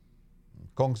mujer, brother?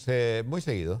 Muy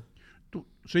seguido.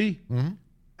 ¿Sí?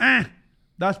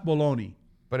 That's baloney.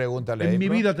 Pregúntale. En mi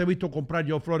vida te he visto comprar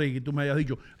yo flores y tú me hayas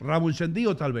dicho rabo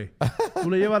encendido, tal vez.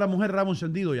 Tú le llevas a la mujer rabo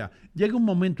encendido ya. Llega un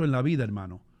momento en la vida,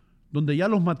 hermano, donde ya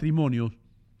los matrimonios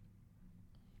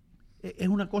es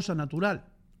una cosa natural.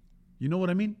 You know what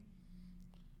I mean?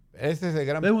 Ese es el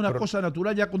gran Es una cosa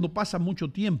natural ya cuando pasa mucho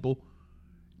tiempo.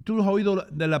 ¿Tú has oído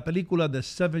de la película The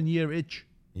 7-Year Itch?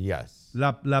 Yes.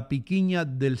 La piquiña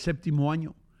del 7º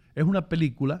año. Es una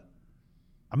película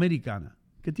americana.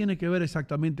 ¿Qué tiene que ver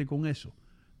exactamente con eso?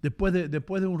 Después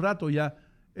de un rato ya...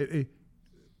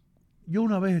 yo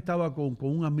una vez estaba con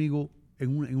un amigo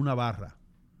en una barra.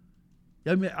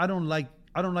 I don't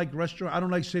like restaurant. I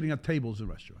don't like sitting at tables in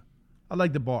restaurants. I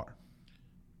like the bar.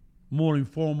 More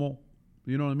informal.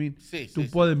 You know what I mean? Sí, Tú sí,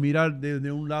 puedes mirar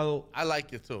desde un lado I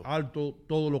like it too. alto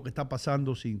todo lo que está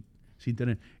pasando sin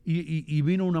tener. Y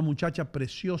vino una muchacha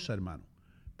preciosa, hermano.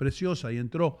 Preciosa. Y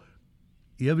entró.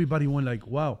 Y everybody went like,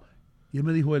 wow. Y él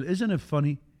me dijo, isn't it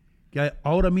funny que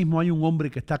ahora mismo hay un hombre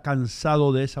que está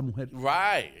cansado de esa mujer?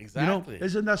 Right, exactly. You know,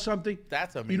 isn't that something?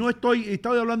 That's amazing. Y no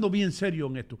estoy hablando bien serio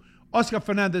en esto. Oscar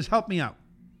Fernández, help me out.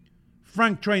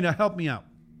 Frank Trainer, help me out.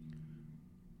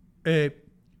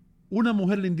 Una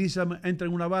mujer lindísima entra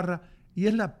en una barra y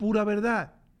es la pura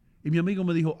verdad. Y mi amigo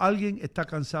me dijo, alguien está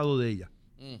cansado de ella.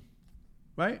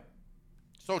 Right?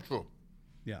 So true.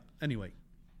 Yeah. Anyway,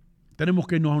 tenemos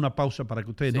que irnos a una pausa para que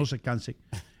ustedes no se cansen.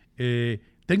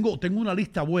 Tengo una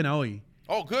lista buena hoy.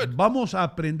 Oh, good. Vamos a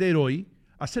aprender hoy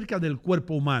acerca del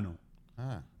cuerpo humano.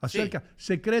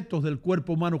 Secretos del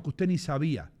cuerpo humano que usted ni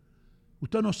sabía.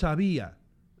 Usted no sabía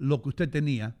lo que usted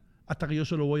tenía hasta que yo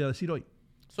se lo voy a decir hoy.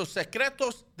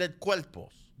 Secretos del cuerpo.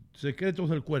 Secretos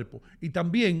del cuerpo. Y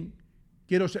también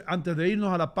antes de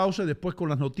irnos a la pausa, después con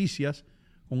las noticias,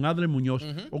 con Adler Muñoz,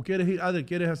 ¿o quieres ir, Adler,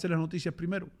 quieres hacer las noticias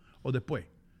primero o después?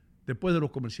 Después de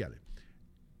los comerciales.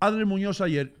 Adler Muñoz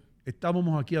ayer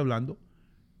estábamos aquí hablando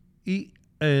y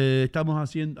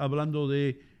estamos hablando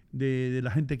de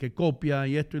la gente que copia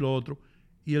y esto y lo otro,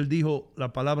 y él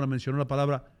mencionó la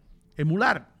palabra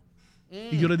emular.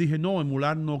 Y yo le dije, no,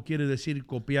 emular no quiere decir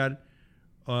copiar,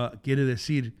 quiere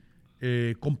decir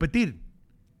competir.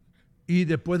 Y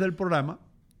después del programa,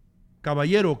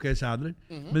 Caballero, que es Adler,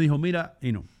 me dijo, mira,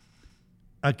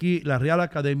 aquí la Real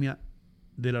Academia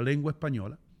de la Lengua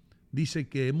Española dice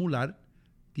que emular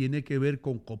tiene que ver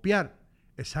con copiar.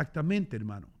 Exactamente,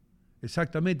 hermano.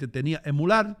 Exactamente.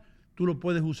 Emular, tú lo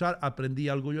puedes usar, aprendí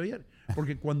algo yo ayer.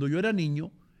 Porque cuando yo era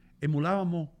niño,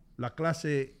 emulábamos la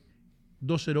clase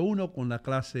 201 con la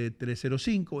clase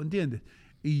 305, ¿entiendes?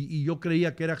 Y yo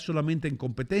creía que era solamente en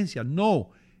competencia.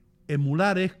 No,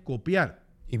 emular es copiar.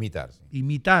 Imitar. Sí.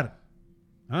 Imitar.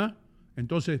 ¿Ah?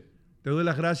 Entonces, te doy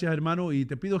las gracias, hermano, y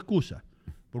te pido excusa,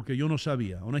 porque yo no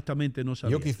sabía, honestamente no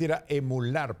sabía. Yo quisiera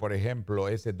emular, por ejemplo,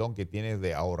 ese don que tienes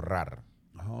de ahorrar.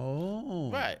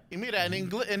 Oh. Right. Y mira, in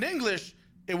English,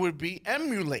 it would be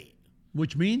emulate.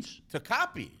 Which means? To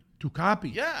copy. To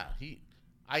copy. Yeah.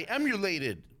 I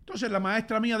emulated. Entonces, la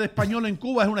maestra mía de español en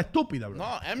Cuba es una estúpida, bro.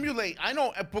 No, emulate. I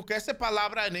know, porque esa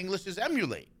palabra en English es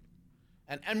emulate.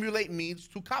 And emulate means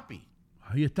to copy.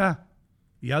 Ahí está.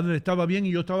 Y Adler estaba bien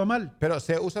y yo estaba mal. Pero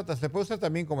se puede usar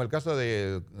también como el caso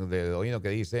de Oíno que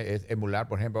dice, es emular,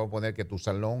 por ejemplo, vamos a poner que tu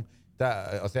salón,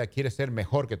 quieres ser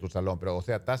mejor que tu salón, pero,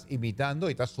 estás imitando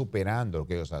y estás superando lo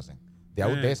que ellos hacen.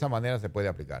 De esa manera se puede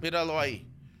aplicar. Míralo ahí.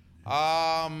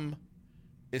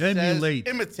 It Emulate.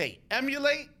 says imitate.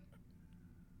 Emulate,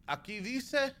 aquí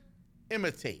dice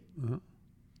imitate.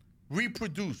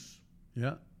 Reproduce.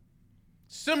 Yeah.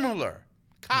 Similar.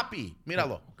 Copy.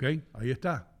 Míralo. Ok, ahí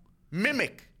está.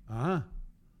 Mimic.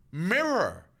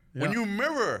 Mirror. Yeah. When you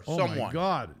mirror someone. Oh my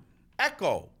God.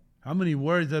 Echo. How many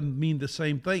words that mean the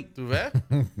same thing? ¿Tú ves?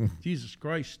 Jesus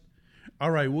Christ.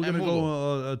 All right, we're going to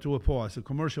go to a pause, a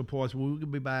commercial pause. We'll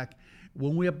be back.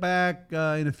 When we are back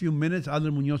in a few minutes,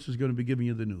 Adler Muñoz is going to be giving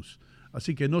you the news.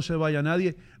 Así que no se vaya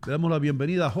nadie. Le damos la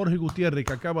bienvenida a Jorge Gutiérrez,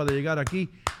 que acaba de llegar aquí.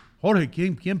 Jorge,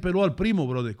 ¿quién peló al primo,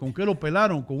 brother? ¿Con qué lo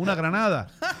pelaron? ¿Con una granada?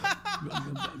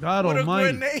 Claro,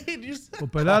 Mike. Lo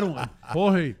pelaron.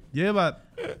 Jorge,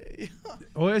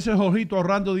 ese Jorgito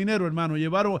ahorrando dinero, hermano.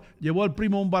 Llevó al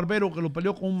primo a un barbero que lo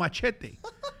peleó con un machete.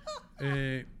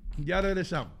 Ya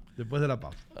regresamos, después de la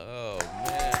pausa. Oh,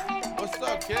 man. What's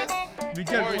up, kids?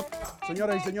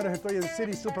 Señoras y señores, estoy en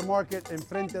City Supermarket,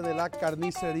 enfrente de la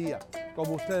carnicería.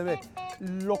 Como ustedes ven,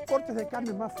 los cortes de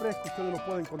carne más frescos ustedes los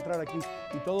pueden encontrar aquí.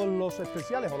 Y todos los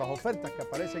especiales o las ofertas que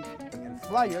aparecen en el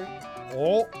flyer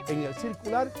o en el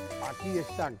circular, aquí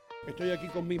están. Estoy aquí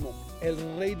con Mimo, el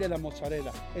rey de la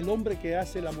mozzarella, el hombre que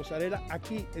hace la mozzarella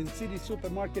aquí en City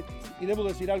Supermarket. Y debo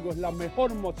decir algo, es la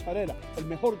mejor mozzarella, el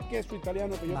mejor queso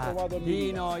italiano que yo he probado en mi vida.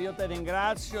 Dino, io te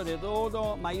ringrazio di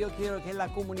tutto, ma io chiedo che la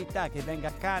comunità che venga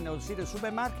acá nel City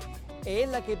Supermarket è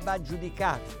la che va a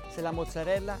giudicare se la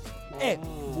mozzarella è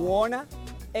buona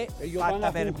e ellos fatta van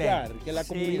a per juzgar, bene. que la Sì.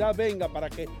 comunidad venga para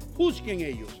que juzguen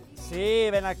ellos. Sì,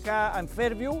 ven acá in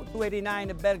Fairview,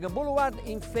 289 Berg Boulevard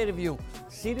in Fairview.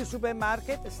 City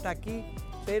Supermarket sta qui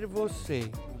per você.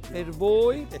 Per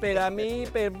voi, per me,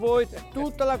 per voi,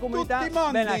 tutta la comunità, Tutti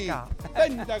mondi. ven acá.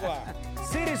 Venta qua.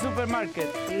 City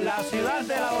Supermarket, la ciudad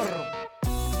del ahorro.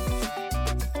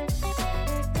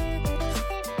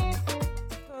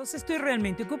 Estoy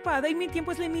realmente ocupada y mi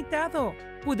tiempo es limitado.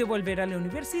 Pude volver a la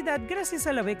universidad gracias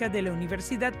a la beca de la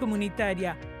Universidad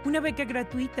Comunitaria, una beca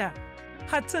gratuita.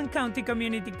 Hudson County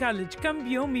Community College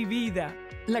cambió mi vida.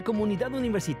 La comunidad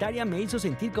universitaria me hizo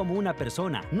sentir como una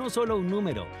persona, no solo un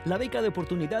número. La beca de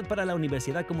oportunidad para la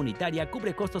universidad comunitaria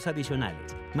cubre costos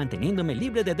adicionales, manteniéndome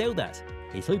libre de deudas.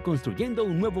 Estoy construyendo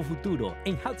un nuevo futuro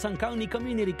en Hudson County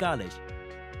Community College.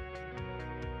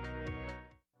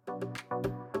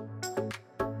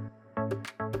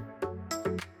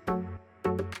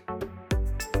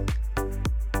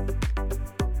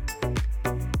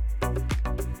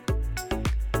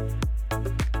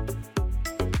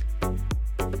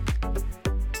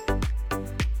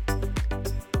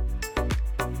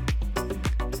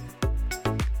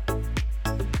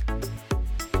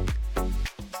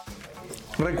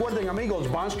 Recuerden, amigos,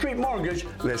 Bond Street Mortgage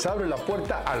les abre la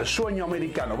puerta al sueño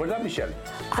americano, ¿verdad, Michelle?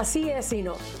 Así es,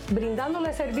 Sino,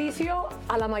 brindándole servicio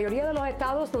a la mayoría de los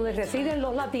estados donde residen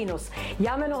los latinos.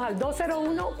 Llámenos al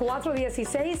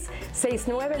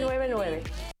 201-416-6999.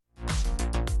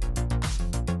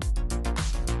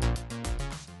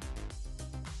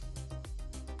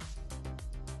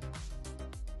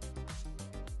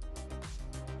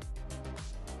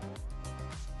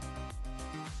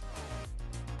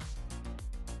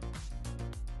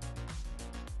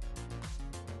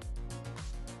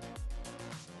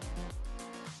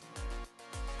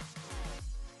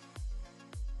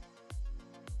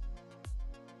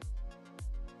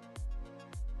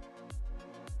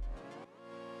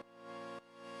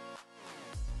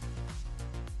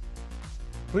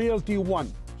 Realty One.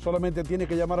 Solamente tiene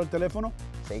que llamar al teléfono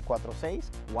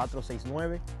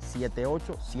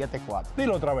 646-469-7874.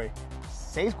 Dilo otra vez.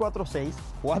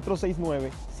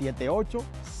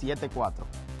 646-469-7874.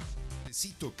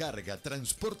 Expresito Carga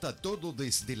transporta todo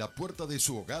desde la puerta de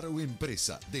su hogar o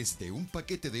empresa, desde un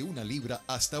paquete de 1 libra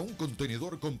hasta un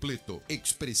contenedor completo.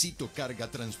 Expresito Carga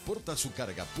transporta su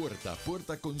carga puerta a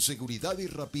puerta con seguridad y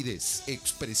rapidez.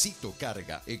 Expresito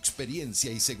Carga,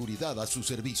 experiencia y seguridad a su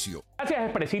servicio. Gracias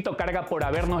Expresito Carga por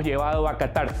habernos llevado a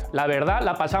Qatar. La verdad,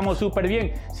 la pasamos súper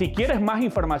bien. Si quieres más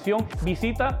información,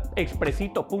 visita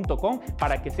expresito.com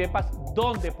para que sepas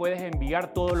dónde puedes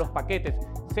enviar todos los paquetes.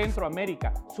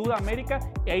 Centroamérica, Sudamérica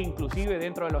e inclusive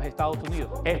dentro de los Estados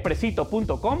Unidos.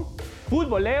 Expresito.com,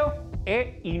 futboleo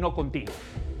e hino contigo.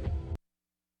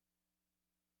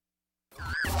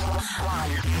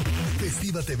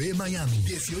 Festiva TV Miami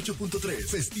 18.3,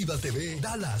 Festiva TV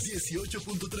Dallas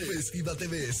 18.3, Festiva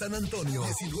TV San Antonio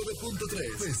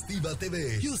 19.3, Festiva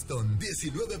TV Houston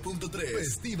 19.3,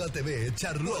 Festiva TV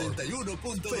Charlotte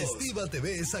 41.2, Festiva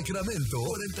TV Sacramento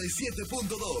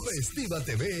 47.2, Festiva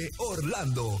TV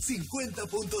Orlando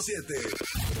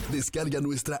 50.7. Descarga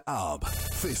nuestra app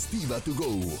Festiva to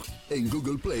Go en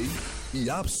Google Play y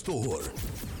App Store.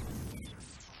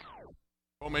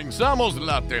 Comenzamos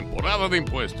la temporada de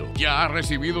impuestos. ¿Ya ha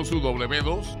recibido su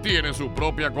W2? ¿Tiene su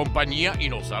propia compañía y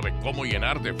no sabe cómo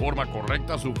llenar de forma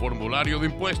correcta su formulario de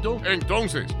impuestos?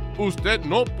 Entonces, usted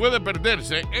no puede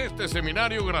perderse este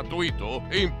seminario gratuito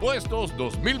Impuestos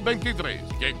 2023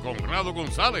 que Conrado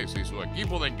González y su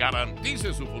equipo de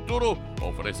Garantice su Futuro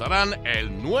ofrecerán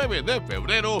el 9 de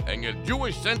febrero en el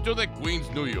Jewish Center de Queens,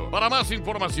 New York. Para más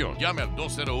información, llame al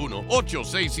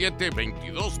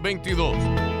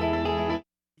 201-867-2222.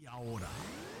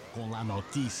 Con las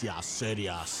noticias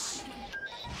serias,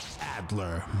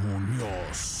 Adler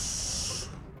Muñoz.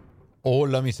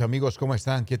 Hola mis amigos, ¿cómo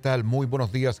están? ¿Qué tal? Muy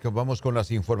buenos días, que vamos con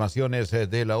las informaciones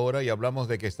de la hora y hablamos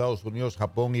de que Estados Unidos,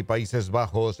 Japón y Países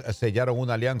Bajos sellaron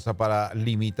una alianza para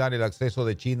limitar el acceso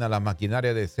de China a la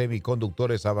maquinaria de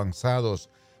semiconductores avanzados.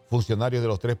 Funcionarios de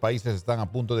los tres países están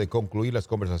a punto de concluir las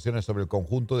conversaciones sobre el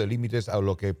conjunto de límites a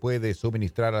lo que puede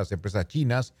suministrar a las empresas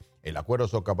chinas. El acuerdo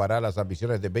socavará las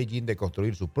ambiciones de Beijing de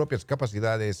construir sus propias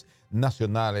capacidades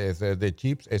nacionales de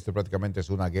chips. Esto prácticamente es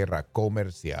una guerra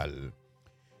comercial.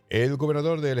 El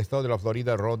gobernador del estado de la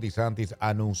Florida, Ron DeSantis,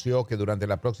 anunció que durante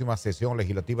la próxima sesión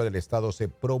legislativa del estado se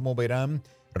promoverán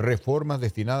reformas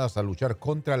destinadas a luchar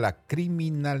contra la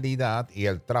criminalidad y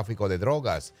el tráfico de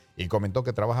drogas, y comentó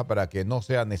que trabaja para que no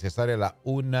sea necesaria la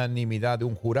unanimidad de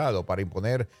un jurado para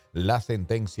imponer la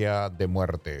sentencia de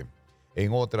muerte.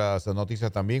 En otras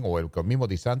noticias también, el mismo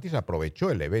DeSantis aprovechó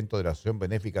el evento de la Asociación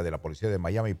Benéfica de la Policía de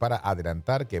Miami para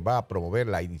adelantar que va a promover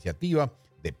la iniciativa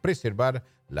de preservar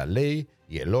la ley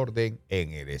y el orden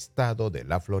en el estado de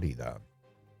la Florida.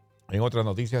 En otras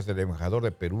noticias, el embajador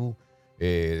de Perú,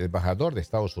 el embajador de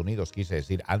Estados Unidos,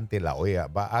 ante la OEA,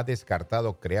 ha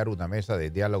descartado crear una mesa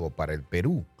de diálogo para el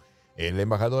Perú. El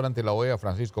embajador ante la OEA,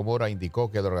 Francisco Mora,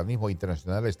 indicó que el organismo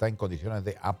internacional está en condiciones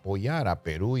de apoyar a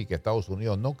Perú y que Estados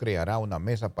Unidos no creará una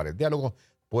mesa para el diálogo,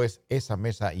 pues esa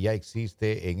mesa ya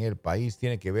existe en el país.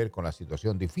 Tiene que ver con la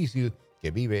situación difícil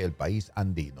que vive el país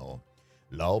andino.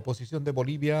 La oposición de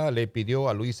Bolivia le pidió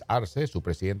a Luis Arce, su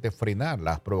presidente, frenar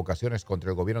las provocaciones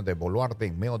contra el gobierno de Boluarte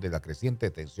en medio de la creciente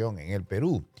tensión en el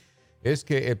Perú. Es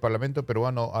que el Parlamento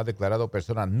peruano ha declarado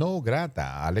persona no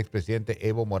grata al expresidente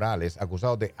Evo Morales,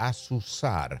 acusado de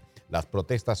azuzar las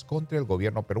protestas contra el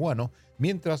gobierno peruano,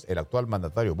 mientras el actual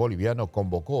mandatario boliviano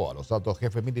convocó a los altos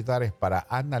jefes militares para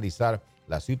analizar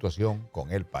la situación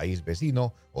con el país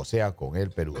vecino, o sea, con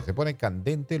el Perú. Se pone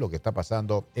candente lo que está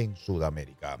pasando en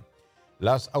Sudamérica.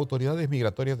 Las autoridades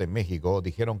migratorias de México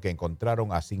dijeron que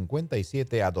encontraron a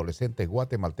 57 adolescentes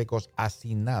guatemaltecos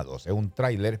hacinados en un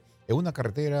tráiler en una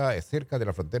carretera cerca de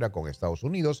la frontera con Estados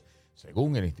Unidos.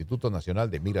 Según el Instituto Nacional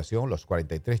de Migración, los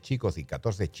 43 chicos y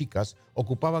 14 chicas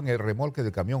ocupaban el remolque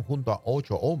del camión junto a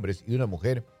 8 hombres y una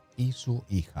mujer y su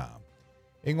hija.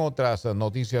 En otras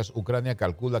noticias, Ucrania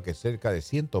calcula que cerca de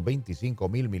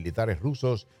 125,000 militares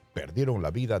rusos perdieron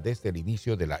la vida desde el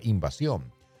inicio de la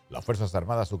invasión. Las Fuerzas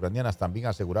Armadas ucranianas también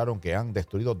aseguraron que han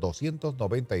destruido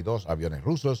 292 aviones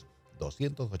rusos,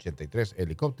 283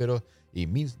 helicópteros y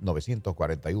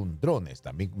 1.941 drones,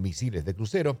 también misiles de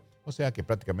crucero. O sea que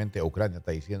prácticamente Ucrania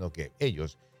está diciendo que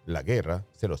ellos, la guerra,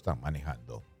 se lo están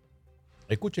manejando.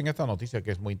 Escuchen esta noticia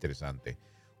que es muy interesante.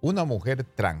 Una mujer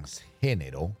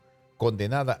transgénero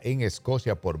condenada en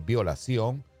Escocia por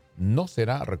violación no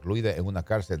será recluida en una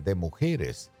cárcel de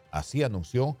mujeres. Así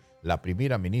anunció la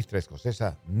primera ministra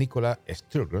escocesa Nicola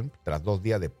Sturgeon tras 2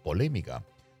 días de polémica.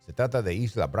 Se trata de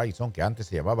Isla Bryson, que antes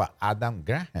se llamaba Adam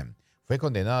Graham. Fue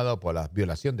condenado por la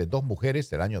violación de 2 mujeres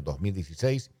del año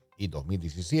 2016 y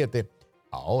 2017.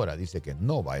 Ahora dice que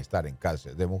no va a estar en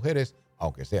cárcel de mujeres,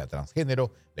 aunque sea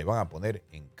transgénero, le van a poner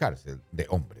en cárcel de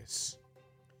hombres.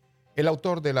 El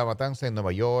autor de la matanza en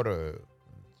Nueva York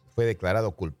fue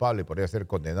declarado culpable y podría ser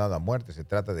condenado a muerte. Se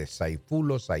trata de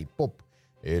Sayfullo Saipov,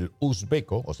 el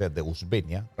uzbeco, o sea, de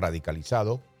Uzbenia,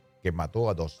 radicalizado, que mató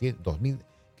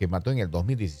en el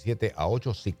 2017 a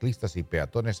 8 ciclistas y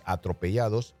peatones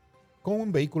atropellados con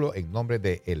un vehículo en nombre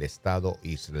del Estado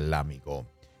Islámico.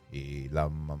 Y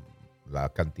la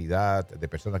cantidad de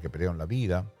personas que perdieron la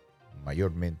vida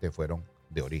mayormente fueron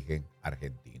de origen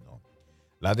argentino.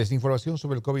 La desinformación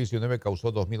sobre el COVID-19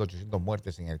 causó 2.800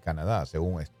 muertes en el Canadá.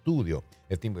 Según un estudio,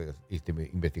 esta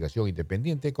investigación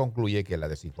independiente concluye que la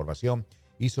desinformación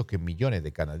hizo que millones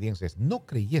de canadienses no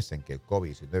creyesen que el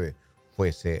COVID-19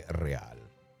 fuese real.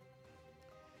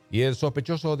 Y el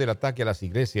sospechoso del ataque a las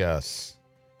iglesias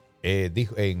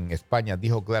en España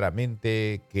dijo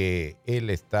claramente que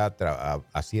él está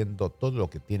haciendo todo lo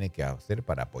que tiene que hacer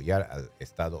para apoyar al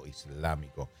Estado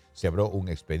Islámico. Se abrió un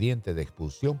expediente de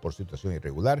expulsión por situación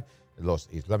irregular. Los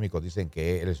islámicos dicen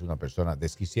que él es una persona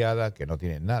desquiciada, que no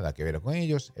tiene nada que ver con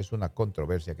ellos. Es una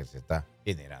controversia que se está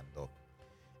generando.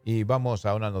 Y vamos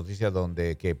a una noticia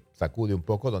que sacude un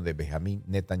poco, donde Benjamin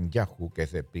Netanyahu, que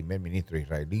es el primer ministro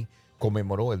israelí,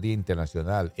 conmemoró el Día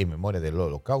Internacional en memoria del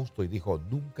Holocausto y dijo: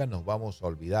 nunca nos vamos a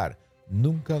olvidar,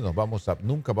 nunca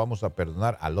vamos a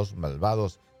perdonar a los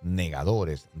malvados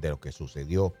negadores de lo que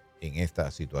sucedió en esta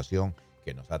situación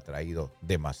que nos ha traído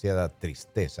demasiada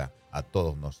tristeza a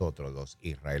todos nosotros los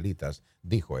israelitas,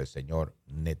 dijo el señor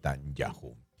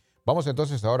Netanyahu. Vamos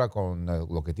entonces ahora con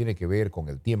lo que tiene que ver con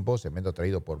el tiempo, segmento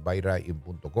traído por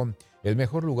buyrain.com, el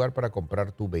mejor lugar para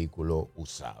comprar tu vehículo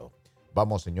usado.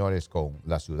 Vamos, señores, con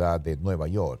la ciudad de Nueva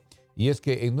York. Y es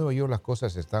que en Nueva York las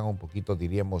cosas están un poquito,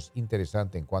 diríamos,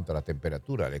 interesantes en cuanto a la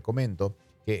temperatura. Le comento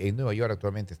que en Nueva York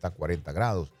actualmente está a 40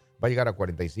 grados. Va a llegar a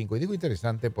 45. Y digo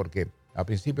interesante porque al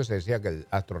principio se decía que el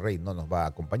Astro Rey no nos va a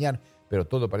acompañar, pero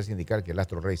todo parece indicar que el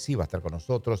Astro Rey sí va a estar con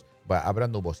nosotros. Habrá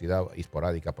nubosidad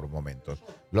esporádica por momentos.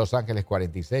 Los Ángeles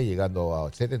 46 llegando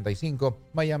a 75.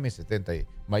 Miami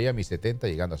 70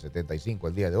 llegando a 75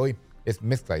 el día de hoy. Es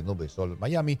mezcla de nube y sol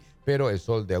Miami, pero el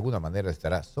sol de alguna manera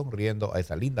estará sonriendo a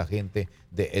esa linda gente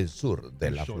del sur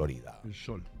de la Florida. El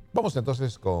sol. Vamos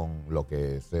entonces con lo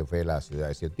que se fue la ciudad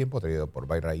de el tiempo, traído por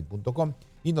buyrain.com,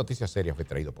 y Noticias Serias fue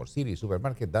traído por Siri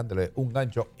Supermarket, dándole un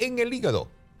gancho en el hígado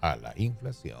a la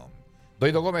inflación.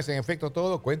 Doido Gómez, en efecto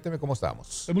todo, cuénteme cómo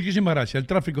estamos. Muchísimas gracias, el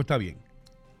tráfico está bien.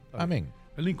 Amén.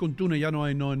 El Lincoln Tunnel ya no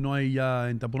hay ya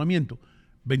entaponamiento,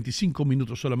 25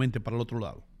 minutos solamente para el otro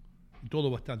lado. Y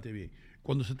todo bastante bien.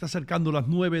 Cuando se está acercando las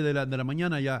 9 de la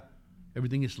mañana ya,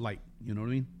 everything is light, you know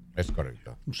what I mean? Es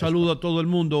correcto. Un saludo a todo el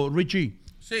mundo. Richie.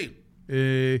 Sí.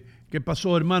 ¿Qué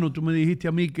pasó, hermano? Tú me dijiste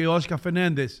a mí que Oscar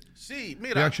Fernández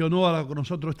reaccionó a lo que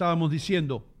nosotros estábamos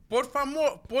diciendo. Por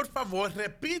favor,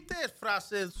 repite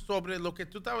frases sobre lo que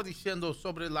tú estabas diciendo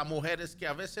sobre las mujeres, que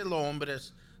a veces los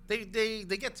hombres, they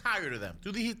get tired of them.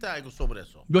 Tú dijiste algo sobre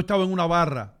eso. Yo estaba en una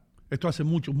barra Esto hace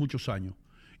muchos, muchos años.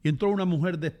 Y entró una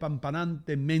mujer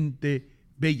despampanantemente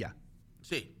bella.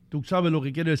 Sí. ¿Tú sabes lo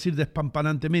que quiere decir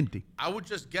despampanantemente? I would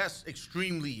just guess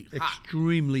extremely hot.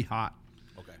 Extremely hot.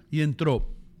 Okay. Y entró.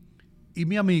 Y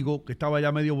mi amigo, que estaba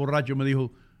ya medio borracho, me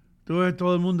dijo, tú ves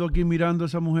todo el mundo aquí mirando a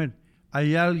esa mujer.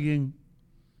 Hay alguien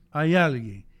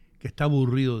que está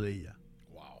aburrido de ella.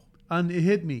 Wow. And it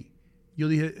hit me. Yo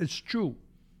dije, it's true.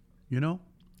 You know?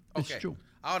 It's Okay. true.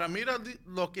 Ahora mira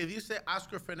lo que dice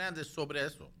Oscar Fernández sobre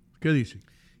eso. ¿Qué dice?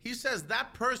 He says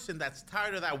that person that's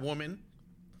tired of that woman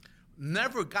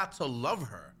never got to love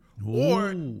her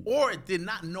or did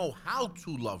not know how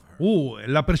to love her.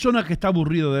 La persona que está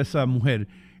aburrida de esa mujer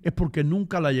es porque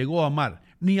nunca la llegó a amar,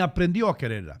 ni aprendió a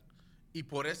quererla. Y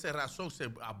por esa razón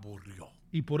se aburrió.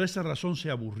 Y por esa razón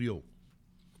se aburrió.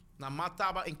 Nada más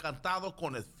estaba encantado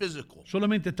con el físico.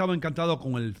 Solamente estaba encantado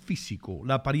con el físico,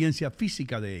 la apariencia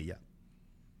física de ella.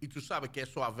 Y tú sabes que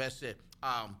eso a veces,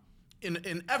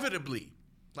 inevitably,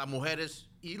 las mujeres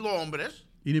y los hombres,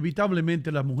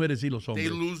 Inevitablemente las mujeres y los they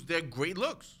hombres. lose their great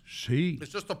looks. Sí,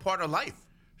 It's just a part of life.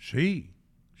 sí,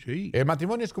 sí. El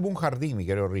matrimonio es como un jardín, mi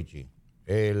querido Richie.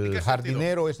 El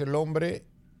jardinero es el hombre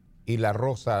y la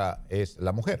rosa es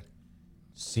la mujer.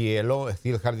 Si el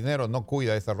jardinero no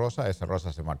cuida de esa rosa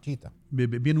se marchita.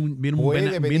 Viene un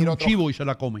Puede chivo y se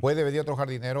la come. Puede venir otro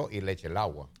jardinero y le echa el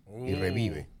agua y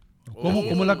revive. ¿Cómo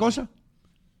es la cosa?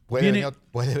 Puede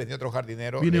venir otro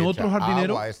jardinero, viene le otro echa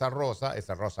jardinero. agua a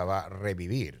esa rosa va a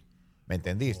revivir. ¿Me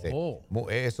entendiste?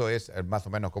 Eso es más o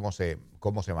menos cómo se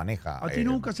maneja. ¿A ti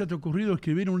nunca se te ha ocurrido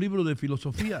escribir un libro de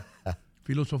filosofía?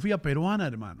 Filosofía peruana,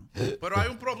 hermano. Pero hay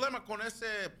un problema con ese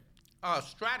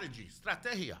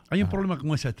estrategia. Hay un problema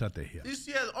con esa estrategia. Y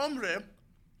si el hombre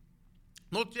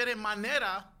no tiene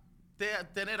manera de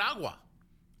tener agua,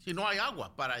 si no hay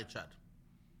agua para echar.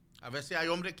 A veces hay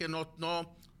hombres que no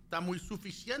está muy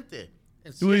suficiente.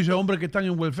 Tú dices hombres que están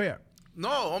en welfare.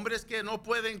 No, hombres que no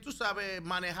pueden, tú sabes,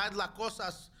 manejar las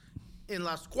cosas en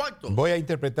las cuartos. Voy a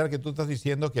interpretar que tú estás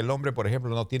diciendo que el hombre, por ejemplo,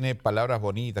 no tiene palabras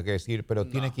bonitas que decir, pero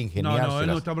tiene que ingeniárselas. No, él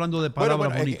no está hablando de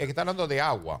palabras bonitas. Es que está hablando de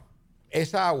agua.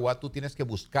 Esa agua tú tienes que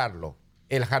buscarlo.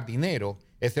 El jardinero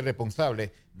es el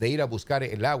responsable de ir a buscar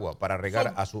el agua para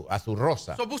regar a su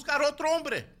rosa. Buscar otro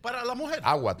hombre para la mujer.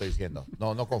 Agua, estoy diciendo.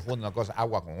 No confunda una cosa,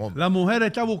 agua con hombre. La mujer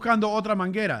está buscando otra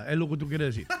manguera, es lo que tú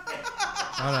quieres decir.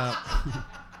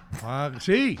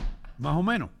 Sí, más o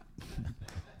menos.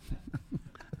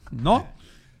 ¿No?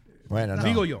 Bueno, no.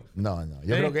 Digo yo. No.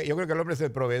 Yo creo que el hombre es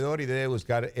el proveedor y debe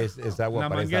buscar esa agua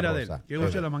para esa rosa. La manguera de él. Que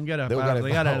use la manguera para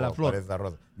regar a la flor. Para esa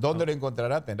rosa. ¿Dónde lo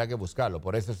encontrará? Tendrá que buscarlo.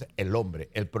 Por eso es el hombre,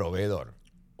 el proveedor.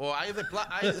 O hay de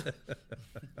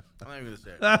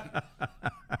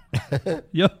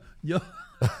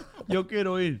Yo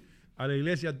quiero ir a la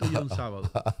iglesia tuya un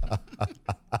sábado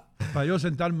para yo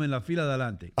sentarme en la fila de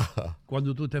adelante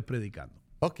cuando tú estés predicando.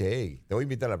 Ok, te voy a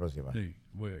invitar a la próxima. Sí,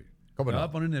 voy a ir. ¿Cómo Me no? va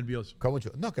a poner nervioso.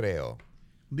 No creo.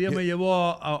 Un día me llevó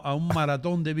a un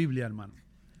maratón de Biblia, hermano.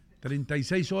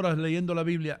 36 horas leyendo la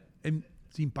Biblia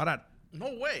sin parar. No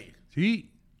way.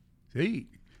 Sí.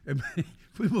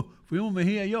 Fuimos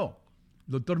Mejía y yo,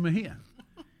 doctor Mejía.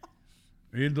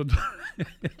 Y el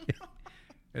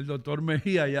doctor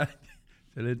Mejía ya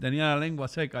se le tenía la lengua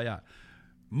seca ya.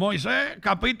 Moisés,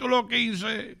 capítulo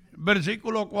 15,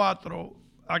 versículo 4.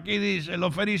 Aquí dice,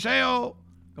 los fariseos.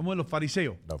 ¿Cómo es los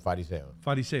fariseos? Los fariseos.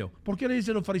 Fariseos. ¿Por qué le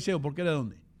dicen los fariseos? ¿Por qué de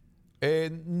dónde?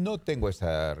 No tengo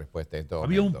esa respuesta en todo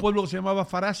 ¿Había momento. un pueblo que se llamaba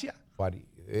Faracia?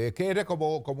 Que era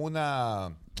como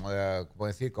una, ¿cómo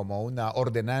decir? Como una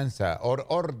ordenanza,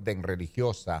 orden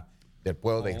religiosa del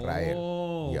pueblo de Israel.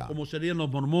 Como serían los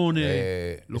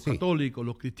mormones, los católicos,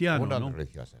 los cristianos, una ¿no?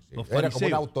 religiosa, sí. Los Era fariseos. como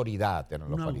una autoridad, eran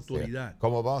los Una fariseos. autoridad.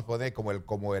 Como vamos a poner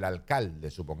como el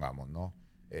alcalde, supongamos, ¿no?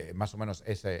 Más o menos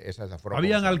esa es la forma.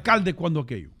 Habían alcaldes cuando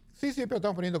aquello. Sí, pero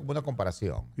estamos poniendo como una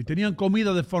comparación. Y tenían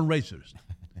comida de fundraisers.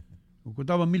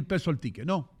 Costaban $1,000 el ticket,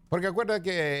 ¿no? Porque acuérdate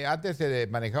que antes se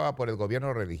manejaba por el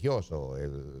gobierno religioso,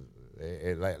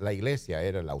 la iglesia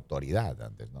era la autoridad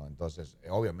antes, ¿no? Entonces,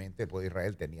 obviamente el pueblo de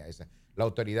Israel tenía esa. La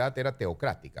autoridad era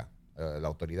teocrática, la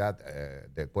autoridad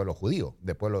del pueblo judío,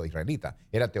 del pueblo israelita,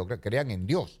 era teocrática, creían en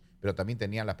Dios, pero también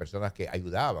tenían las personas que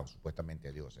ayudaban supuestamente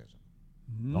a Dios eso.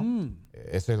 ¿No?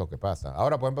 Eso es lo que pasa.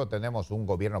 Ahora, por ejemplo, tenemos un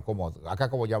gobierno como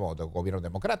llamamos, gobierno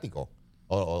democrático,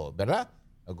 ¿verdad?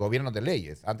 El gobierno de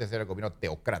leyes. Antes era el gobierno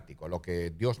teocrático. Lo que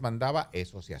Dios mandaba,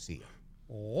 eso se hacía.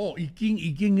 ¿Y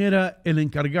quién era el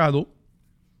encargado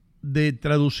de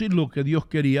traducir lo que Dios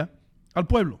quería al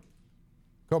pueblo?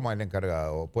 ¿Cómo el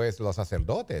encargado? Pues los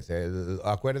sacerdotes.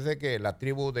 Acuérdese que la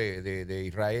tribu de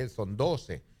Israel son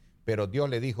 12. pero Dios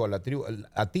le dijo a la tribu,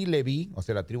 a ti Leví, o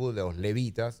sea, la tribu de los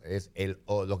levitas, es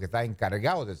lo que está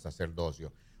encargado del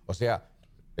sacerdocio. O sea,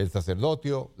 el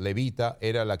sacerdocio levita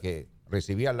era la que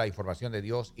recibía la información de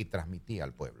Dios y transmitía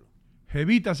al pueblo.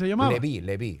 ¿Jevita se llamaba? Leví.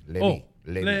 Oh,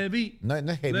 Leví. Leví. No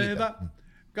es Jevita.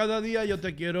 Cada día yo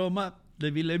te quiero más.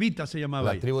 Levita se llamaba.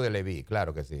 La ahí. tribu de Leví,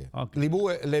 claro que sí. Okay.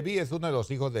 Leví es uno de los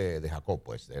hijos de Jacob,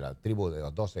 pues, de la tribu de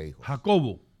los 12 hijos.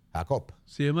 Jacob.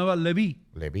 Se llamaba Leví.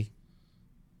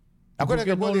 Acuérdate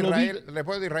que el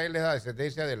pueblo de Israel es la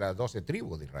descendencia de las 12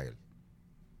 tribus de Israel.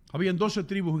 Habían 12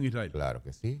 tribus en Israel. Claro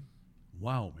que sí.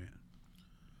 Wow, man.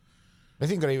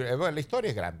 Es increíble. Bueno, la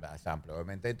historia es grande, es amplia,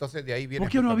 obviamente. Entonces, de ahí viene...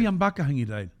 ¿Por qué no habían vacas en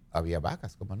Israel? Había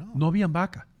vacas, ¿cómo no? No habían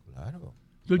vacas. Claro.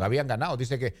 No habían ganado.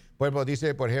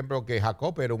 Dice, por ejemplo, que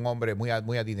Jacob era un hombre muy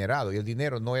adinerado y el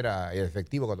dinero no era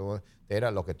efectivo, cuando era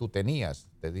lo que tú tenías.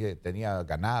 Tenía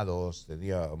ganados,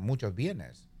 tenía muchos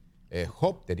bienes.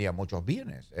 Job tenía muchos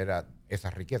bienes, era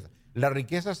esa riqueza. La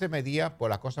riqueza se medía por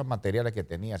las cosas materiales que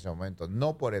tenía en ese momento,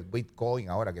 no por el Bitcoin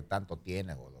ahora que tanto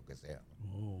tienes o lo que sea.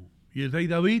 ¿Y el rey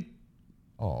David?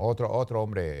 Otro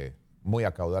hombre muy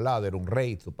acaudalado, era un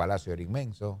rey, su palacio era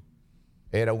inmenso.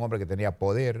 Era un hombre que tenía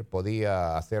poder,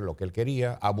 podía hacer lo que él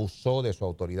quería, abusó de su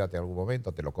autoridad en algún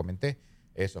momento, te lo comenté.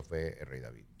 Eso fue el rey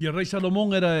David. Y el rey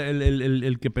Salomón era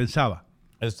el que pensaba.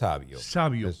 El sabio.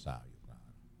 Sabio.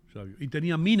 Y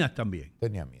tenía minas también.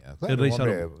 Tenía minas. El rey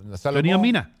Salomón. ¿Tenía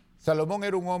minas? Salomón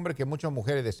era un hombre que muchas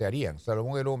mujeres desearían.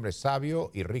 Salomón era un hombre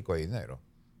sabio y rico de dinero.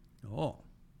 No.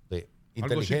 Sí.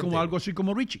 Algo así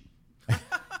como Richie.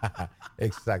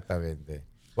 Exactamente.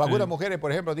 O algunas mujeres,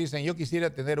 por ejemplo, dicen, yo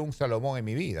quisiera tener un Salomón en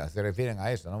mi vida. Se refieren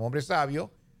a eso, ¿no? Un hombre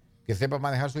sabio, que sepa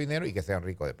manejar su dinero y que sea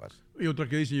rico de paso. Y otras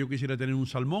que dicen, yo quisiera tener un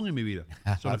salmón en mi vida.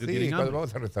 Son los que tienen cuando hambre.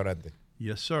 vamos al restaurante.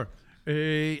 Yes, sir.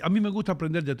 A mí me gusta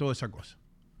aprender de toda esa cosa.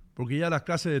 Porque ya las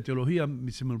clases de teología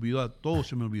se me olvidó, todo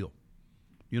se me olvidó.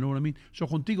 You know what I mean? So,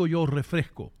 contigo yo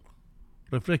refresco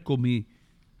mi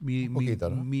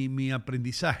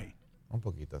aprendizaje. Un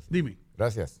poquito. Sí. Dime.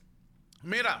 Gracias.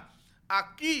 Mira,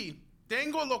 aquí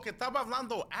tengo lo que estaba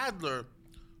hablando Adler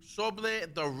sobre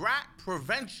the Rat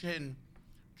Prevention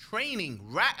Training,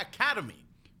 Rat Academy.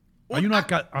 Hay una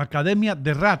academia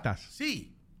de ratas.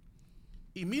 Sí.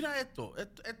 Y mira esto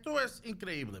es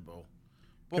increíble, bro.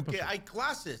 Porque hay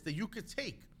clases that you could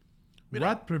take. Mira,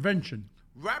 Rat Prevention.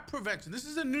 Rat Prevention. This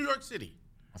is in New York City.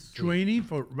 Training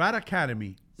for Rat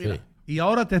Academy. Mira. Sí. Y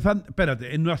ahora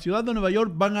espérate, en la ciudad de Nueva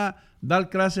York van a dar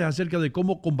clases acerca de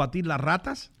cómo combatir las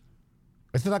ratas.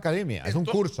 Es una academia, es un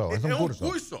curso.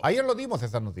 Ayer lo dimos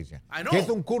esa noticia. Que es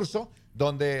un curso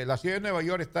donde la ciudad de Nueva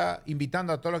York está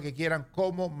invitando a todos los que quieran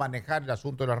cómo manejar el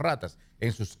asunto de las ratas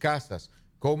en sus casas,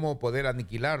 cómo poder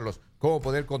aniquilarlos, cómo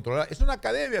poder controlar. Es una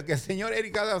academia que el señor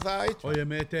Eric Adams ha hecho.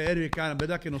 Óyeme, Eric Adams,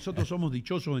 verdad que nosotros somos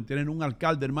dichosos en tener un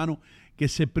alcalde, hermano, que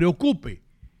se preocupe.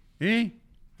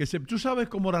 ¿Tú sabes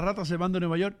cómo las ratas se van de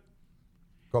Nueva York?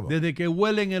 ¿Cómo? Desde que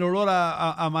huelen el olor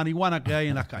a marihuana que hay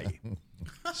en las calles.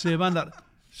 Se van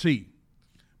sí.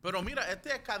 Pero mira,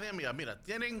 esta academia,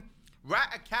 tienen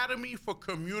Rat Academy for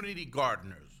Community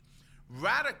Gardeners,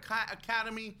 Rat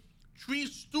Academy Tree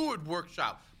Steward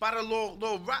Workshop para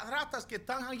los ratas que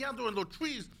están hallando en los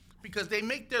trees because they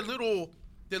make their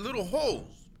little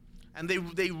holes and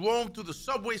they roam through the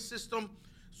subway system.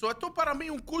 So esto para mí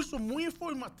es un curso muy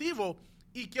informativo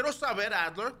y quiero saber,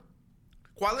 Adler,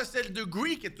 ¿cuál es el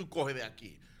degree que tú coges de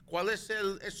aquí? ¿Cuál es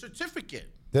el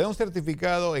certificate? Te da un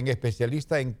certificado en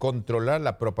especialista en controlar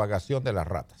la propagación de las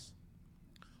ratas.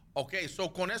 Ok,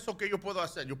 con eso, ¿qué yo puedo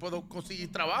hacer? ¿Yo puedo conseguir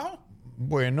trabajo?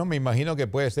 Bueno, me imagino que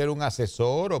puedes ser un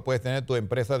asesor o puedes tener tu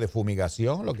empresa de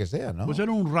fumigación, lo que sea, ¿no? Puedes ser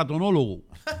un ratonólogo.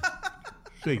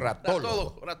 Sí.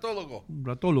 Ratólogo.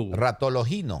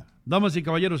 Ratologino. Damas y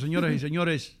caballeros, señoras y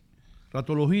señores,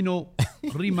 ratologino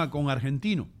rima con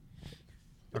argentino.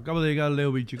 Acaba de llegar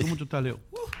Leo Vilchi. ¿Cómo tú estás, Leo?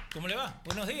 ¿Cómo le va?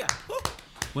 Buenos días.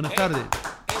 Buenas tardes.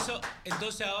 Eso,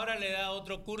 entonces ahora le da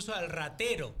otro curso al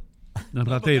ratero. El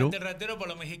ratero. El ratero por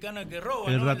los mexicanos que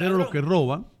roban. El ratero, los que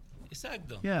roban.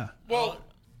 Exacto. Yeah. Well,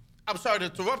 I'm sorry to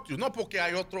interrupt you. No porque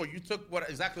hay otro, you took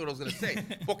exactly what I was going to say.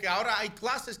 Porque ahora hay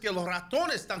clases que los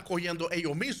ratones están cogiendo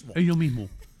ellos mismos. Ellos mismos.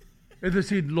 Es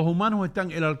decir, los humanos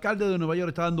el alcalde de Nueva York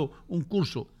está dando un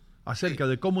curso acerca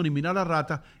de cómo eliminar las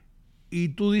ratas. Y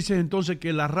tú dices entonces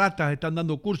que las ratas están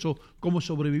dando cursos cómo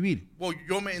sobrevivir. Well,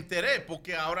 yo me enteré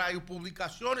porque ahora hay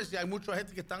publicaciones y hay mucha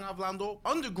gente que están hablando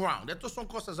underground. Estas son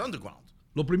cosas underground.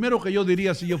 Lo primero que yo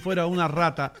diría si yo fuera una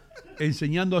rata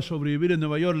enseñando a sobrevivir en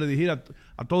Nueva York, le dijera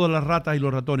a todas las ratas y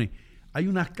los ratones, hay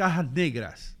unas cajas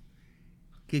negras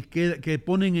que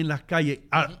ponen en las calles,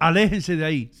 aléjense de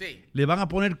ahí. Sí. Le van a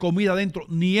poner comida adentro,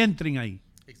 ni entren ahí.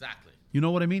 Exactly. You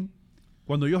know what I mean?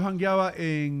 Cuando yo jangueaba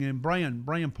en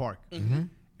Bryant Park,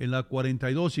 en la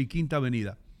 42 y Quinta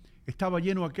Avenida, estaba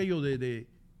lleno aquello de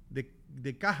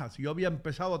cajas. Yo había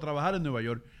empezado a trabajar en Nueva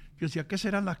York. Yo decía, ¿qué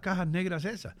serán las cajas negras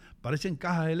esas? Parecen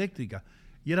cajas eléctricas.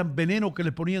 Y eran veneno que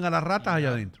le ponían a las ratas allá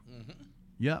adentro.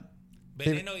 Ya.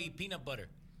 Veneno y peanut butter.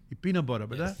 Y peanut butter,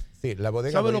 ¿verdad? Sí, la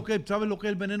bodega. ¿Sabe lo que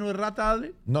es el veneno de rata,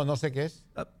 Adri? No sé qué es.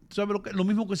 ¿Sabe lo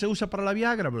mismo que se usa para la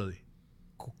Viagra, brother?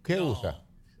 ¿Qué usa?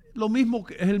 Lo mismo,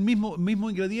 es el mismo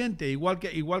ingrediente, igual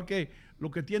que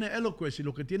lo que tiene Eloquence y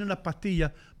lo que tienen las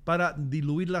pastillas para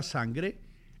diluir la sangre,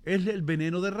 es el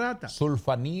veneno de rata.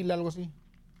 ¿Sulfanil, algo así?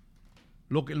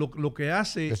 Lo que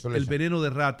hace el veneno de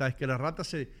rata es que la rata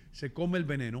se come el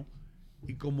veneno,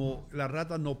 y como la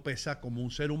rata no pesa como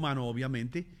un ser humano,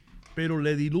 obviamente, pero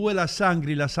le diluye la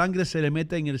sangre y la sangre se le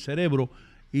mete en el cerebro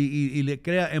y le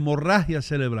crea hemorragias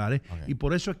cerebrales. Y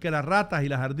por eso es que las ratas y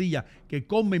las ardillas que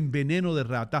comen veneno de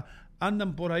rata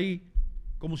andan por ahí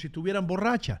como si estuvieran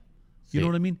borrachas. You know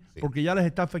what I mean? Porque ya les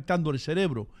está afectando el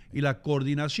cerebro y la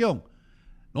coordinación.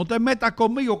 No te metas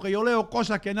conmigo que yo leo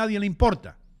cosas que a nadie le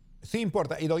importa. Sí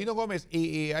importa. Y Doino Gómez,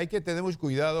 y hay que tener mucho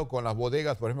cuidado con las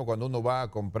bodegas. Por ejemplo, cuando uno va a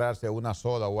comprarse una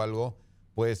soda o algo,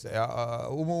 pues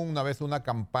hubo una vez una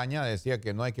campaña, decía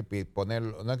que no hay que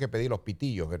pedir los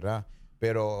pitillos, ¿verdad?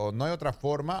 Pero no hay otra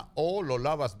forma, o lo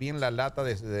lavas bien la lata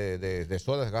de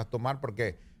soda que vas a tomar,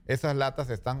 porque esas latas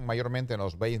están mayormente en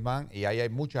los basements y ahí hay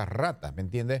muchas ratas, ¿me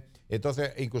entiendes?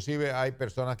 Entonces, inclusive hay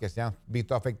personas que se han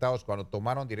visto afectados cuando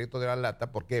tomaron directo de la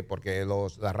lata. ¿Por qué? Porque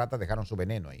las ratas dejaron su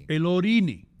veneno ahí. El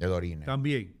orine. El orine.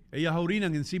 También. Ellas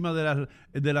orinan encima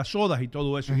de las sodas y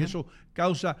todo eso. Y eso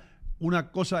causa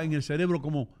una cosa en el cerebro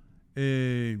como...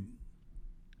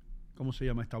 ¿cómo se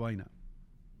llama esta vaina?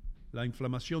 La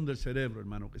inflamación del cerebro,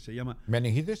 hermano, que se llama...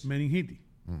 ¿Meningitis? Meningitis.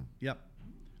 Ya.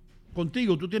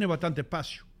 Contigo tú tienes bastante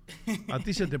espacio. A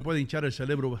ti se te puede hinchar el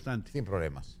cerebro bastante. Sin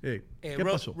problemas. ¿Qué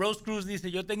pasó? Rose Cruz dice,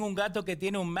 yo tengo un gato que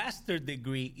tiene un master's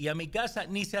degree y a mi casa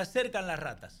ni se acercan las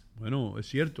ratas. Bueno, es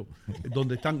cierto.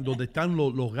 donde están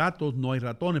los gatos no hay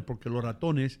ratones, porque los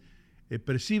ratones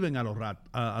perciben a los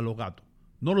gatos.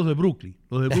 No los de Brooklyn.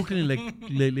 Los de Brooklyn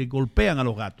le golpean a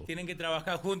los gatos. Tienen que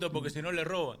trabajar juntos porque si no le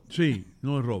roban. Sí,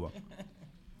 no le roban.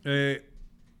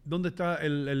 ¿Dónde está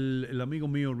el amigo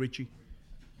mío, Richie?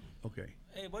 Ok.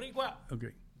 Boricua. Ok.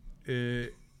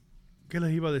 ¿Qué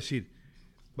les iba a decir?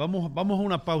 Vamos a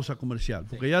una pausa comercial,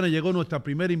 porque ya le llegó nuestra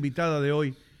primera invitada de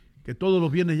hoy, que todos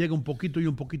los viernes llega un poquito y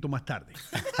un poquito más tarde.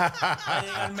 Va a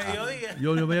llegar al mediodía.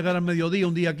 Yo voy a llegar al mediodía,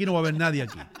 un día aquí no va a haber nadie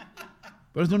aquí.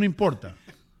 Pero eso no importa.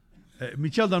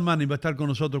 Michelle Dalmani va a estar con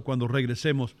nosotros cuando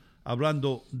regresemos,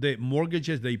 hablando de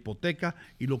mortgages, de hipoteca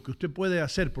y lo que usted puede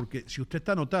hacer, porque si usted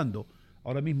está notando,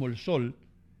 ahora mismo el sol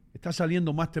está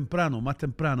saliendo más temprano.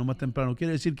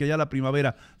 Quiere decir que ya la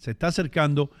primavera se está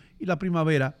acercando, y la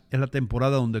primavera es la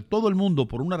temporada donde todo el mundo,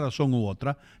 por una razón u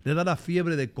otra, le da la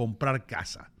fiebre de comprar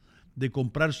casa, de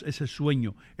comprar ese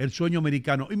sueño, el sueño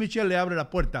americano. Y Michelle le abre la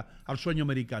puerta al sueño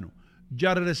americano.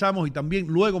 Ya regresamos, y también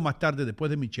luego, más tarde, después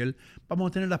de Michelle, vamos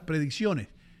a tener las predicciones.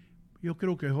 Yo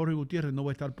creo que Jorge Gutiérrez no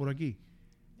va a estar por aquí.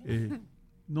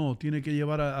 No, tiene que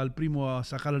llevar al primo a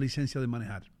sacar la licencia de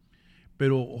manejar.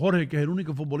 Pero Jorge, que es el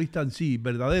único futbolista en sí,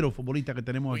 verdadero futbolista que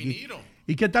tenemos aquí.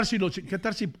 ¿Y qué tal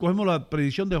si cogemos la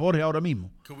predicción de Jorge ahora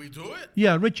mismo? Can we do it?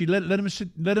 Yeah, Richie, let him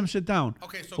sit down.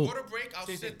 Okay, so go to break, I'll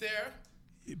sit there.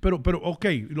 Pero, ok,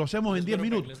 lo hacemos en 10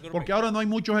 minutos, porque ahora no hay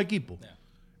muchos equipos. Yeah.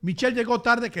 Michelle llegó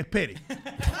tarde, que espere.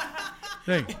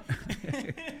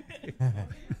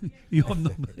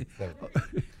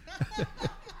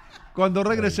 Cuando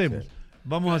regresemos,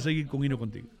 vamos a seguir con Hino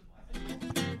Contigo.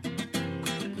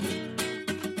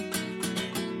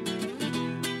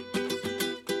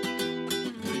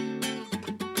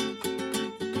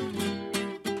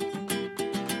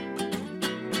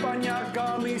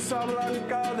 Camisa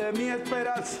blanca de mi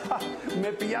esperanza.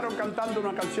 Me pillaron cantando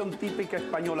una canción típica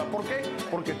española. ¿Por qué?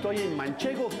 Porque estoy en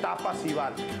Manchego Tapas y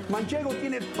Bar. Manchego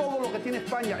tiene todo lo que tiene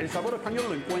España. El sabor español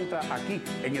lo encuentra aquí,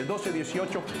 en el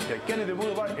 1218 del Kennedy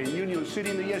Boulevard en Union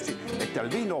City, New Jersey. El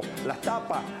vino, las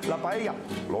tapas, la paella.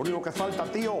 Lo único que falta,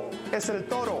 tío, es el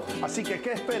toro. Así que,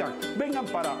 ¿qué esperan? Vengan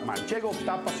para Manchego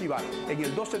Tapas y Bar en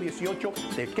el 1218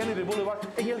 del Kennedy Boulevard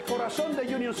en el corazón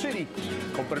de Union City.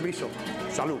 Con permiso.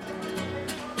 Salud.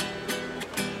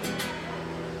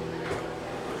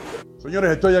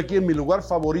 Señores, estoy aquí en mi lugar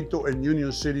favorito en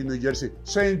Union City, New Jersey.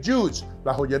 St. Jude's,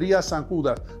 la joyería San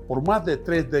Judas. Por más de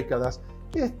 3 décadas,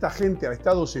 esta gente ha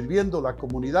estado sirviendo la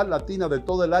comunidad latina de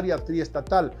todo el área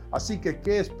triestatal. Así que,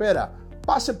 ¿qué espera?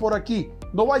 Pase por aquí,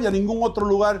 no vaya a ningún otro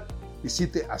lugar.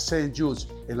 visite a St. Jude's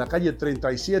en la calle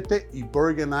 37 y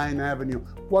Bergen Avenue.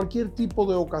 Cualquier tipo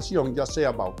de ocasión, ya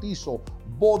sea bautizo,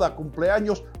 boda,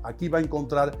 cumpleaños, aquí va a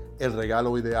encontrar el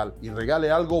regalo ideal y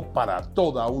regale algo para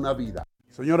toda una vida.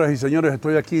 Señoras y señores,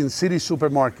 estoy aquí en City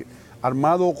Supermarket,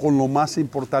 armado con lo más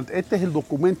importante. Este es el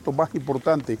documento más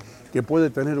importante que puede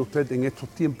tener usted en estos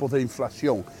tiempos de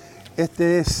inflación.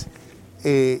 Este es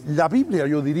la Biblia,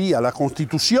 yo diría, la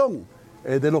Constitución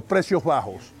de los precios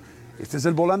bajos. Este es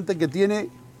el volante que tiene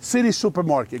City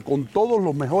Supermarket con todos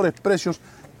los mejores precios.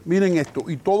 Miren esto,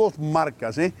 y todos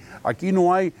marcas, ¿eh? Aquí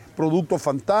no hay productos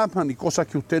fantasma ni cosas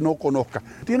que usted no conozca.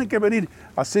 Tiene que venir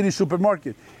a City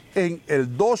Supermarket en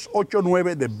el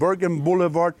 289 de Bergen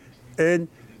Boulevard en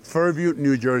Fairview,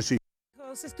 New Jersey.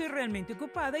 Estoy realmente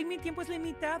ocupada y mi tiempo es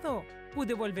limitado.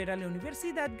 Pude volver a la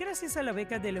universidad gracias a la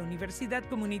beca de la Universidad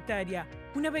Comunitaria,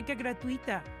 una beca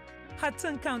gratuita.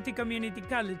 Hudson County Community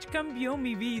College cambió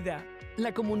mi vida.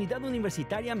 La comunidad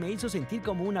universitaria me hizo sentir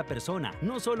como una persona,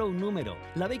 no solo un número.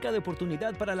 La beca de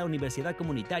oportunidad para la universidad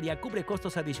comunitaria cubre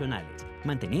costos adicionales,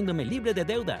 manteniéndome libre de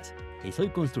deudas. Estoy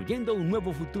construyendo un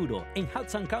nuevo futuro en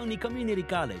Hudson County Community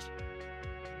College.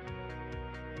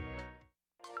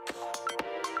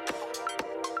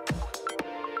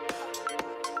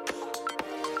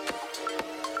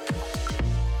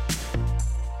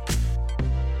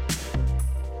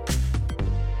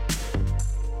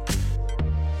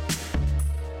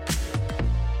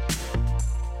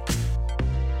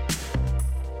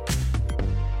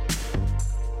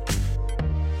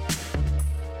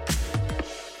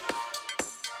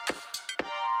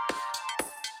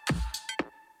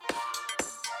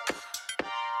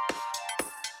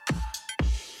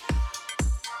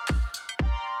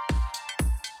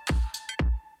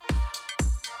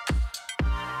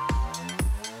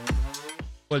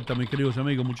 Vuelta, mis queridos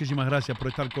amigos, muchísimas gracias por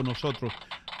estar con nosotros.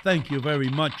 Thank you very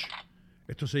much.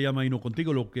 Esto se llama Hino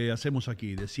Contigo, lo que hacemos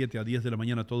aquí de 7 a 10 de la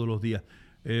mañana todos los días.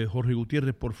 Jorge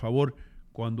Gutiérrez, por favor,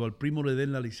 cuando al primo le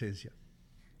den la licencia,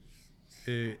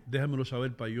 déjamelo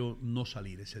saber para yo no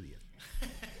salir ese día.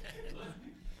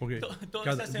 Porque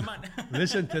toda esa semana.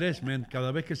 Ese interés, man,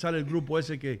 cada vez que sale el grupo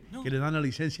ese que le dan la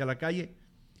licencia a la calle,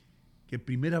 que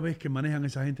primera vez que manejan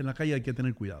esa gente en la calle hay que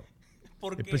tener cuidado.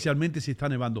 ¿Por qué? Especialmente si está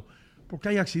nevando. Porque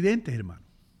hay accidentes, hermano.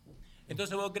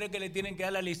 Entonces, ¿vos crees que le tienen que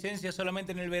dar la licencia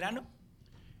solamente en el verano?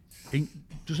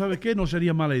 ¿Tú sabes qué? No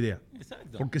sería mala idea.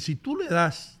 Exacto. Porque si tú le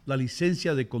das la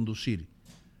licencia de conducir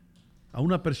a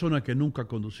una persona que nunca ha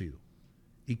conducido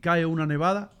y cae una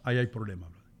nevada, ahí hay problema.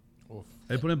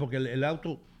 Hay problema porque el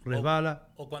auto resbala.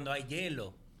 O cuando hay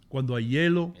hielo. Cuando hay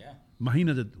hielo. Yeah.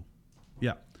 Imagínate tú.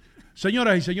 Ya.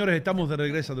 Señoras y señores, estamos de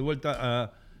regreso, de vuelta.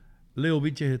 A Leo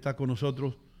Vilches está con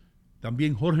nosotros.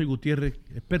 También Jorge Gutiérrez,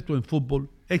 experto en fútbol,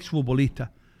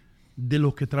 exfutbolista. De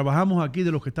los que trabajamos aquí,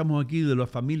 de los que estamos aquí, de la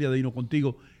familia de Hino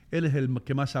Contigo, él es el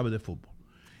que más sabe de fútbol.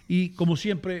 Y como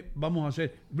siempre, vamos a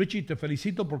hacer... Richie, te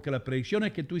felicito porque las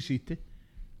predicciones que tú hiciste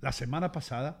la semana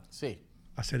pasada, sí,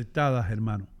 acertadas,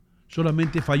 hermano.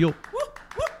 Solamente falló.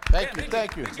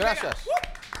 Thank you. Gracias.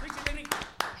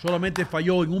 Solamente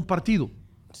falló en un partido.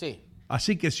 Sí.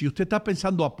 Así que si usted está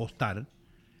pensando apostar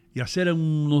y hacer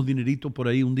unos dineritos por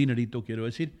ahí, un dinerito, quiero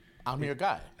decir. I'm your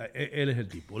guy. Él es el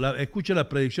tipo. Escuche las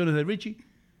predicciones de Richie,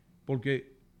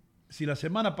 porque si la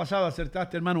semana pasada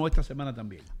acertaste, hermano, esta semana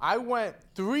también. I went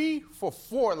 3 for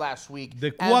 4 last week.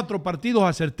 De 4 partidos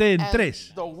acerté en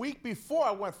 3. The week before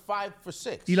I went 5 for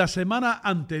 6. Y la semana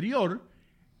anterior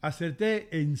acerté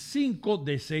en 5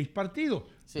 de 6 partidos.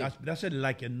 Sí. That's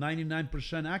like a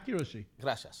 99% accuracy.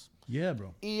 Gracias. Yeah,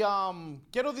 bro. Y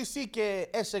quiero decir que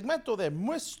el segmento de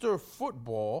Mr.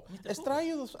 Football es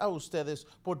traído a ustedes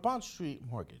por Bond Street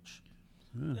Mortgage.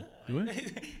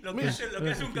 Lo que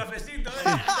es un cafecito.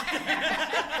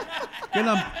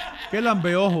 ¿Qué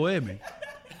lambeojo es, man?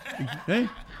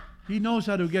 He knows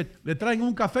how to get. Le traen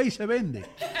un café y se vende.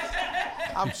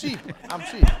 I'm cheap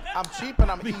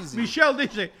and I'm easy. Michelle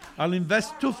dice, I'll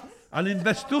invest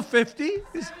 $250.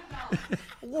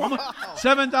 Wow.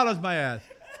 $7, my ass.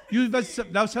 You invest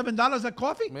now $7 a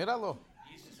coffee? Míralo.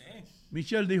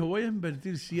 Michelle dijo, voy a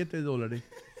invertir $7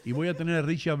 y voy a tener a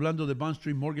Richie hablando de Bond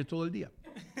Street Mortgage todo el día.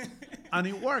 And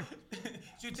it worked.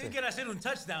 Si usted quiere hacer un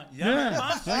touchdown, Yeah.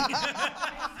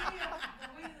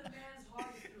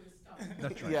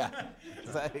 That's right. Yeah.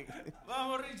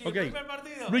 Vamos, Richie, Okay. el primer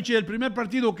partido. Richie, el primer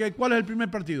partido, ¿cuál es el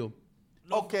primer partido?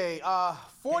 Okay,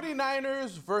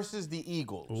 49ers versus the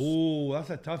Eagles. Oh, that's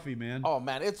a toughie, man. Oh,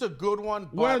 man, it's a good one.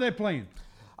 But, Where are they playing?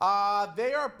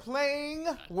 They are playing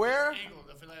where?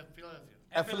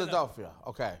 At Philadelphia.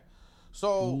 Okay.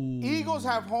 So, Eagles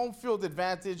have home field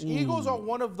advantage. Eagles are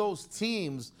one of those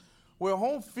teams where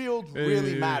home field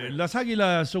really matters. Las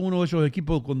Águilas son uno de esos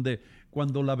equipos donde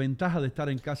cuando la ventaja de estar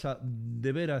en casa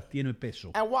de veras tiene peso.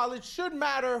 And while it should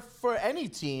matter for any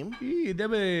team, Y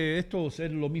debe esto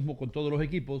ser lo mismo con todos los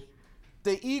equipos.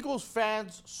 the Eagles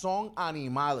fans son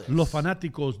animales. Los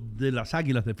fanáticos de las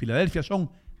Águilas de Filadelfia son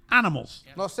animals.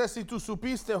 No sé si tú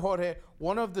supiste, Jorge,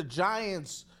 one of the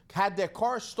Giants had their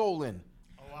car stolen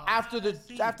after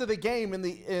the game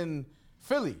in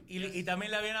Philly. Y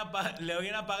también le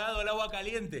habían apagado el agua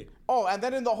caliente. Oh, and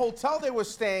then in the hotel they were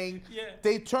staying,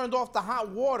 they turned off the hot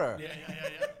water.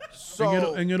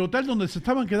 So, En el hotel donde se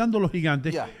estaban quedando los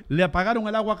gigantes, le apagaron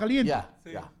el agua caliente.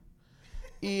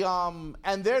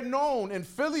 and they're known, in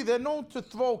Philly, they're known to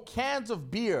throw cans of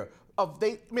beer.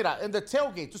 Mira, in the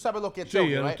tailgate, tú sabes lo que es Sí,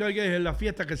 tailgate, el right? tailgate es la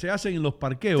fiesta que se hacen en los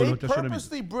parqueos, en They los estacionamientos.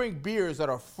 purposely bring beers that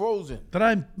are frozen.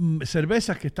 Traen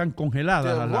cervezas que están congeladas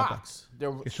They're las latas, rocks.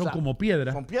 They're que son como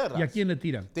piedras. Son piedras. ¿Y a quién le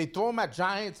tiran? They throw them at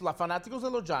Giants, los fanáticos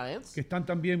de los Giants, Que están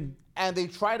también... and they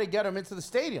try to get them into the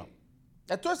stadium.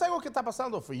 Esto es algo que está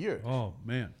pasando for years. Oh,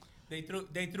 man. They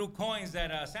threw coins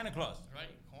at Santa Claus.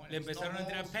 Le empezaron a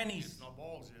tirar pennies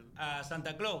a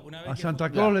Santa Claus. Una vez A que Santa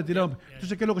fue- Claus le tiraron...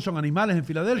 Entonces, ¿qué es lo que son? Animales en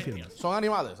Filadelfia. Son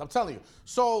animales, I'm telling you.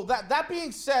 So that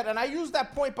being said, and I use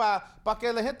that point para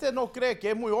que la gente no cree que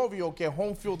es muy obvio que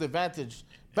home field advantage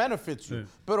benefits you.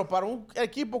 Pero para un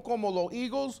equipo como los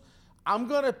Eagles, I'm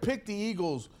going to pick the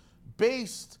Eagles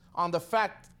based on the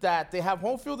fact that they have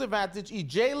home field advantage. Y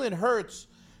Jalen Hurts,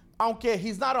 aunque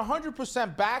he's not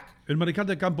 100% back, El mariscal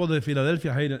de campo de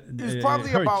Filadelfia, he's probably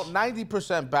Hurts, about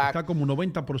 90% back. está como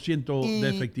 90% de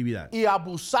efectividad. Y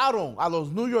abusaron a los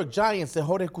New York Giants de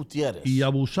Jorge Gutiérrez. Y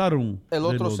abusaron El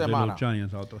otro de semana. los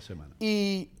Giants la otra semana.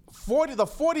 The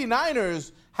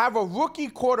 49ers have a rookie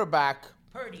quarterback,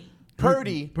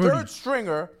 Purdy, third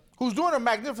stringer, who's doing a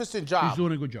magnificent job. He's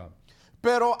doing a good job.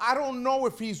 Pero I don't know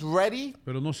if he's ready.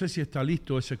 Pero no sé si está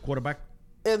listo ese quarterback.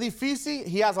 Es difícil.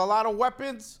 He has a lot of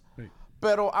weapons.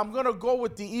 Pero I'm going to go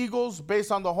with the Eagles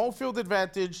based on the home field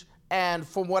advantage. And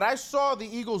from what I saw the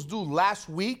Eagles do last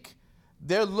week,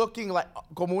 they're looking like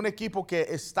como un equipo que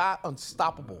está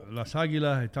unstoppable. Las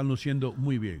Águilas están luciendo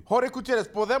muy bien. Jorge Gutiérrez,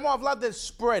 ¿podemos hablar del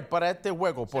spread para este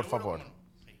juego, por favor?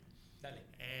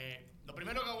 Lo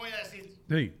primero que voy a decir,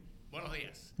 Sí. buenos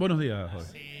días. Buenos días,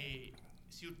 Jorge.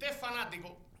 Si usted es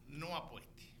fanático, no apueste.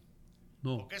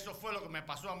 No. Porque eso fue lo que me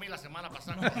pasó a mí la semana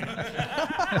pasada.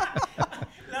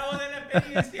 La voz de la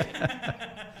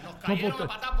experiencia. Nos cayeron a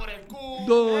patar por el culo.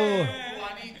 No.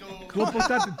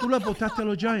 Juanito. Tú le apostaste a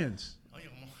los Giants. Oye,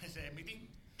 como ese es mi team.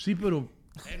 Sí, pero...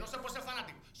 No se puede ser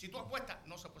fanático. Si tú apuestas,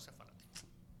 no se puede ser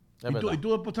Y fanático.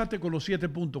 tú apostaste con los 7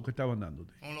 puntos que estaban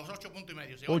dándote. Con los 8 puntos y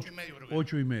medio. Sí, 8 y medio creo que.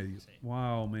 8 y medio.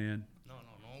 Wow, man. No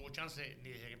hubo chance ni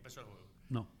desde que empezó el juego.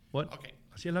 No. Bueno, Ok.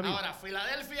 así es la vida. Ahora,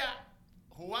 Filadelfia,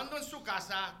 jugando en su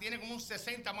casa, tiene como un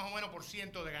 60 más o menos por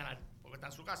ciento de ganar, porque está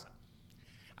en su casa.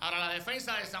 Ahora, la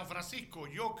defensa de San Francisco,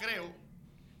 yo creo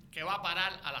que va a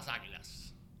parar a las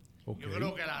Águilas. Okay. Yo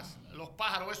creo que los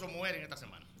pájaros esos mueren esta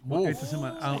semana. Esta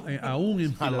semana, aún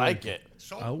en Filadelfia.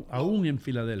 Aún en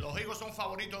Filadelfia. Los Eagles son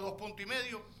favoritos 2 puntos y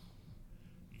medio.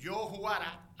 Yo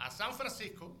jugara a San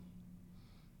Francisco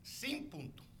sin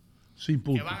puntos. Sin Que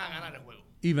puntos. van a ganar el juego.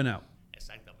 Even out.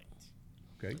 Exactamente.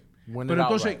 Okay. Win Pero it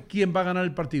entonces, outright. ¿quién va a ganar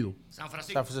el partido? San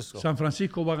Francisco. San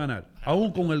Francisco va a ganar.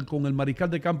 Aún con el mariscal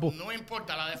de campo. No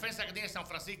importa, la defensa que tiene San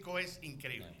Francisco es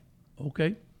increíble. Ok.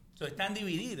 So, están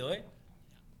divididos, ¿eh?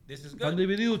 This is good. Están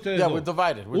divididos ustedes Yeah, dos. we're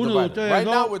divided. We're Uno divided. de ustedes Right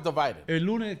dos, now, we're divided. el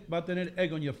lunes va a tener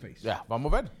egg on your face. Yeah,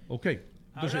 vamos a ver. Ok.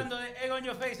 Entonces, Hablando de Egg on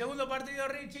Your Face, segundo partido,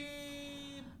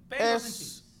 Richie. Bengals and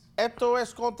Chiefs. Esto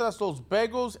es contra los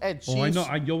Bengals and Chiefs. oh,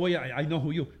 I know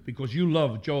who you, because you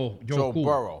love Joe Joe Cool.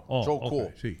 Burrow. Oh, Joe okay,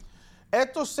 Cool. sí.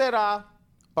 Esto será,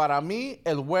 para mí,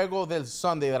 el juego del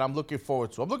Sunday that I'm looking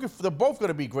forward to. They're both going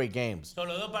to be great games. So,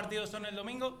 los dos partidos son el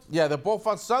domingo. Yeah, they're both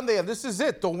on Sunday, and this is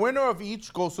it. The winner of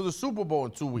each goes to the Super Bowl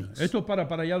in 2 weeks. Esto es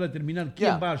para ya determinar quién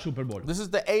Yeah. va al Super Bowl. This is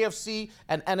the AFC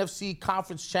and NFC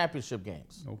Conference Championship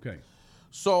games. Okay.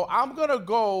 So I'm going to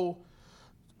go.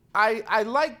 I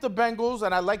like the Bengals,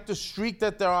 and I like the streak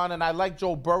that they're on, and I like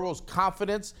Joe Burrow's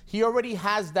confidence. He already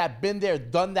has that been there,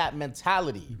 done that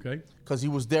mentality. Okay. Because he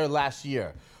was there last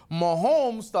year.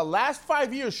 Mahomes, the last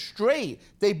 5 years straight,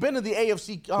 they've been in the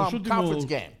AFC Los conference últimos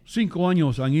game. 5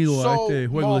 años han ido a So este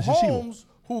juego decisivo. Mahomes,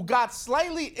 who got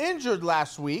slightly injured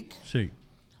last week, Sí.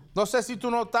 no sé si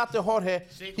tú notaste, Jorge,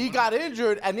 he got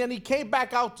injured, and then he came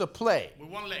back out to play, With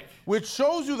one leg. which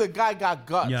shows you the guy got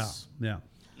guts. Yeah.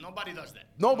 Nobody does that.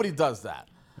 Nobody does that.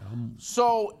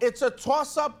 So it's a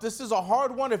toss-up. This is a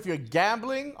hard one if you're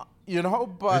gambling,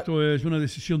 but Esto es una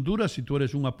decisión dura si tú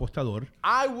eres un apostador.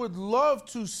 I would love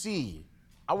to see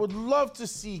I would love to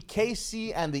see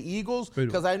KC and the Eagles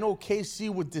because I know KC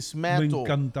would Me dismantle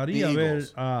encantaría the ver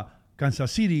Eagles. a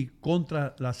Kansas City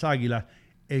contra las Águilas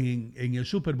en el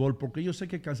Super Bowl porque yo sé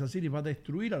que Kansas City va a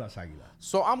destruir a las Águilas.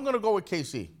 So I'm going to go with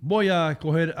KC. Voy a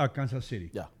escoger a Kansas City.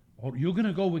 Yeah. Oh, you're going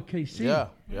to go with KC? Yeah,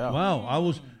 yeah.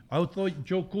 Wow, I thought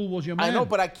Joe Cool was your man. I know,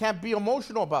 but I can't be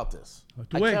emotional about this.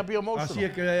 Tú I ves, can't be emotional. así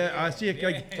es que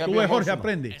hay, Can't tú be ves, Jorge, emotional.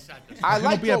 aprende. I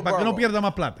like Joe Para que no Burrow. pierda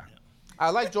más plata. I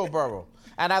like Joe Burrow.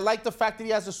 And I like the fact that he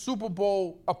has a Super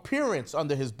Bowl appearance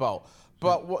under his belt.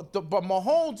 But but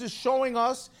Mahomes is showing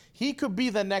us he could be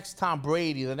the next Tom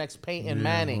Brady, the next Peyton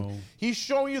Manning. bro. He's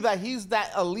showing you that he's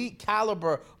that elite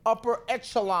caliber, upper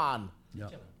echelon Yeah.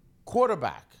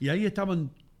 quarterback. Y ahí estaban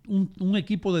un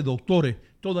equipo de doctores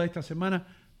toda esta semana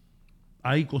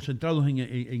ahí concentrados en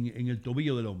el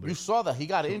tobillo del hombre. You saw that he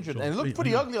got injured, and it looked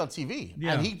pretty ugly on TV.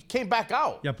 Yeah. And he came back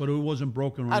out. Yeah, pero it wasn't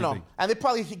broken or I know, anything. and they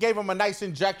probably gave him a nice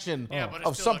injection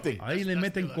of something. Ahí le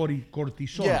meten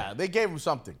cortisol. Yeah, they gave him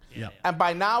something. Yeah. And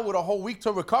by now, with a whole week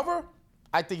to recover,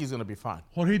 I think he's going to be fine.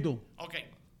 Jorgito. Ok,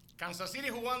 Kansas City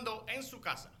jugando en su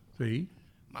casa. Sí,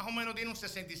 Más o menos tiene un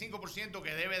 65%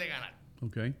 que debe de ganar.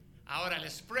 ok. Ahora, el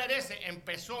spread ese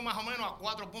empezó más o menos a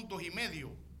 4.5 puntos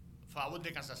a favor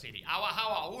de Kansas City. Ha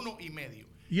bajado a 1.5.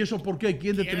 ¿Y eso por qué?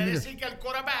 ¿Quién Quiere determina? decir que el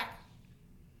quarterback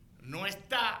no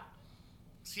está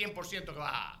 100% que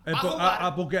va a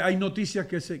jugar. Porque hay noticias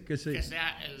que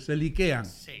se liquean.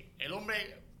 Sí, el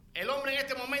hombre en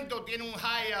este momento tiene un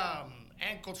high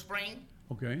ankle sprain,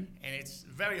 Ok. and it's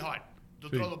very hard to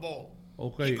Sí. throw the ball.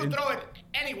 Ok. He could throw it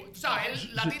anyway. Tú sabes,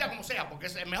 él la tira como sea, porque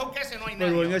mejor que ese no hay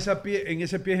Pero nadie. en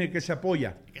ese pie es el que se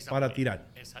apoya para tirar.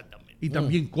 Exactamente. Y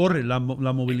también corre, la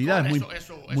movilidad es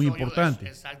muy ayuda, importante.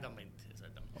 Exactamente.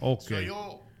 Ok.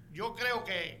 So, yo creo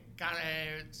que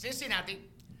Cincinnati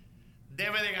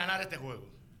debe de ganar este juego.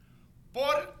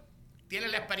 Tiene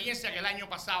la experiencia que el año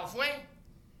pasado fue,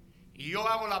 y yo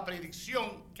hago la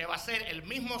predicción que va a ser el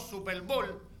mismo Super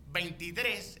Bowl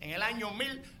 23 en el año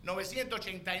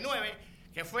 1989,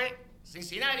 que fue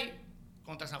Cincinnati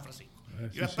contra San Francisco.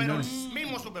 Yo espero el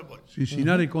mismo Super Bowl.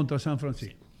 Cincinnati contra San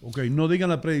Francisco. Ok, no digan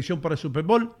la predicción para el Super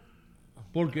Bowl,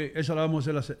 porque esa la vamos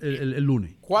a hacer el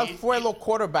lunes. ¿Cuál fue los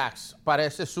quarterbacks para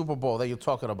ese Super Bowl that you're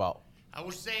talking about? I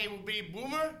would say it would be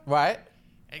Boomer Right?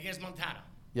 against Montana.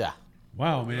 Yeah.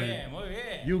 Wow, man. Muy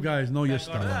bien. You guys know your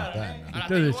stuff. Ahora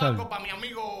Ustedes tengo saben. algo para mi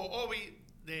amigo Obi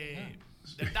de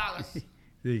Dallas.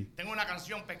 Sí. Tengo una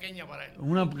canción pequeña para él.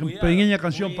 Una pequeña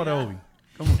canción para Obi.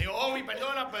 Digo, Obi,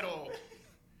 perdona, pero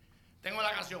tengo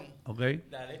la canción. Ok.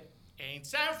 Dale. En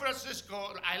San Francisco,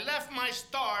 I left my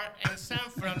star in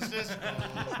San Francisco.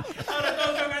 Ahora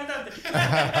todos son cantantes.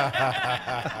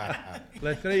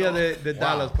 La estrella de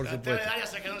Dallas, por supuesto. La estrella de Dallas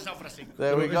se quedó en San Francisco.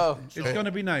 There we go. It's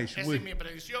gonna be nice. Esa es mi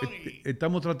predicción.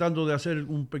 Estamos tratando de hacer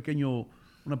una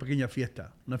pequeña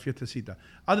fiesta, una fiestecita.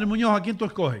 Adri Muñoz, ¿a quién tú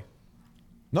escoges?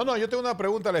 No, yo tengo una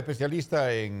pregunta al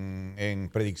especialista en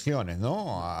predicciones,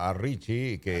 ¿no? A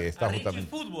Richie, que está justamente...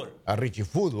 Fútbol. A Richie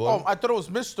Fútbol. Oh, I thought it was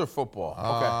Mr. Football.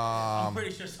 I'm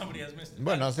pretty sure somebody has missed it.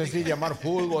 Bueno, no sé si llamar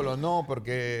fútbol o no,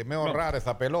 porque me rara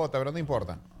esa pelota, pero no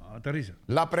importa. Aterriza.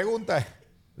 La pregunta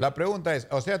es,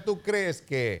 o sea, ¿tú crees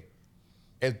que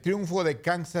el triunfo de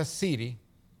Kansas City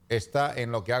está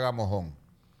en lo que haga Mahomes?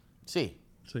 Sí.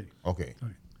 Sí. Ok.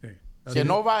 Si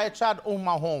no va a echar un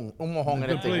mojón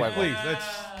en este juego.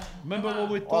 Remember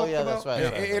what we talked Oh, yeah, that's about?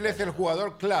 right. Él es el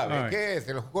jugador clave. All right. ¿Qué es?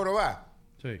 El quarterback.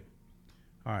 Sí.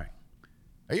 All right.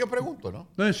 Yo pregunto, ¿no?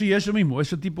 No, sí, eso mismo.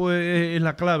 Ese tipo es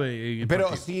la clave. En el Pero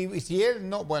partido. si él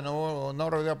no, bueno, no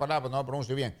rodeo palabras, no lo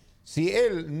pronuncio bien. Si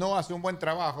él no hace un buen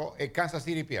trabajo, Kansas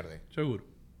City pierde. Seguro.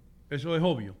 Eso es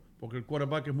obvio, porque el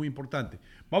quarterback es muy importante.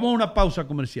 Vamos a una pausa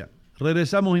comercial.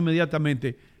 Regresamos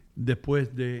inmediatamente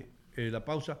después de la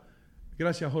pausa.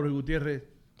 Gracias, Jorge Gutiérrez.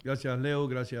 Gracias, Leo.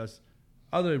 Gracias,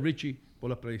 Adler Richie, por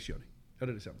las predicciones. Ya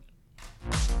regresamos.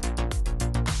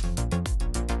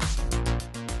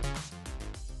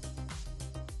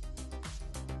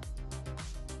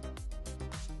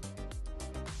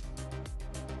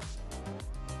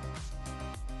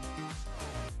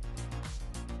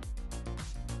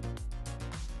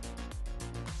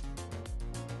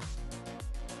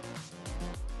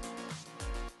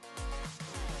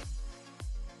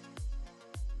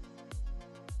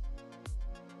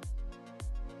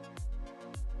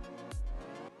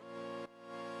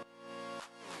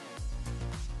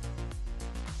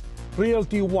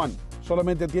 Realty One.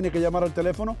 Solamente tiene que llamar al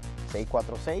teléfono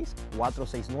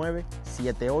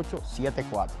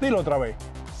 646-469-7874. Dilo otra vez.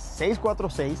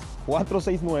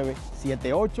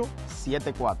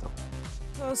 646-469-7874.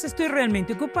 Estoy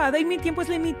realmente ocupada y mi tiempo es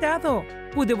limitado.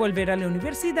 Pude volver a la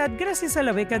universidad gracias a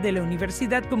la beca de la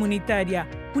Universidad Comunitaria,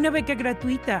 una beca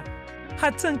gratuita.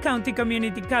 Hudson County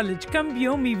Community College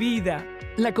cambió mi vida.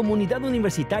 La comunidad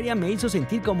universitaria me hizo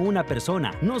sentir como una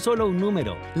persona, no solo un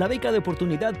número. La beca de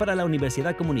oportunidad para la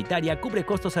universidad comunitaria cubre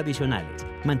costos adicionales,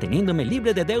 manteniéndome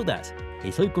libre de deudas.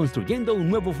 Estoy construyendo un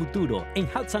nuevo futuro en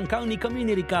Hudson County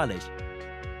Community College.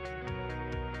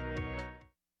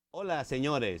 Hola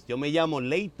señores, yo me llamo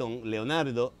Leighton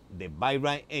Leonardo de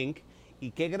Byright Inc. Y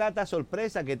qué grata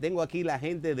sorpresa que tengo aquí la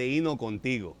gente de Hino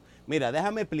Contigo. Mira,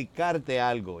 déjame explicarte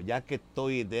algo, ya que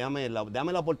dame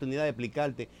la oportunidad de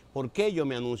explicarte por qué yo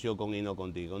me anuncio con Hino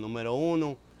Contigo. Número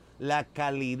uno, la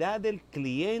calidad del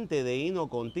cliente de Hino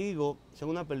Contigo son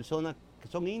una persona que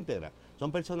son íntegras,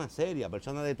 son personas serias,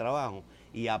 personas de trabajo.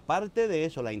 Y aparte de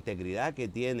eso, la integridad que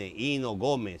tiene Hino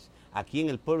Gómez aquí en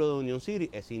el pueblo de Union City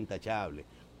es intachable.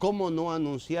 ¿Cómo no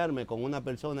anunciarme con una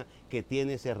persona que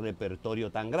tiene ese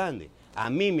repertorio tan grande?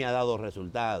 A mí me ha dado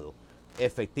resultados.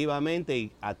 Efectivamente,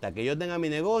 y hasta que yo tenga mi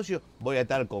negocio, voy a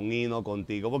estar con Hino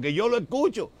Contigo, porque yo lo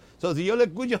escucho. Si yo lo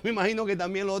escucho, me imagino que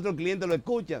también los otros clientes lo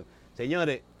escuchan.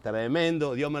 Señores,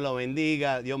 tremendo, Dios me lo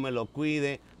bendiga, Dios me lo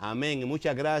cuide, amén. Y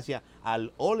muchas gracias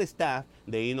al all staff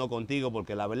de Hino Contigo,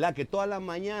 porque la verdad que todas las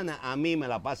mañanas a mí me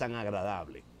la pasan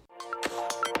agradable.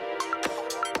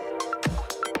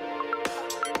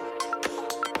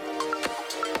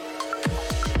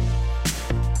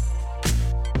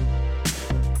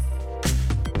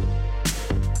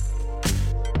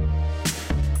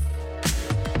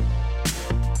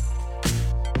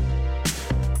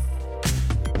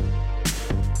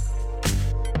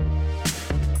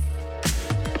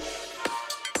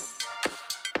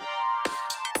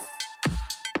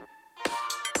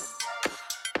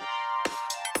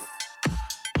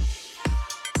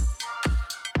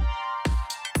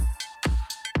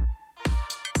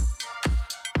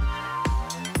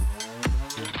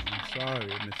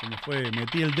 Se me fue,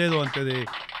 metí el dedo antes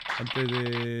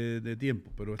de tiempo,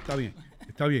 pero está bien,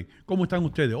 está bien. ¿Cómo están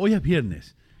ustedes? Hoy es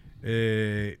viernes,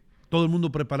 todo el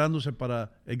mundo preparándose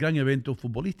para el gran evento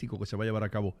futbolístico que se va a llevar a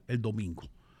cabo el domingo.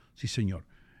 Sí, señor.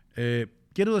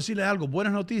 Quiero decirles algo,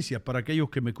 buenas noticias para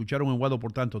aquellos que me escucharon en Guado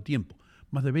por tanto tiempo.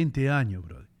 Más de 20 años,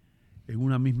 brother, en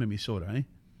una misma emisora,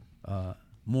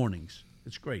 Mornings.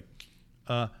 It's great.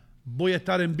 Voy a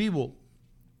estar en vivo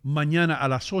mañana a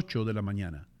las 8 de la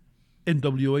mañana. En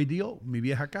WADO, mi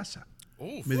vieja casa.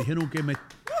 Uf. Me dijeron que me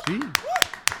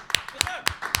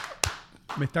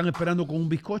están esperando con un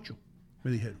bizcocho,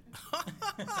 me dijeron.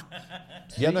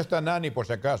 Ya no está Nani, por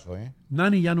si acaso, ¿eh?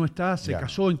 Nani ya no está, se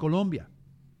casó en Colombia.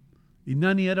 Y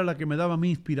Nani era la que me daba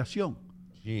mi inspiración.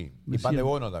 Sí, y pan de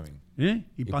bono también.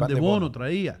 Y pan de bono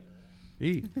traía.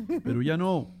 Sí, pero ya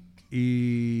no.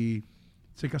 Y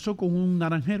se casó con un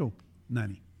naranjero,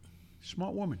 Nani.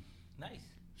 Smart woman. Nice.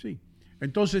 Sí.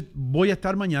 Entonces voy a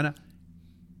estar mañana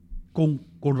con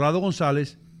Conrado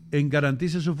González en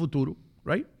Garantice Su Futuro,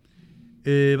 right?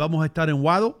 Vamos a estar en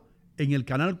Guado, en el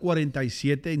canal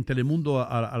 47 en Telemundo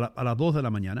a las 2 de la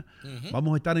mañana.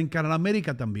 Vamos a estar en Canal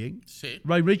América también. Sí.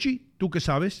 Right, Richie? ¿Tú qué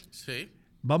sabes? Sí.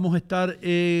 Vamos a estar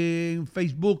en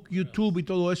Facebook, YouTube y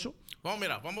todo eso. Vamos,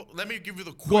 mira, let me give you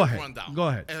the quick rundown. Go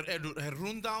ahead. El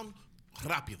rundown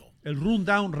rápido. El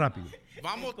rundown rápido.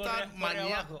 Vamos a estar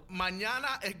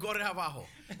mañana el corre abajo.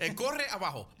 El corre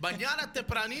abajo. Mañana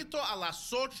tempranito a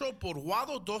las 8 por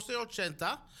Guado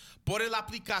 1280. Por la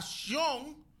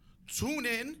aplicación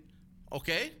TuneIn. ¿Ok?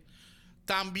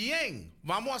 También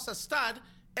vamos a estar.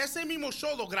 Ese mismo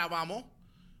show lo grabamos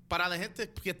para la gente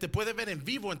que te puede ver en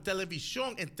vivo en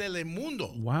televisión, en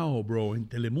Telemundo. Wow, bro. En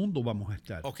Telemundo vamos a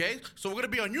estar. Ok. So we're going to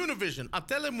be on Univision, on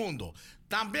Telemundo.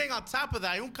 También on top of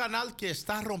that, hay un canal que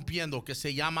está rompiendo que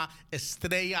se llama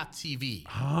Estrella TV.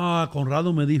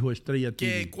 Conrado me dijo Estrella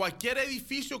TV. Que cualquier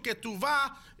edificio que tú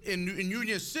vas en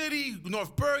Union City,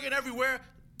 North Bergen, everywhere,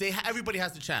 everybody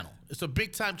has the channel. It's a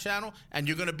big time channel and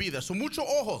you're going to be there. So muchos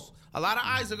ojos, a lot of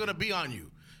eyes are going to be on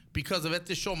you because of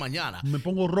este show mañana. ¿Me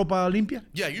pongo ropa limpia?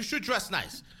 Yeah, you should dress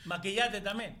nice. Maquillate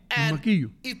también. Maquillo.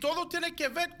 Y todo tiene que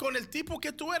ver con el tipo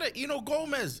que tú eres. Hino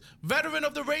Gómez, veteran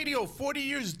of the radio, 40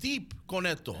 years deep con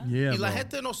esto. Yeah, y la bro.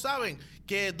 gente no sabe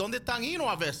que dónde están Hino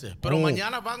a veces, pero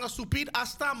mañana van a subir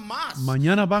hasta más.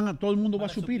 Mañana todo el mundo va a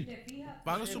subir.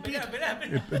 Van a subir.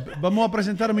 Vamos a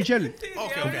presentar a Michelle.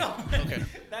 Okay.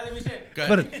 Dale, Michelle.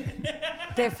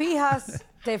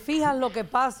 ¿Te fijas lo que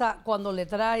pasa cuando le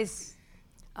traes...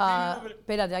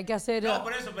 espérate, hay que hacer... No,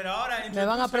 por eso, pero ahora... Me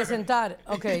van a presentar.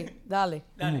 Ok, dale.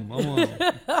 Vamos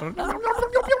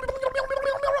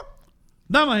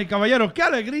Damas y caballeros, qué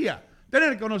alegría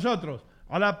tener con nosotros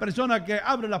a la persona que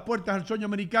abre las puertas al sueño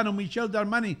americano, Michelle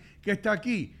Darmani, que está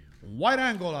aquí. White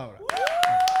Angle ahora.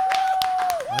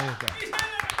 Ahí está.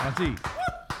 Así.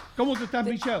 ¿Cómo tú estás,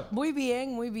 Michelle? Muy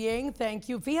bien, thank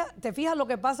you. ¿Te fijas lo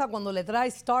que pasa cuando le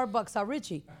traes Starbucks a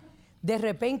Richie? De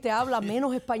repente habla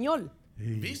menos español.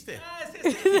 ¿Viste?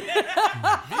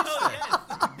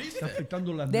 Está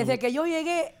afectando las Desde que yo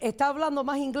llegué, está hablando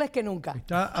más inglés que nunca.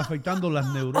 Está afectando las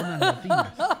neuronas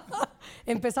latinas.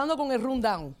 Empezando con el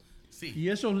rundown. Sí. Y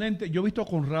esos lentes, yo he visto a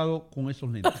Conrado con esos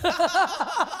lentes.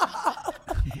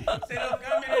 Se lo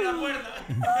cambian en la puerta.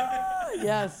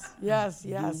 Yes.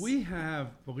 Do we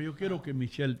have, porque yo quiero que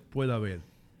Michelle pueda ver.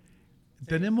 Sí.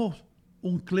 Tenemos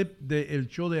un clip del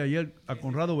show de ayer a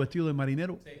Conrado vestido de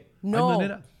marinero. Sí. No.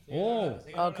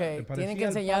 Ok, tienen que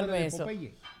enseñarme eso.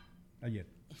 Ayer.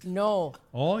 No.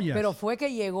 Oh, yes. Pero fue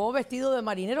que llegó vestido de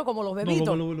marinero como los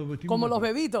bebitos. Como los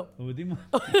bebitos. Lo vestimos.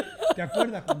 ¿Te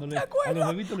acuerdas cuando a los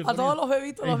bebitos le ponían? A todos los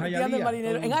bebitos los vestían de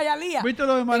marinero. En Hialeah. ¿Viste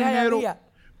lo de marinero?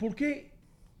 ¿Por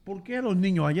qué a los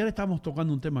niños? Ayer estábamos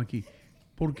tocando un tema aquí.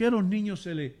 ¿Por qué a los niños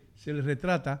se les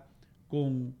retrata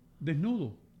con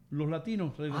desnudos? Los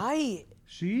latinos. Ay.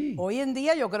 Sí. Hoy en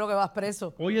día yo creo que vas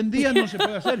preso. Hoy en día no se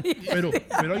puede hacer, pero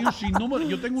hay un sinnúmero.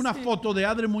 Yo tengo una foto de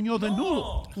Adre Muñoz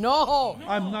desnudo. No.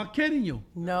 I'm not kidding you.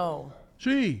 No.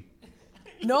 Sí.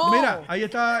 No. Mira, ahí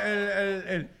está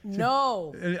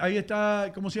No. ahí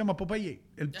está, ¿cómo se llama? Popeye.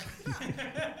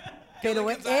 Pero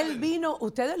él vino,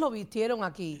 ustedes lo vistieron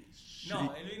aquí.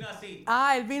 No, él vino así.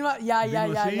 Ah, él vino,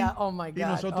 ya. Oh my God. Y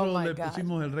nosotros le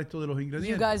pusimos el resto de los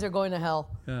ingredientes. You guys are going to hell.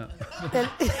 Yeah.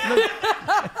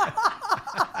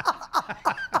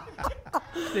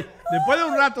 Después de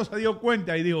un rato se dio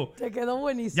cuenta y dijo, te quedó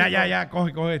buenísimo. Ya,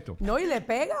 coge esto. No, y le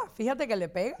pega, fíjate que le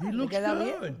pega. Le queda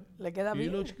bien. Le queda bien.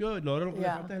 He looks good. Lo que le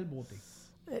falta es el bote.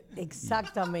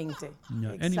 Exactamente.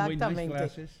 Yeah. Exactamente. Anyway, nice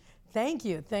classes. Thank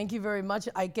you very much.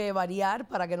 Hay que variar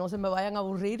para que no se me vayan a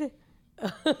aburrir.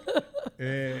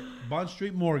 Bond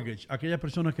Street Mortgage, aquellas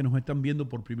personas que nos están viendo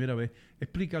por primera vez,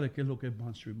 explícales qué es lo que es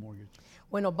Bond Street Mortgage.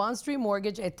 Bueno, Bond Street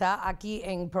Mortgage está aquí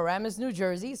en Paramus, New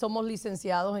Jersey. Somos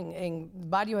licenciados en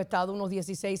varios estados, unos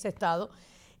 16 estados,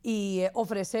 y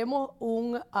ofrecemos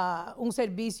un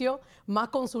servicio más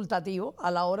consultativo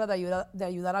a la hora de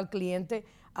ayudar al cliente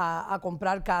a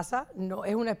comprar casa. No,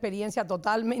 es una experiencia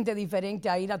totalmente diferente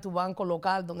a ir a tu banco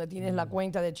local donde tienes la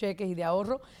cuenta de cheques y de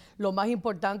ahorro. Lo más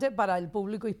importante para el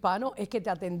público hispano es que te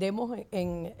atendemos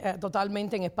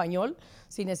totalmente en español.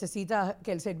 Si necesitas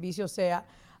que el servicio sea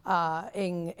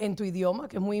en tu idioma,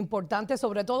 que es muy importante,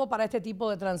 sobre todo para este tipo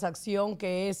de transacción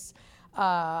que es,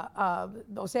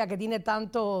 o sea, que tiene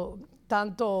tantos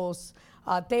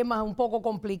temas un poco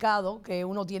complicados que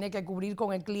uno tiene que cubrir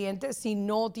con el cliente. Si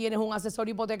no tienes un asesor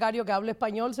hipotecario que hable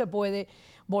español, se puede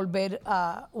volver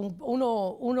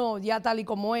uno ya tal y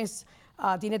como es,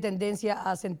 tiene tendencia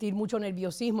a sentir mucho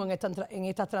nerviosismo en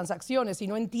estas transacciones. Si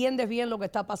no entiendes bien lo que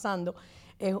está pasando,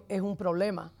 es un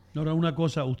problema. Ahora, una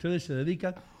cosa, ustedes se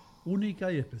dedican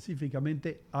única y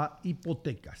específicamente a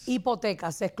hipotecas.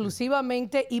 Hipotecas,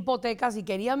 exclusivamente hipotecas. Y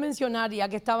quería mencionar, ya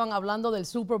que estaban hablando del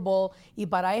Super Bowl, y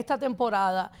para esta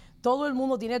temporada todo el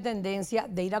mundo tiene tendencia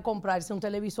de ir a comprarse un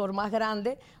televisor más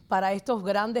grande para estos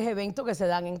grandes eventos que se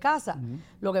dan en casa.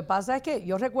 Lo que pasa es que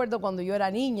yo recuerdo cuando yo era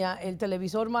niña, el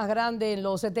televisor más grande en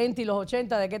los 70 y los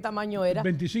 80, ¿de qué tamaño era?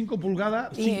 25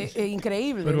 pulgadas.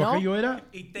 Increíble, pero ¿no? Aquello era...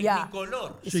 Y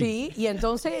Technicolor. Sí, y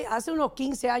entonces hace unos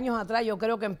 15 años atrás yo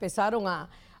creo que empezaron a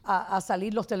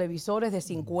salir los televisores de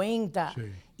 50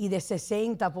 y de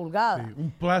 60 pulgadas. Sí, un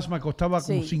plasma costaba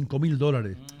como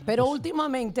 $5,000. Pero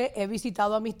últimamente he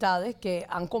visitado amistades que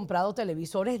han comprado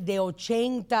televisores de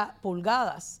 80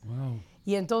 pulgadas. Wow.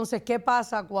 Y entonces, ¿qué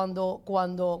pasa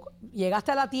cuando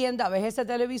llegaste a la tienda, ves ese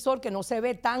televisor que no se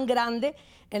ve tan grande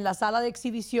en la sala de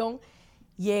exhibición,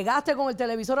 llegaste con el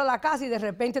televisor a la casa y de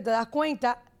repente te das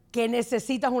cuenta que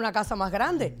necesitas una casa más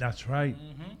grande? That's right.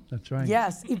 That's right.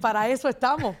 Yes, y para eso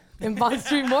estamos en Bond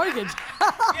Street Mortgage.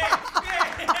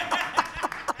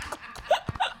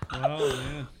 Wow,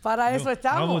 man. Para eso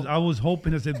estamos. I was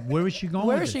hoping, I said, where is she going?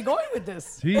 Where is she going with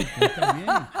this? Sí, está bien.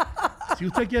 Si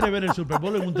usted quiere ver el Super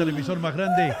Bowl en un televisor más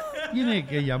grande, tiene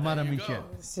que llamar a Michelle.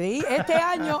 Sí,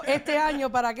 este año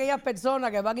para aquellas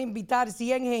personas que van a invitar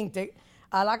 100 gente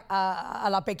a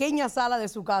la pequeña sala de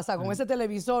su casa con ese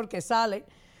televisor que sale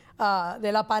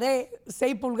de la pared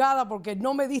 6 pulgadas porque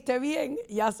no me diste bien,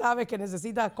 ya sabes que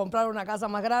necesitas comprar una casa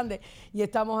más grande y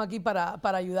estamos aquí para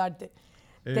ayudarte.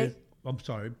 I'm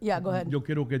sorry. Yeah, go ahead. Yo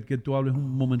quiero que tú hables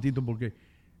un momentito porque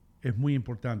es muy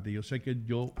importante. Yo sé que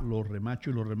yo lo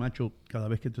remacho cada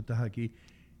vez que tú estás aquí.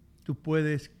 Tú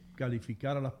puedes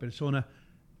calificar a las personas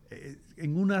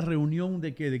en una reunión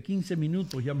de 15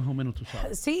 minutos ya más o menos tú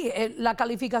sabes. Sí, la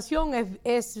calificación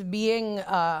es bien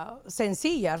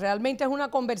sencilla. Realmente es una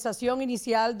conversación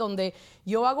inicial donde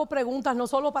yo hago preguntas no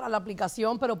solo para la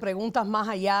aplicación, pero preguntas más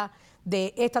allá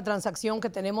de esta transacción que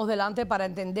tenemos delante para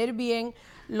entender bien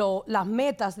las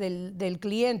metas del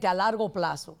cliente a largo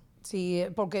plazo. Sí,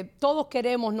 porque todos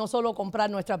queremos no solo comprar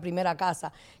nuestra primera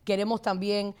casa, queremos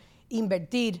también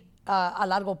invertir a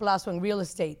largo plazo en real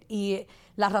estate. Y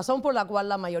la razón por la cual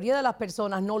la mayoría de las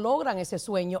personas no logran ese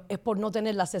sueño es por no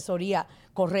tener la asesoría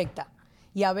correcta.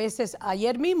 Y a veces,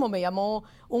 ayer mismo me llamó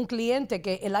un cliente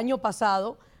que el año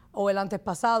pasado o el antes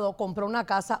pasado compró una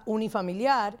casa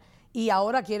unifamiliar y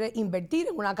ahora quiere invertir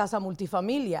en una casa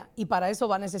multifamilia y para eso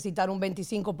va a necesitar un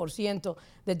 25%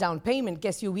 de down payment,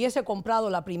 que si hubiese comprado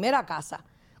la primera casa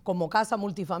como casa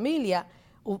multifamilia,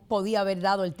 podía haber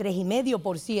dado el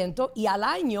 3,5% y al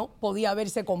año podía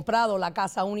haberse comprado la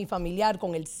casa unifamiliar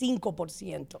con el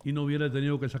 5%. Y no hubiera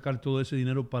tenido que sacar todo ese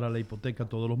dinero para la hipoteca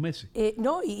todos los meses.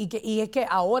 No, y es que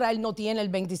ahora él no tiene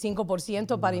el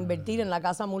 25% para invertir en la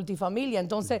casa multifamilia.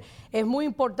 Entonces, es muy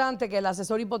importante que el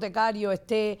asesor hipotecario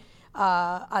esté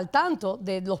al tanto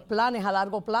de los planes a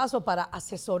largo plazo para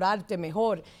asesorarte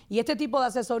mejor. Y este tipo de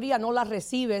asesoría no la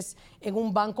recibes en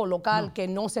un banco local que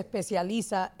no se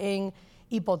especializa en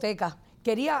hipotecas.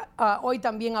 Quería hoy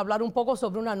también hablar un poco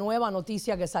sobre una nueva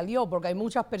noticia que salió, porque hay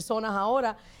muchas personas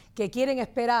ahora que quieren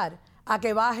esperar a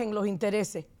que bajen los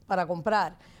intereses para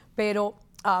comprar. Pero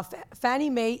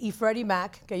Fannie Mae y Freddie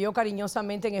Mac, que yo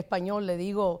cariñosamente en español le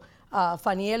digo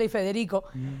Faniela y Federico,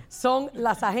 son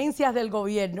las agencias del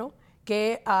gobierno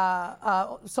que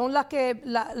son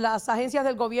las agencias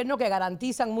del gobierno que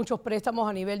garantizan muchos préstamos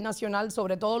a nivel nacional,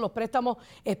 sobre todo los préstamos,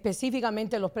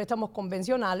 específicamente los préstamos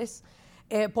convencionales.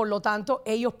 Por lo tanto,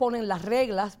 ellos ponen las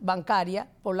reglas bancarias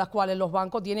por las cuales los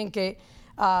bancos tienen que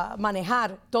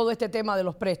manejar todo este tema de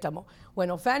los préstamos.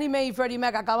 Bueno, Fannie Mae y Freddie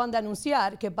Mac acaban de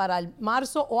anunciar que para el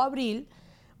marzo o abril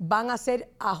van a hacer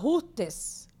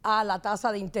ajustes a la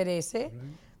tasa de interés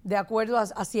de acuerdo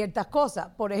a ciertas cosas.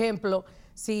 Por ejemplo,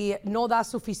 si no das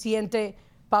suficiente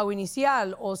pago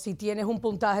inicial o si tienes un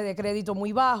puntaje de crédito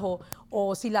muy bajo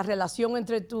o si la relación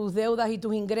entre tus deudas y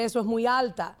tus ingresos es muy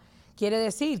alta, quiere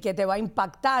decir que te va a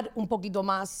impactar un poquito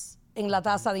más en la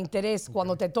tasa de interés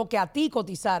cuando te toque a ti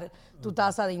cotizar tu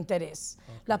tasa de interés.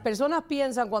 Las personas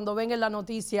piensan cuando ven en la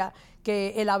noticia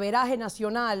que el averaje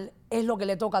nacional es lo que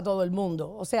le toca a todo el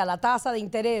mundo. O sea, la tasa de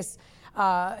interés,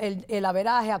 el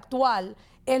averaje actual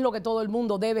es lo que todo el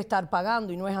mundo debe estar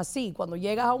pagando y no es así. Cuando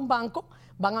llegas a un banco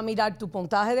van a mirar tu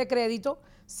puntaje de crédito,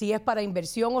 si es para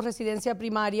inversión o residencia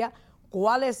primaria,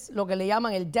 cuál es lo que le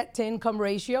llaman el debt to income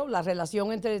ratio, la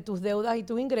relación entre tus deudas y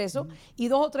tus ingresos, y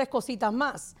 2 o 3 cositas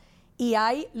más. Y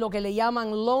hay lo que le llaman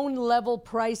loan level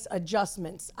price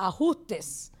adjustments,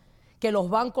 ajustes que los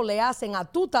bancos le hacen a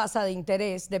tu tasa de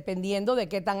interés dependiendo de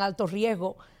qué tan alto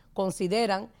riesgo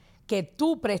consideran que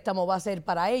tu préstamo va a ser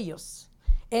para ellos.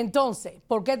 Entonces,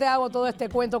 ¿por qué te hago todo este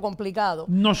cuento complicado?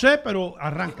 No sé, pero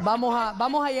arranca. Vamos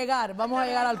a llegar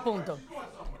al punto.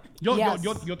 Yo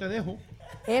te dejo.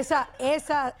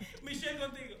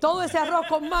 Todo ese arroz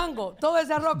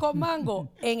con mango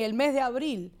en el mes de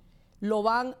abril lo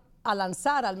van a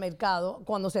lanzar al mercado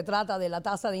cuando se trata de la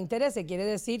tasa de interés. Quiere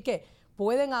decir que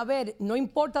pueden haber, no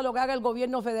importa lo que haga el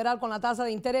gobierno federal con la tasa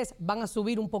de interés, van a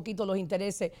subir un poquito los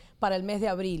intereses para el mes de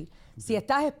abril. Si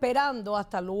estás esperando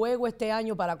hasta luego este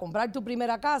año para comprar tu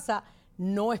primera casa,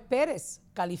 no esperes,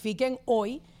 califiquen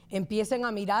hoy, empiecen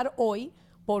a mirar hoy,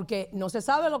 porque no se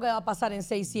sabe lo que va a pasar en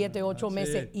 6, 7, 8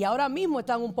 meses. Y ahora mismo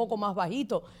están un poco más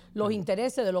bajitos los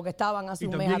intereses de lo que estaban hace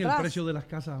un mes atrás. Y también el precio de las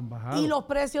casas han bajado. Y los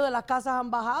precios de las casas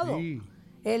han bajado. Sí.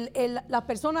 Las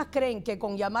personas creen que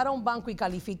con llamar a un banco y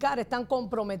calificar están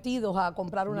comprometidos a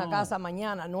comprar una casa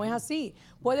mañana. No es así.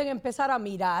 Pueden empezar a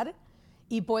mirar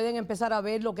y pueden empezar a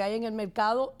ver lo que hay en el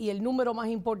mercado y el número más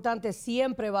importante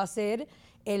siempre va a ser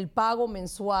el pago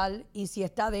mensual y si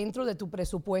está dentro de tu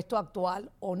presupuesto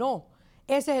actual o no.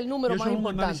 Ese es el número más importante. Eso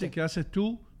es un análisis que haces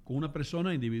tú con una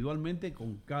persona individualmente,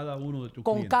 con cada uno de tus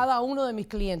clientes. Con cada uno de mis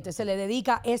clientes. Se le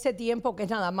dedica ese tiempo que es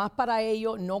nada más para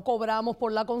ellos. No cobramos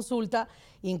por la consulta,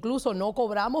 incluso no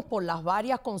cobramos por las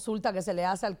varias consultas que se le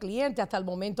hace al cliente hasta el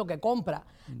momento que compra.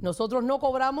 Nosotros no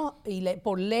cobramos y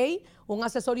por ley un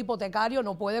asesor hipotecario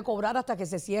no puede cobrar hasta que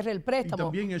se cierre el préstamo. Y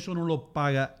también eso no lo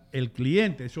paga el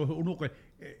cliente. Eso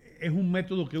es un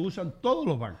método que usan todos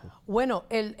los bancos. Bueno,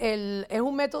 es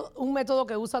un método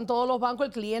que usan todos los bancos.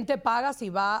 El cliente paga si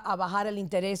va a bajar el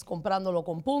interés comprándolo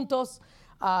con puntos.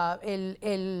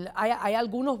 Hay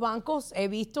algunos bancos, he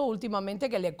visto últimamente,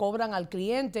 que le cobran al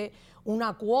cliente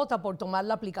una cuota por tomar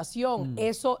la aplicación.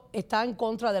 Eso está en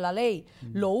contra de la ley.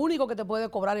 Lo único que te puede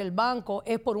cobrar el banco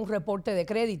es por un reporte de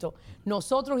crédito.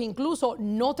 Nosotros incluso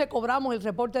no te cobramos el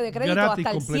reporte de crédito gratis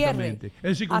hasta el cierre. Es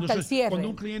decir, cuando un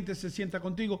cierre. cliente se sienta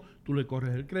contigo, tú le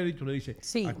corres el crédito, le dices,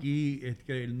 aquí es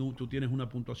que tú tienes una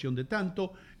puntuación de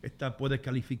tanto, puedes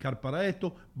calificar para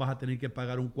esto, vas a tener que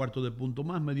pagar un cuarto de punto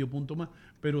más, medio punto más,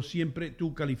 pero siempre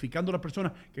tú calificando a las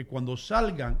personas que cuando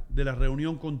salgan de la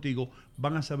reunión contigo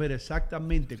van a saber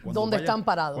exactamente dónde están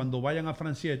parados. Cuando vayan a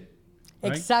Franciel.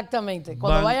 Exactamente.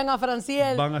 Cuando vayan a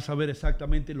Franciel. Van a saber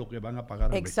exactamente lo que van a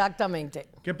pagar. Exactamente.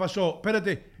 ¿Qué pasó?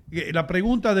 Espérate. La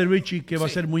pregunta de Richie, que va a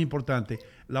ser muy importante,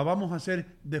 la vamos a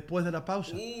hacer después de la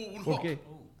pausa. Porque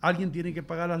alguien tiene que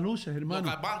pagar las luces,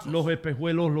 hermano. Los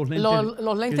espejuelos, los lentes.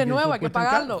 Los lentes nuevos, hay que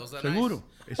pagarlos. Seguro.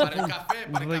 Para el café,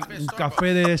 Un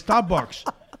café de Starbucks.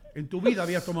 En tu vida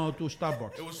habías tomado tu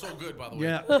Starbucks. It was so good, by the way.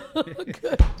 Yeah.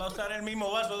 Va a usar el mismo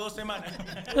vaso 2 semanas.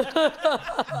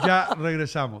 Ya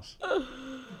regresamos.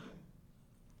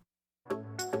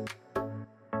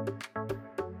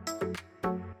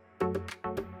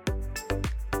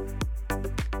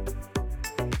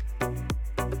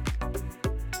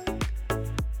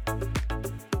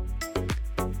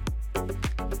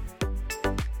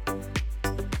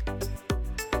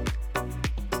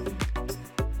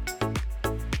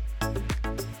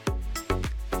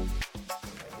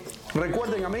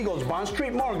 Recuerden, amigos, Bond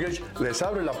Street Mortgage les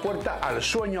abre la puerta al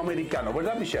sueño americano,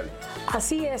 ¿verdad, Michelle?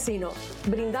 Así es, Sino.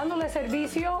 Brindándole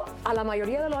servicio a la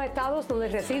mayoría de los estados donde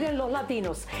residen los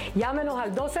latinos. Llámenos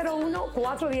al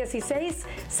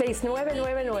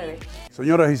 201-416-6999.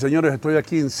 Señoras y señores, estoy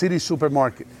aquí en City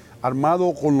Supermarket,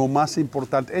 armado con lo más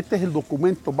importante. Este es el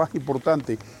documento más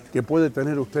importante que puede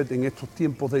tener usted en estos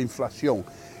tiempos de inflación.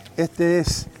 Este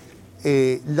es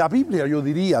la Biblia, yo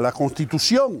diría, la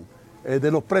Constitución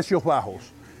de los precios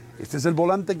bajos. Este es el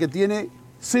volante que tiene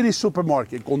City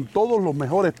Supermarket con todos los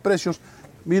mejores precios.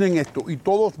 Miren esto, y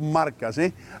todos marcas,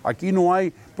 ¿eh? Aquí no hay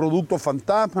productos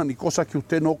fantasmas ni cosas que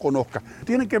usted no conozca.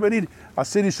 Tienen que venir a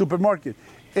City Supermarket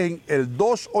en el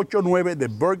 289 de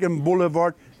Bergen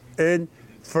Boulevard en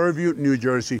Fairview, New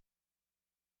Jersey.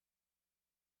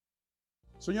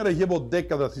 Señores, llevo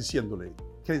décadas diciéndole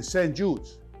que en St.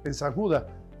 Jude's, en San Judas,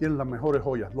 tienen las mejores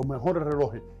joyas, los mejores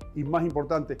relojes y, más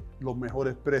importante, los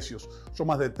mejores precios. Son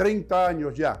más de 30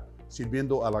 años ya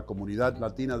sirviendo a la comunidad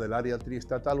latina del área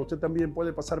triestatal. Usted también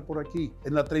puede pasar por aquí,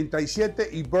 en la 37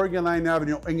 y Bergen Line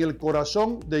Avenue, en el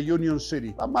corazón de Union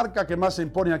City. La marca que más se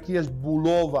impone aquí es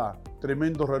Bulova.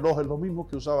 Tremendos relojes, lo mismo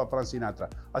que usaba Frank Sinatra.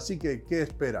 Así que, ¿qué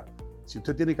espera? Si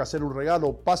usted tiene que hacer un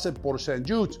regalo, pase por St.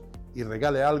 Jude's y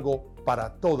regale algo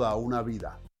para toda una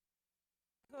vida.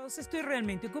 Estoy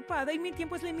realmente ocupada y mi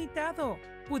tiempo es limitado.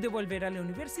 Pude volver a la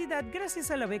universidad gracias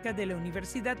a la beca de la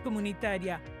Universidad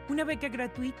Comunitaria, una beca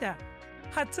gratuita.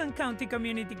 Hudson County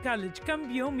Community College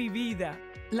cambió mi vida.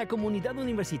 La comunidad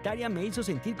universitaria me hizo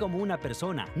sentir como una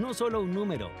persona, no solo un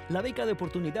número. La beca de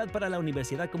oportunidad para la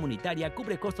universidad comunitaria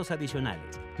cubre costos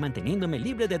adicionales, manteniéndome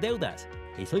libre de deudas.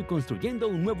 Estoy construyendo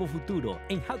un nuevo futuro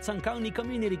en Hudson County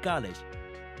Community College.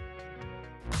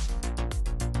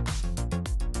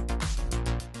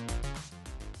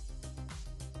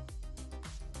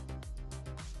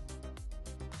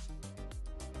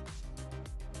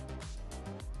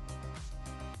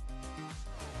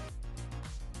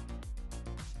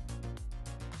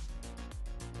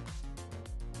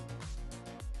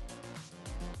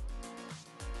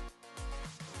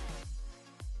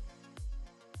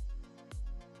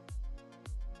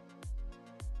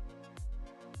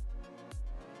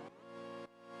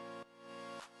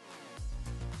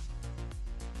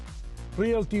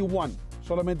 Realty One.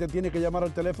 Solamente tiene que llamar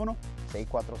al teléfono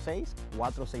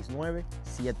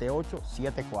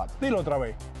 646-469-7874. Dilo otra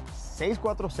vez.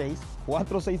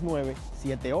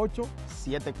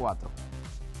 646-469-7874.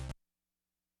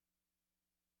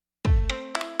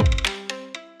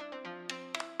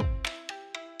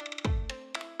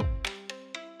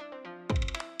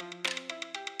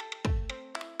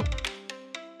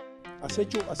 ¿Has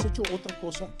hecho otra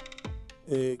cosa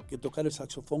que tocar el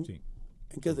saxofón? Sí.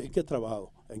 ¿En qué has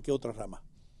trabajado? ¿En qué otra rama?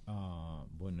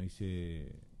 Bueno,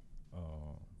 fui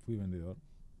vendedor.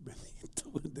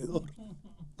 Bendito vendedor.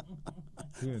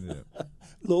 Fui vendedor.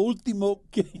 Lo último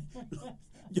que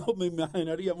yo me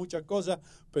imaginaría muchas cosas,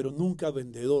 pero nunca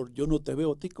vendedor. Yo no te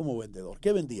veo a ti como vendedor.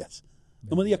 ¿Qué vendías?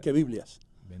 No me digas que Biblias.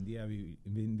 Vendía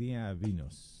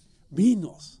vinos.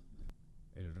 ¿Vinos?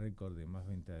 El récord de más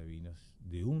venta de vinos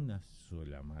de una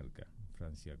sola marca,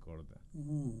 Francia Corta.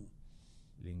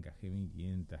 Le encajé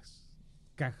 1.500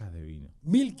 cajas de vino.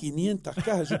 1.500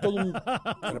 cajas, eso es todo un...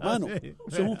 hermano, Sí.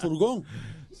 eso es un furgón.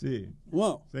 Sí.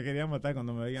 Wow. Se querían matar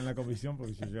cuando me veían la comisión,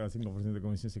 porque si yo llevaba 5% de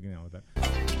comisión, se querían matar.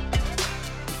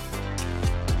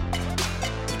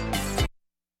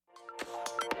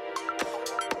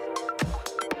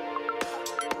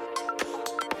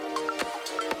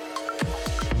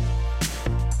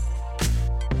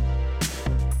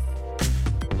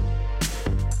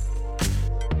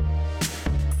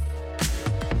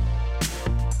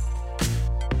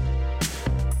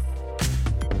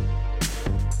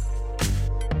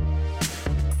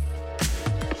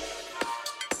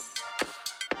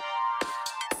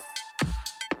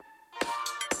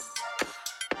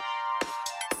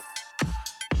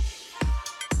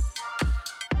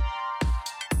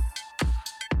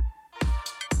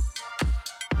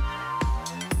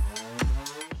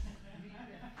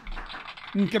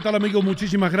 ¿Qué tal, amigos?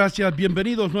 Muchísimas gracias.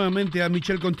 Bienvenidos nuevamente a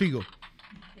Michelle Contigo.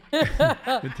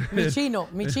 Mi chino.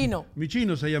 Mi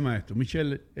chino se llama esto,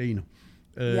 Michelle e Hino.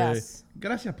 Yes.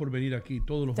 Gracias por venir aquí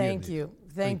todos los viernes.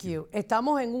 Thank you.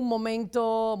 Estamos en un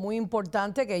momento muy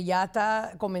importante que ya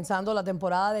está comenzando la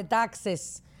temporada de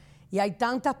taxes y hay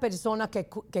tantas personas que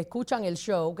escuchan el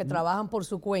show, que trabajan por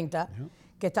su cuenta,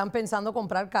 que están pensando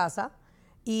comprar casa.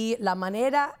 Y la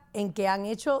manera en que han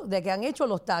hecho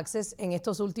los taxes en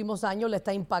estos últimos años le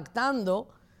está impactando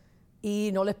y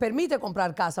no les permite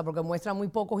comprar casa porque muestran muy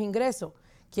pocos ingresos.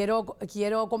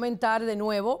 Quiero comentar de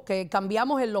nuevo que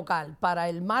cambiamos el local. Para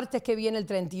el martes que viene, el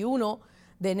 31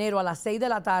 de enero a las 6 de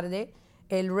la tarde,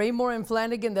 el Raymore and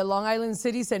Flanagan de Long Island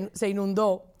City se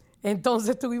inundó.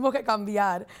 Entonces tuvimos que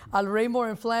cambiar al Raymore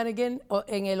and Flanagan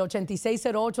en el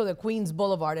 8608 de Queens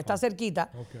Boulevard. Está cerquita,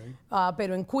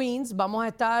 pero en Queens vamos a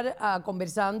estar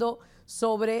conversando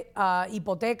sobre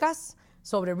hipotecas,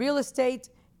 sobre real estate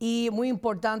y, muy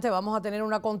importante, vamos a tener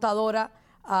una contadora,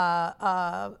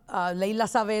 Leila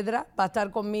Saavedra, va a estar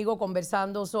conmigo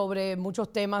conversando sobre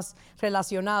muchos temas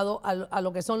relacionados a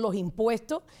lo que son los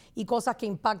impuestos y cosas que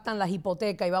impactan las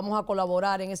hipotecas, y vamos a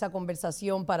colaborar en esa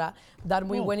conversación para dar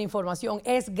muy buena información.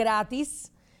 Es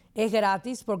gratis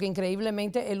porque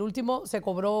increíblemente el último se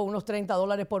cobró unos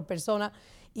 $30 por persona,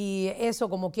 y eso,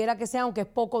 como quiera que sea, aunque es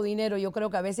poco dinero, yo creo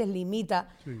que a veces limita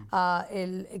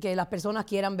que las personas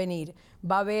quieran venir.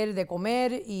 Va a haber de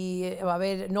comer y va a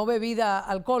haber no bebida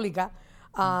alcohólica,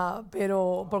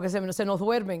 pero porque se nos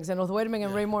duermen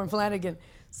en Raymore and Flanagan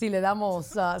si le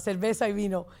damos cerveza y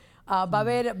vino. Va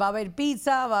a haber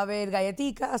pizza, va a haber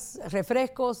galletitas,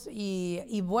 refrescos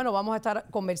y bueno, vamos a estar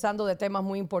conversando de temas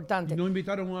muy importantes. ¿No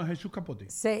invitaron a Jesús Capote?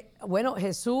 Bueno,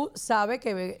 Jesús sabe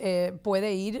que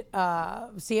puede ir,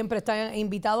 siempre están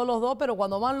invitados los dos, pero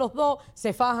cuando van los dos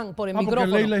se fajan por el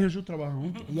micrófono. Porque Leila y Jesús trabajan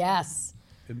juntos. Yes.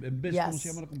 En Biz, ¿cómo se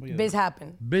llama la compañía? Biz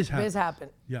Happen. Biz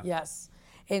Happen. Yeah. Yes.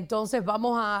 Entonces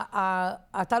vamos a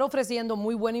estar ofreciendo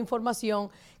muy buena información.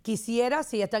 Quisiera,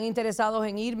 si están interesados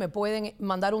en ir, me pueden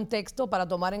mandar un texto para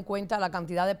tomar en cuenta la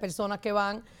cantidad de personas que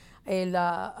van. El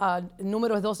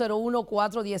número es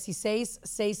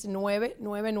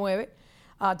 201-416-6999.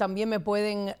 También me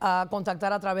pueden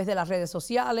contactar a través de las redes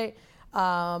sociales.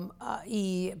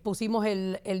 Y pusimos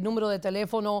el número de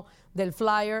teléfono del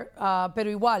flyer, pero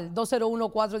igual,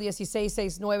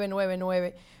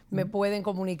 201-416-6999. Me pueden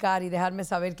comunicar y dejarme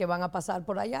saber que van a pasar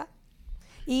por allá.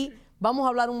 Y vamos a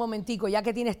hablar un momentico, ya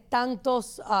que tienes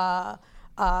tantos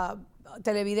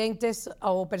televidentes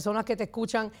o personas que te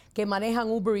escuchan que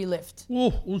manejan Uber y Lyft.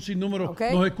 Un sinnúmero.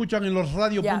 Nos escuchan en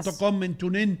losradio.com, en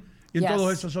TuneIn y en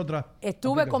todas esas otras.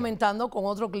 Estuve comentando con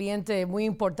otro cliente muy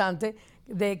importante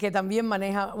de que también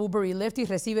maneja Uber y Lyft y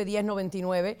recibe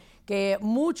 $10.99, que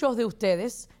muchos de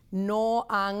ustedes no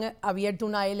han abierto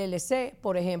una LLC,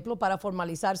 por ejemplo, para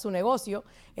formalizar su negocio.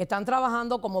 Están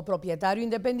trabajando como propietario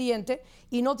independiente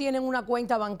y no tienen una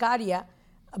cuenta bancaria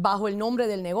bajo el nombre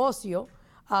del negocio,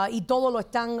 y todo lo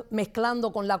están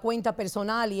mezclando con la cuenta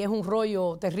personal y es un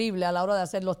rollo terrible a la hora de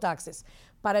hacer los taxes.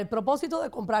 Para el propósito de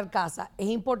comprar casa, es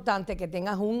importante que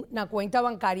tengas una cuenta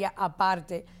bancaria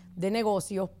aparte de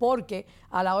negocios, porque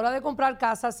a la hora de comprar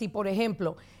casa, si por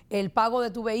ejemplo el pago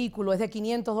de tu vehículo es de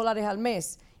 $500 al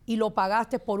mes y lo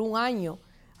pagaste por un año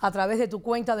a través de tu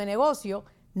cuenta de negocio,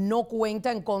 no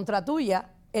cuenta en contra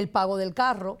tuya el pago del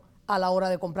carro a la hora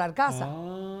de comprar casa.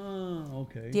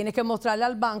 Tienes que mostrarle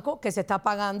al banco que se está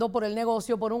pagando por el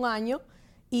negocio por un año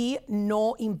y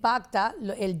no impacta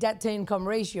el debt to income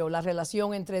ratio, la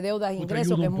relación entre deudas e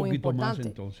ingresos, que es muy importante.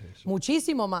 Entonces,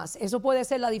 muchísimo más. Eso puede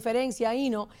ser la diferencia,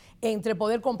 Hino, entre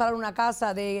poder comprar una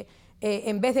casa de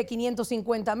en vez de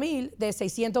 $550,000, de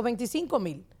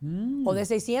 $625,000 o de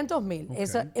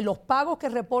 $600,000. Los pagos que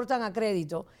reportan a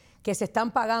crédito que se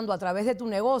están pagando a través de tu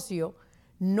negocio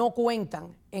no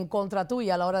cuentan en contra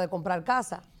tuya a la hora de comprar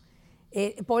casa.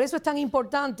 Por eso es tan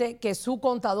importante que su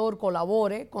contador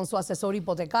colabore con su asesor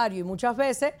hipotecario, y muchas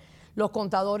veces los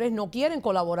contadores no quieren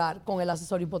colaborar con el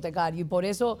asesor hipotecario, y por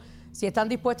eso, si están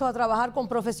dispuestos a trabajar con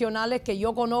profesionales que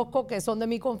yo conozco, que son de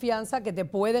mi confianza, que te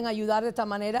pueden ayudar de esta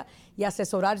manera y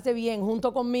asesorarte bien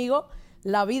junto conmigo,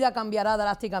 la vida cambiará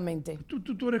drásticamente.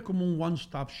 Tú eres como un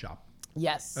one-stop shop.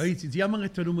 Yes. Ahí, si llaman a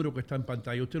este número que está en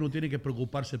pantalla, usted no tiene que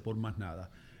preocuparse por más nada.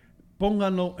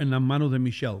 Pónganlo en las manos de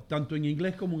Michelle, tanto en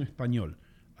inglés como en español.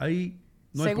 Ahí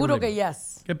no hay Seguro problema. que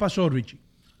yes. ¿Qué pasó, Richie?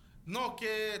 No,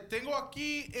 que tengo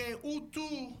aquí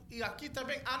U2 y aquí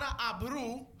también Ana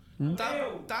Abreu.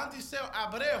 Dice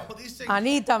Abreu, dice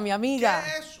Anita, mi amiga.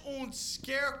 ¿qué es un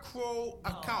Scarecrow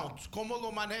account? ¿Cómo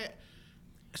lo maneja?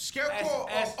 Scarecrow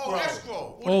o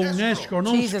escrow. Un escrow,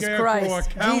 no un Jesus Scarecrow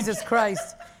Christ, account. Jesus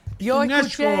Christ. Yo Un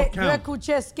escrow account.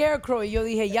 escuché Scarecrow y yo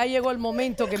dije, ya llegó el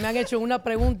momento que me han hecho una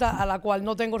pregunta a la cual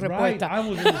no tengo respuesta.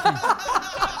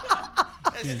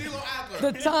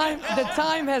 The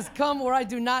time has come where I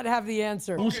do not have the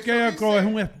answer. Un scarecrow es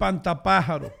un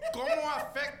espantapájaro. ¿Cómo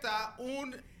afecta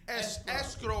un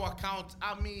escrow account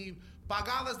a mi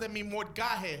pagadas de mi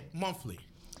mortgage monthly?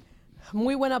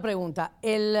 Muy buena pregunta.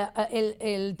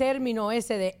 El término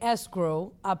ese de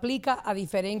escrow aplica a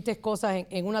diferentes cosas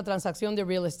en una transacción de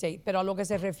real estate, pero a lo que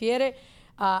se refiere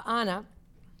a Ana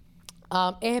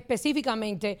es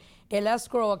específicamente el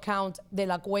escrow account de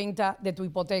la cuenta de tu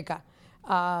hipoteca.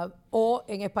 O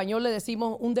en español le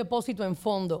decimos un depósito en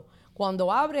fondo.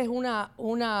 Cuando abres una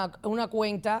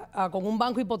cuenta con un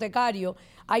banco hipotecario,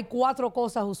 hay 4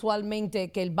 cosas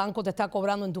usualmente que el banco te está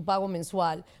cobrando en tu pago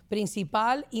mensual: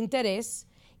 principal, interés,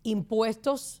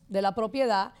 impuestos de la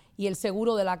propiedad y el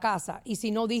seguro de la casa. Y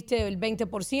si no diste el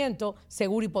 20%,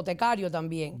 seguro hipotecario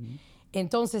también.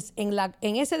 Entonces,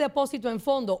 en ese depósito en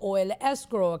fondo o el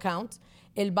escrow account,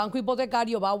 el banco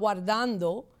hipotecario va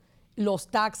guardando los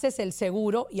taxes, el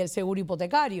seguro y el seguro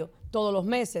hipotecario todos los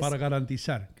meses. Para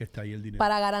garantizar que está ahí el dinero.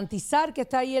 Para garantizar que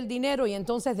está ahí el dinero, y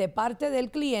entonces de parte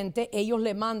del cliente ellos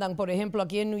le mandan, por ejemplo,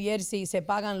 aquí en New Jersey se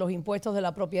pagan los impuestos de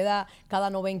la propiedad cada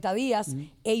 90 días,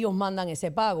 ellos mandan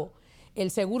ese pago.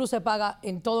 El seguro se paga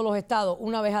en todos los estados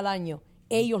una vez al año,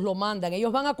 ellos lo mandan,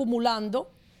 ellos van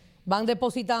acumulando, van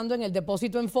depositando en el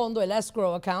depósito en fondo, el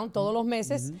escrow account, todos los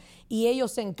meses, y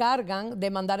ellos se encargan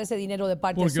de mandar ese dinero de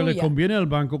parte Porque suya. le conviene al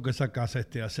banco que esa casa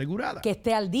esté asegurada. Que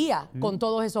esté al día con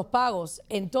todos esos pagos.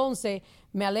 Entonces,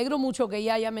 me alegro mucho que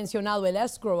ella haya mencionado el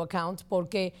escrow account,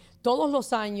 porque todos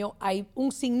los años hay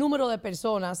un sinnúmero de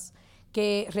personas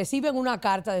que reciben una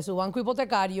carta de su banco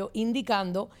hipotecario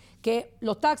indicando que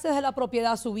los taxes de la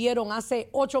propiedad subieron hace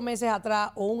 8 meses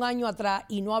atrás o un año atrás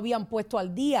y no habían puesto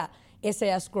al día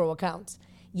ese escrow account.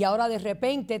 Y ahora de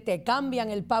repente te cambian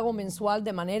el pago mensual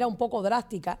de manera un poco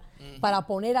drástica para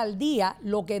poner al día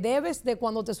lo que debes de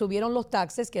cuando te subieron los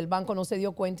taxes, que el banco no se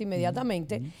dio cuenta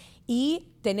inmediatamente, y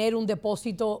tener un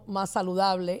depósito más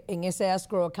saludable en ese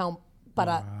escrow account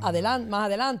para más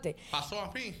adelante. Pasó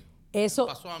a mí.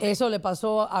 Eso le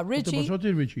pasó a Richie. ¿Te pasó a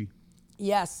ti, Richie?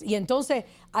 Yes. Y entonces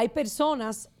hay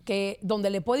personas que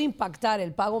donde le puede impactar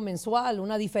el pago mensual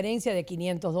una diferencia de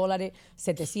 $500,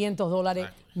 $700,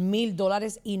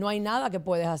 $1,000, y no hay nada que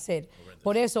puedes hacer.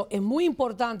 Por eso es muy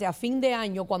importante a fin de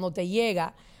año, cuando te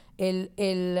llega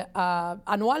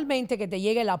anualmente, que te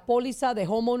llegue la póliza de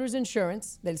Homeowners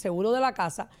Insurance, del seguro de la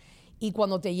casa, y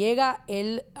cuando te llega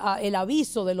el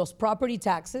aviso de los property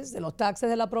taxes, de los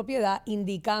taxes de la propiedad,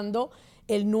 indicando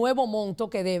el nuevo monto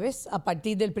que debes a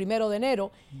partir del 1 de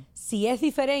enero. Si es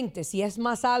diferente, si es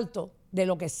más alto de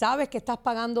lo que sabes que estabas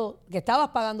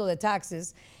pagando de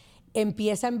taxes,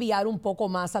 empieza a enviar un poco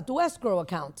más a tu escrow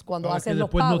account cuando para haces que los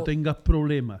después pagos. no tengas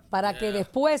problemas. Para que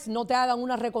después no te hagan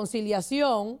una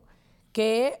reconciliación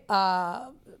que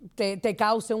te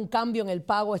cause un cambio en el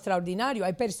pago extraordinario.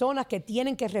 Hay personas que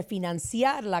tienen que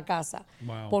refinanciar la casa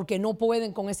porque no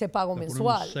pueden con ese pago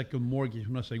mensual. Un second mortgage,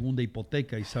 una segunda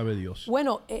hipoteca, y sabe Dios.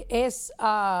 Bueno, es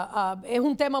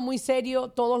un tema muy serio.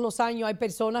 Todos los años hay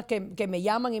personas que me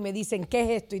llaman y me dicen, ¿qué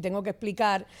es esto? Y tengo que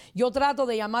explicar. Yo trato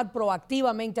de llamar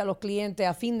proactivamente a los clientes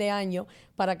a fin de año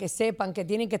para que sepan que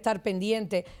tienen que estar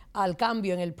pendientes al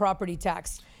cambio en el property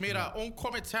tax. Mira, un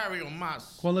comentario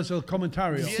más. ¿Cuál es el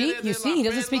comentario? Sí, you see, he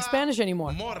doesn't speak Spanish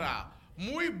anymore. Mora,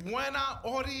 muy buena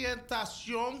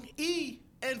orientación y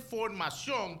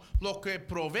información lo que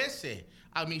provee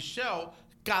a Michelle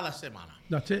cada semana.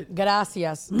 That's it.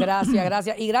 Gracias.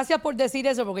 Y gracias por decir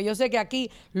eso, porque yo sé que aquí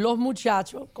los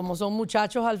muchachos, como son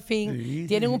muchachos al fin,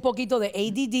 tienen un poquito de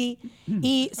ADD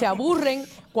y se aburren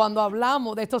cuando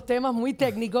hablamos de estos temas muy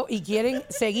técnicos y quieren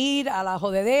seguir a la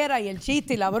jodedera y el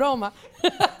chiste y la broma.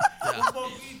 Un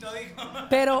poquito, dijo.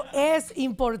 Pero es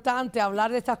importante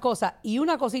hablar de estas cosas. Y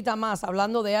una cosita más,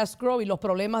 hablando de escrow y los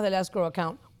problemas del escrow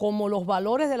account. Como los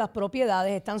valores de las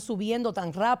propiedades están subiendo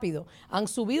tan rápido, han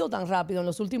subido tan rápido en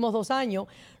los últimos 2 años,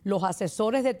 los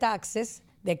asesores de taxes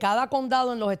de cada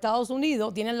condado en los Estados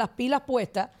Unidos tienen las pilas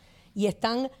puestas y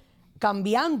están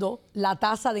cambiando la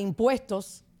tasa de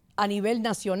impuestos a nivel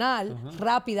nacional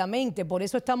rápidamente. Por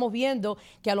eso estamos viendo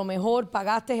que a lo mejor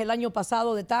pagaste el año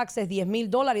pasado de taxes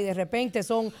 $10,000 y de repente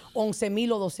son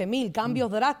 11,000 o 12,000.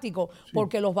 Cambios drásticos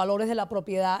porque los valores de la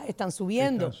propiedad están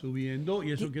subiendo. Están subiendo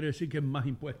y eso quiere decir que es más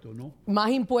impuestos, ¿no?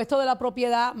 Más impuestos de la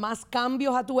propiedad, más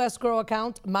cambios a tu escrow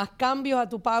account, más cambios a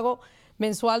tu pago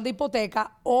mensual de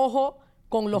hipoteca. Ojo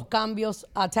con los cambios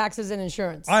a taxes and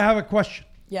insurance. I have a question.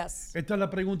 Yes. Esta es la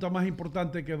pregunta más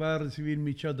importante que va a recibir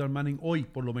Michelle Darmanin hoy,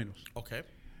 por lo menos. Okay.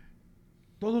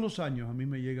 Todos los años a mí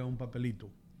me llega un papelito,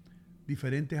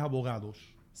 diferentes abogados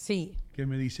sí. que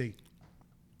me dicen,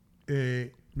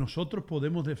 nosotros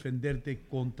podemos defenderte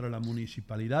contra la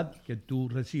municipalidad que tú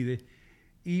resides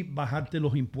y bajarte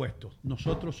los impuestos.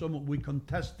 Nosotros somos, we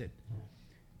contest it,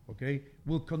 okay?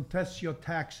 We'll contest your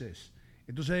taxes.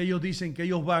 Entonces ellos dicen que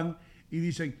ellos van y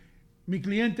dicen, mi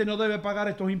cliente no debe pagar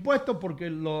estos impuestos porque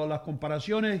las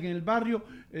comparaciones en el barrio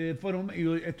fueron,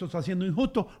 y esto está siendo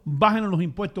injusto, bajen los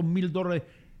impuestos $1,000.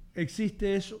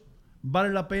 ¿Existe eso?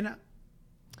 ¿Vale la pena?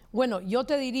 Bueno, yo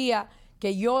te diría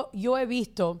que yo he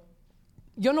visto,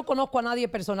 yo no conozco a nadie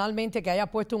personalmente que haya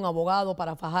puesto un abogado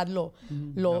para fajarlo,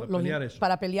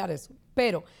 para pelear eso.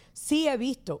 Pero sí he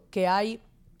visto que hay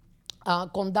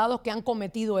condados que han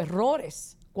cometido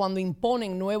errores cuando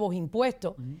imponen nuevos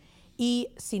impuestos. Y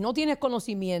si no tienes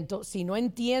conocimiento, si no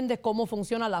entiendes cómo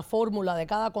funciona la fórmula de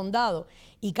cada condado,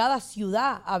 y cada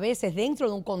ciudad a veces dentro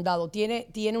de un condado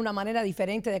tiene una manera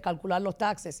diferente de calcular los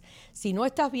taxes, si no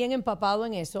estás bien empapado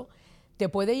en eso, te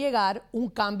puede llegar un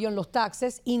cambio en los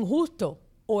taxes injusto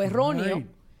o erróneo.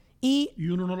 Y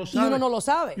uno no lo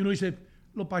sabe. Y uno dice,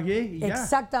 lo pagué y ya.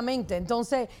 Exactamente.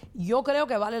 Entonces, yo creo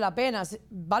que vale la pena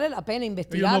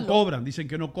investigarlo. Ellos no cobran, dicen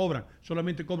que no cobran,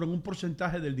 solamente cobran un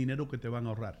porcentaje del dinero que te van a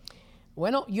ahorrar.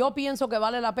 Bueno, yo pienso que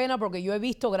vale la pena porque yo he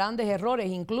visto grandes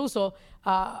errores, incluso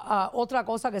otra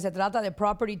cosa que se trata de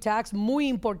property tax, muy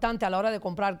importante a la hora de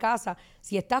comprar casa.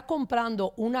 Si estás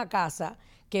comprando una casa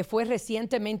que fue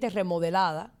recientemente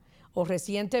remodelada o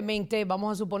recientemente,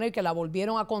 vamos a suponer que la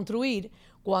volvieron a construir,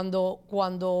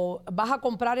 cuando vas a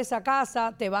comprar esa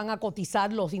casa te van a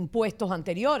cotizar los impuestos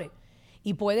anteriores.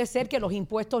 Y puede ser que los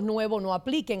impuestos nuevos no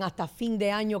apliquen hasta fin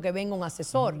de año que venga un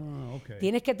asesor. Okay.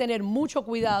 Tienes que tener mucho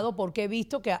cuidado porque he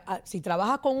visto que si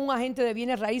trabajas con un agente de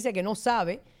bienes raíces que no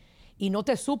sabe y no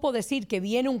te supo decir que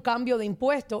viene un cambio de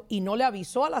impuesto y no le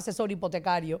avisó al asesor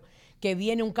hipotecario que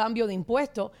viene un cambio de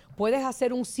impuesto, puedes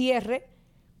hacer un cierre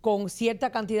con cierta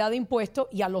cantidad de impuestos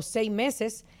y a los 6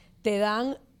 meses te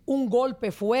dan un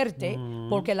golpe fuerte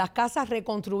porque las casas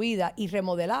reconstruidas y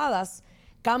remodeladas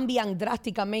cambian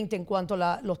drásticamente en cuanto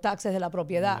a los taxes de la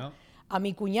propiedad. A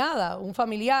mi cuñada, un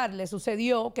familiar, le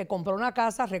sucedió que compró una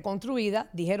casa reconstruida,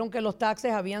 dijeron que los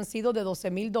taxes habían sido de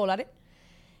 $12,000,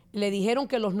 le dijeron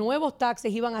que los nuevos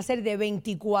taxes iban a ser de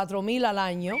 $24,000 al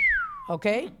año, ¿ok?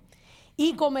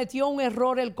 Y cometió un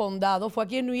error el condado, fue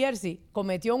aquí en New Jersey,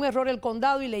 cometió un error el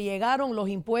condado y le llegaron los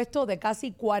impuestos de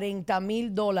casi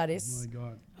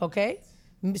 $40,000, ¿ok?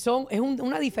 Es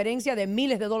una diferencia de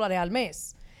miles de dólares al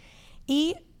mes.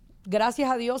 Y gracias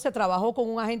a Dios se trabajó con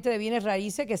un agente de bienes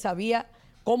raíces que sabía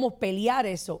cómo pelear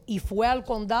eso y fue al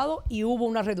condado y hubo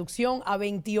una reducción a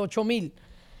 $28,000,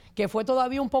 que fue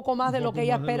todavía un poco más de lo que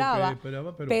ella esperaba,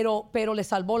 pero le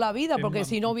salvó la vida porque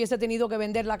si no hubiese tenido que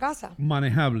vender la casa.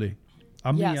 Manejable.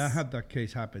 A mí, Yes. I had that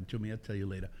case happen to me. I'll tell you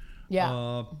later.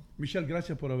 Yeah. Michelle,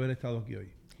 gracias por haber estado aquí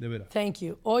hoy. De veras. Thank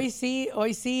you. Hoy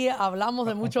sí hablamos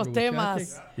de muchos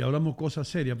temas. Y hablamos cosas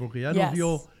serias porque ya Yes. nos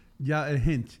dio ya el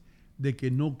hint de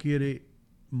que no quiere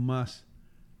más.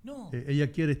 No.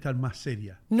 Ella quiere estar más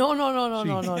seria. No. Sí.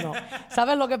 No.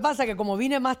 ¿Sabes lo que pasa? Que como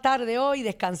vine más tarde hoy,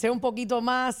 descansé un poquito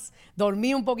más,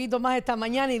 dormí un poquito más esta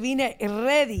mañana y vine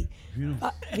ready.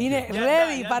 Vine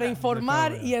ready para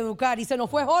informar y educar. Y se nos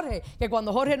fue Jorge, que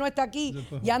cuando Jorge no está aquí,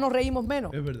 ya nos reímos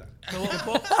menos. Es verdad.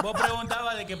 Vos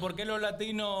preguntabas de que por qué los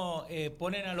latinos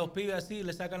ponen a los pibes así y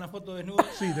le sacan la foto desnudos.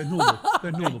 Sí, desnudo.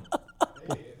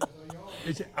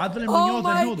 Dice, Adler Muñoz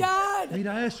desnudo. God.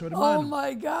 Mira eso, hermano. Oh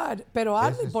my God. Pero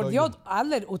Adler, por Dios,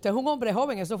 Adler, usted es un hombre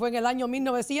joven. Eso fue en el año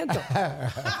 1900.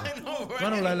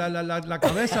 Bueno, la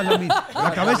cabeza es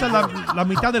la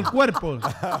mitad del cuerpo.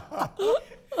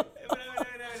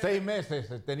 6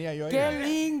 meses tenía yo ahí. Qué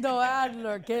lindo,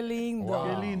 Adler, qué lindo.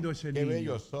 Qué lindo ese niño. Qué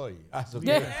bello soy.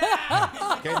 ¿Qué?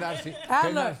 Qué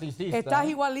Adler, narcisista. estás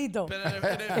igualito. Pero en el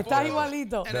Estás foto-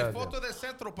 igualito. En el foto del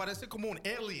centro parece como un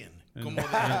alien. Como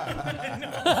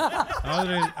A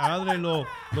Adre lo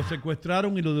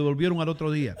secuestraron y lo devolvieron al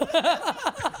otro día.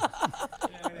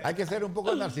 Hay que ser un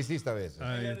poco narcisista a veces.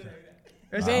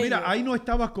 Mira, ahí no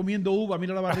estabas comiendo uva,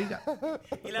 mira la barriga.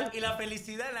 Y la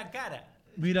felicidad en la cara.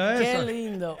 Mira Qué eso.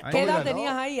 lindo. Ahí. ¿Qué edad Oiga,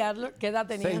 tenías ¿no? ahí, Adler? ¿Qué edad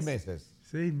tenías? 6 meses.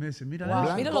 6 meses, mira. Wow,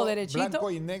 eso. mira lo derechito.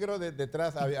 Blanco y negro,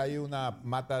 detrás hay una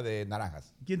mata de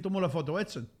naranjas. ¿Quién tomó la foto?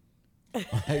 Edson.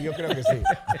 Yo creo que sí.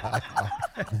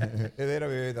 Era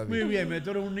bebé también. Muy bien,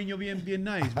 tú eres un niño bien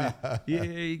nice.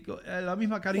 Y la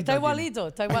misma carita. Está igualito,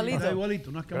 está igualito. Está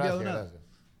igualito, no has cambiado Gracias, nada. gracias.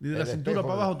 Ni de la cintura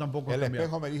para abajo tampoco has El cambiado.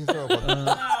 espejo me dice lo contrario.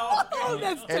 El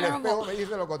espejo me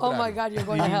dice lo Oh contrario. my God, you're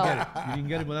going You to didn't hell. get it. You didn't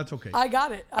get it, but that's okay. I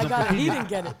got it. I got it. He didn't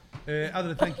get it.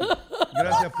 Adre, thank you.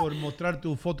 Gracias por mostrar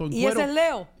tu foto en Y cuero. ese es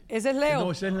Leo. Ese es Leo.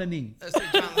 No, ese es Lenin.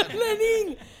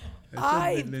 Lenin.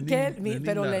 Ay, Lenin,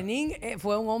 pero Lara. Lenin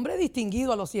fue un hombre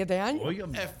distinguido a los 7 años.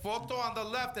 El foto on the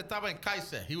left estaba en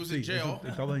Kaiser. He was in Sí, jail.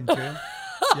 estaba en jail.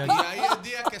 Y ahí el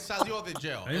día que salió de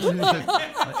jail.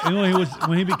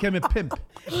 When he became a pimp.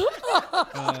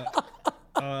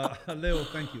 Leo,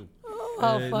 thank you.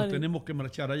 Oh, Nos funny. tenemos que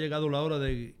marchar. Ha llegado la hora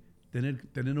de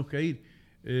tenernos que ir.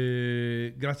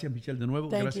 Gracias, Michelle, de nuevo.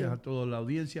 Thank Gracias you. a toda la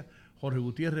audiencia. Jorge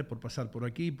Gutiérrez por pasar por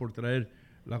aquí, por traer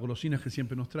las golosinas que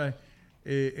siempre nos trae.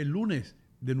 El lunes,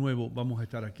 de nuevo, vamos a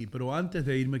estar aquí. Pero antes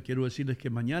de irme, quiero decirles que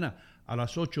mañana a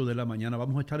las 8 de la mañana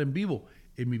vamos a estar en vivo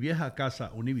en mi vieja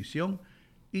casa Univisión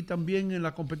y también en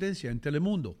la competencia en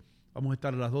Telemundo. Vamos a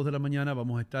estar a las 2 de la mañana,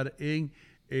 vamos a estar en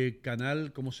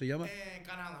canal, ¿cómo se llama? En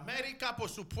Canal América, por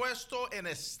supuesto, en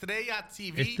Estrella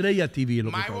TV. Estrella TV. Es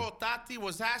lo que Myro está. Tati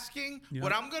was asking Yeah.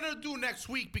 what I'm going to do next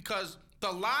week because the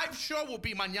live show will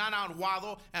be mañana on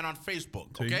Wado and on Facebook,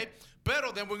 Sí. okay?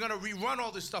 Pero then we're going to rerun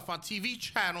all this stuff on TV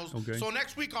channels. Okay. So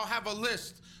next week I'll have a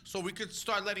list so we could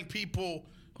start letting people,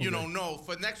 you know.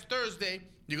 For next Thursday,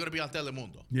 you're going to be on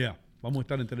Telemundo. Yeah, vamos a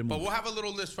estar en But Telemundo. we'll have a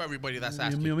little list for everybody that's Mi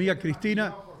asking. amiga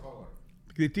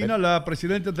Cristina, la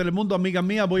presidenta de Telemundo, amiga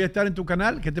mía, voy a estar en tu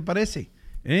canal. ¿Qué te parece?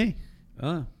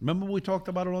 Remember we talked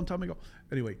about it a long time ago?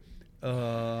 Anyway,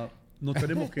 nos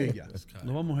tenemos que ir ya.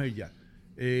 Nos vamos a ir ya.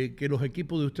 Que los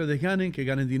equipos de ustedes ganen, que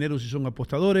ganen dinero si son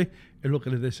apostadores, es lo que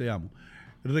les deseamos.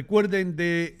 Recuerden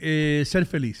de ser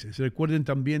felices. Recuerden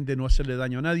también de no hacerle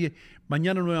daño a nadie.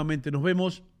 Mañana nuevamente nos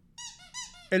vemos.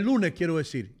 El lunes, quiero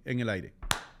decir, en el aire.